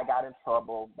whatever. The guy got in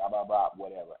trouble, blah, blah, blah,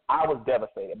 whatever. I was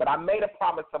devastated. But I made a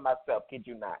promise to myself, kid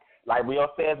you not. Like Rio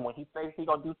says, when he says he's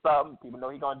going to do something, people know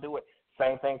he's going to do it.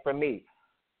 Same thing for me.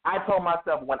 I told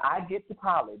myself, when I get to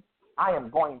college, I am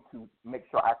going to make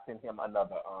sure I send him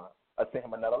another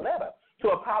letter to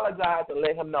apologize and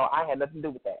let him know I had nothing to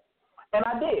do with that. And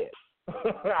I did.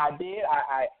 I did.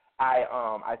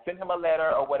 I sent him a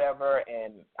letter or whatever,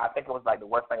 and I think it was like the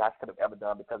worst thing I could have ever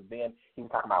done, because then he was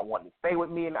talking about wanting to stay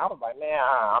with me, and I was like, man,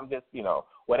 I'm just,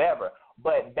 whatever.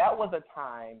 But that was a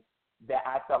time that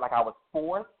I felt like I was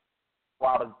forced, or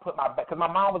I was put because my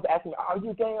mom was asking me, are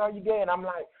you gay? Are you gay? And I'm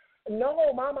like,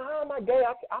 no, Mama, how am I gay?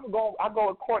 I go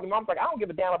with Courtney. Mom's like, I don't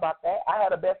give a damn about that. I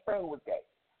had a best friend who was gay,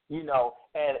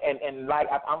 and like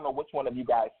I don't know which one of you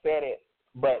guys said it,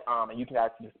 but and you can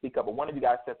actually speak up. But one of you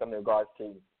guys said something in regards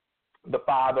to the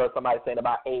father, or somebody saying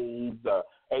about AIDS or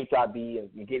HIV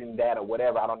and getting that or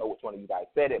whatever. I don't know which one of you guys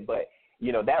said it, but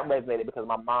that resonated because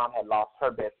my mom had lost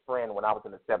her best friend when I was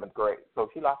in the 7th grade. So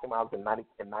she lost him when I was in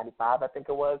 95, I think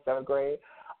it was, 7th grade.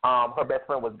 Her best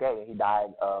friend was gay, and he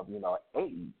died of,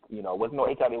 AIDS. It wasn't no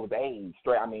HIV, it was AIDS.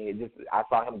 Straight. I mean, I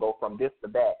saw him go from this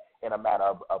to that in a matter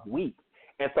of weeks.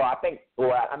 And so I think,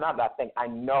 I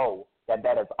know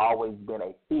that has always been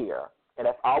a fear. And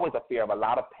that's always a fear of a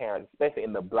lot of parents, especially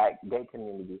in the Black gay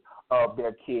community, of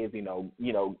their kids, going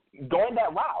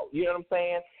that route. You know what I'm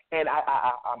saying? And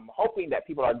I'm hoping that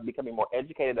people are becoming more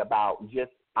educated about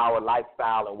just our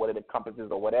lifestyle and what it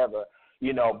encompasses or whatever.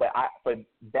 But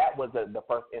that was the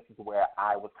first instance where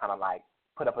I was kind of like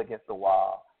put up against the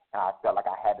wall, and I felt like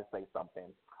I had to say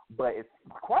something. But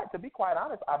to be quite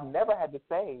honest, I've never had to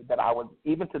say that I was,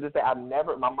 even to this day,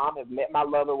 my mom has met my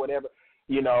love or whatever,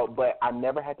 but I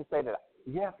never had to say that,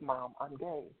 yes, Mom, I'm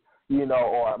gay,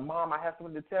 or Mom, I have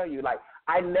something to tell you. Like,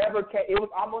 I never can. It was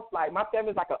almost like my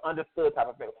family's like an understood type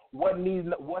of thing. What's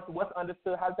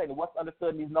understood, how to say it, what's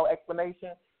understood needs no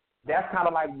explanation. That's kind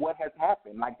of like what has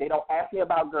happened. Like, they don't ask me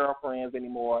about girlfriends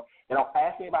anymore. They don't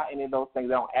ask me about any of those things.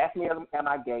 They don't ask me, am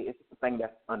I gay? It's just a thing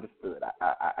that's understood,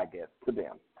 I guess, to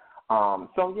them.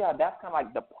 So, yeah, that's kind of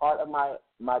like the part of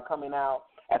my coming out.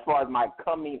 As far as my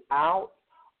coming out,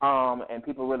 and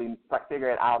people really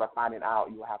figure it out or find it out,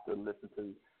 you have to listen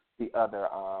to the other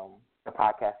the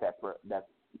podcast that's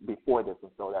before this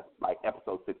one. So that's like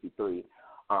episode 63.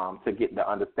 To get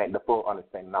the full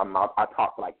understanding. I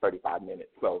talk for like 35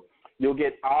 minutes, so you'll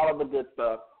get all of the good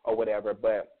stuff or whatever.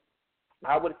 But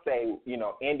I would say,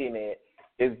 ending it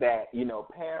is that,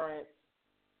 parents,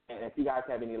 and if you guys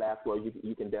have any last words,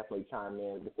 you can definitely chime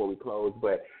in before we close.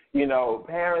 But,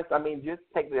 parents, just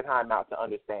take the time out to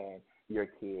understand your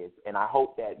kids. And I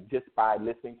hope that just by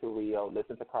listening to Rio,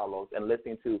 listening to Carlos, and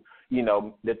listening to,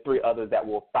 the three others that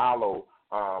will follow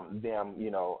them,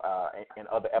 and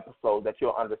other episodes, that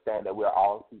you'll understand that we're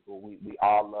all people. We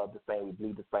all love the same. We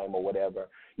bleed the same or whatever.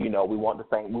 We want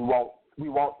the same. We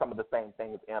want some of the same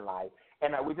things in life.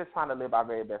 And we're just trying to live our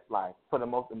very best life.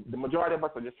 The majority of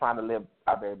us are just trying to live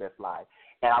our very best life.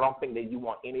 And I don't think that you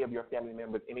want any of your family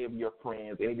members, any of your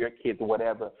friends, any of your kids or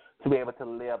whatever to be able to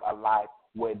live a life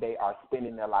where they are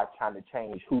spending their life trying to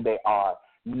change who they are,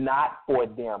 not for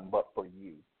them, but for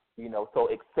you. So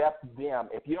accept them.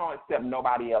 If you don't accept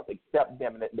nobody else, accept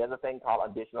them. And there's a thing called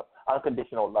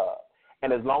unconditional love.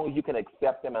 And as long as you can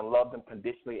accept them and love them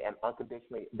conditionally and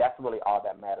unconditionally, that's really all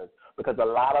that matters. Because a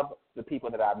lot of the people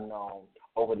that I've known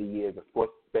over the years, of course,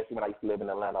 especially when I used to live in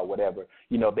Atlanta or whatever,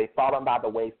 they've fallen by the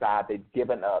wayside. They've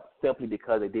given up simply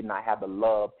because they did not have the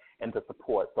love and the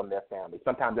support from their family.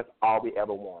 Sometimes that's all we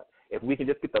ever want. If we can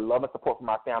just get the love and support from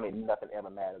our family, nothing ever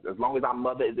matters. As long as our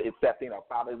mother is accepting, our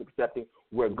father is accepting,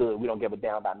 we're good. We don't give a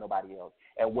damn about nobody else.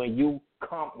 And when you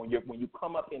come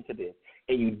up into this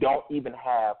and you don't even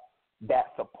have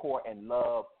that support and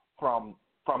love from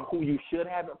who you should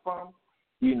have it from,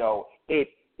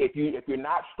 if you're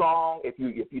not strong, if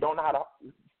you don't know how to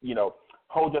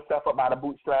hold yourself up by the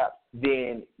bootstraps,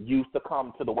 then you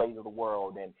succumb to the ways of the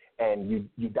world and you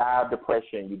die of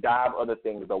depression, you die of other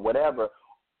things or whatever,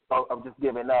 of just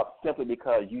giving up simply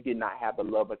because you did not have the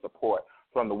love and support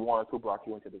from the ones who brought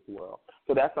you into this world.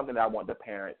 So that's something that I want the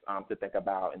parents to think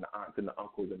about, and the aunts and the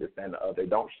uncles and this and the other.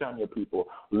 Don't shun your people.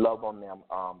 Love on them,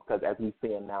 because as we're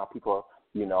seeing now, people,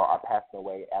 are passing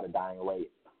away at a dying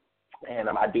rate. And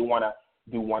I do want to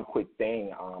do one quick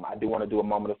thing. I do want to do a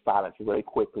moment of silence really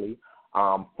quickly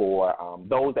for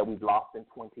those that we've lost in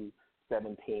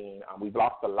 2017. We've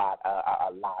lost a lot.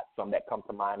 Some that come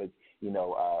to mind is,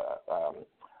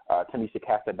 Tanisha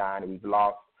Casadine. We've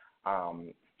lost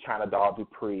China Doll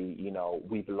Dupree.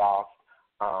 We've lost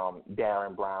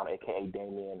Darren Brown, a.k.a.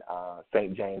 Damien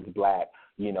St. James Black.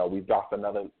 We've lost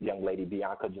another young lady,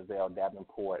 Bianca Giselle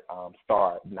Davenport,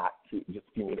 star just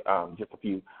a few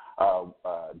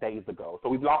days ago. So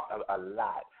we've lost a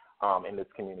lot in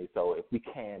this community. So if we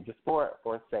can, just for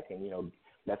a second,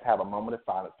 let's have a moment of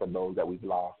silence for those that we've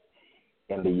lost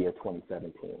in the year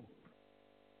 2017.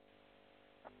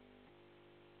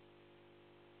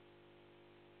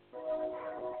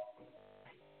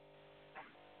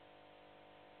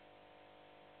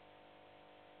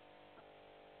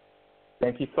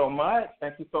 Thank you so much.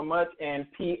 Thank you so much.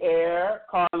 And Pierre,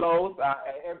 Carlos,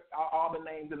 all the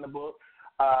names in the book.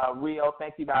 Rio,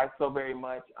 thank you guys so very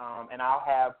much. And I'll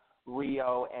have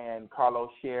Rio and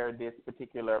Carlos share this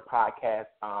particular podcast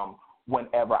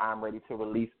whenever I'm ready to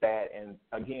release that. And,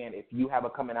 again, if you have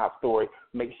a coming out story,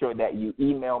 make sure that you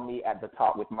email me at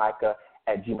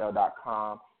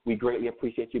thetalkwithmicah@gmail.com. We greatly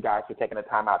appreciate you guys for taking the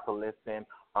time out to listen.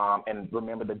 And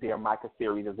remember the Dear Micah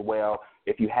series as well.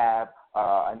 If you have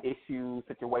an issue,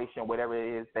 situation, whatever it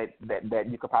is that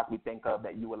you could possibly think of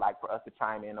that you would like for us to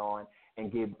chime in on and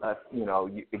give us,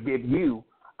 give you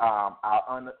our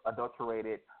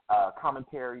unadulterated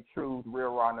commentary, truth,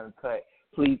 real, raw, and uncut,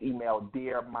 please email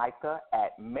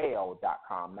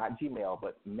dearmicah@mail.com. Not Gmail,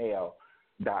 but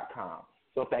mail.com.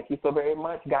 So thank you so very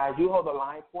much, guys. You hold the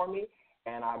line for me,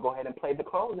 and I'll go ahead and play the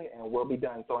closing, and we'll be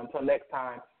done. So until next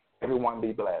time, everyone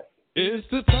be blessed. It's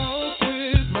the Talk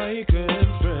with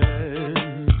Micah.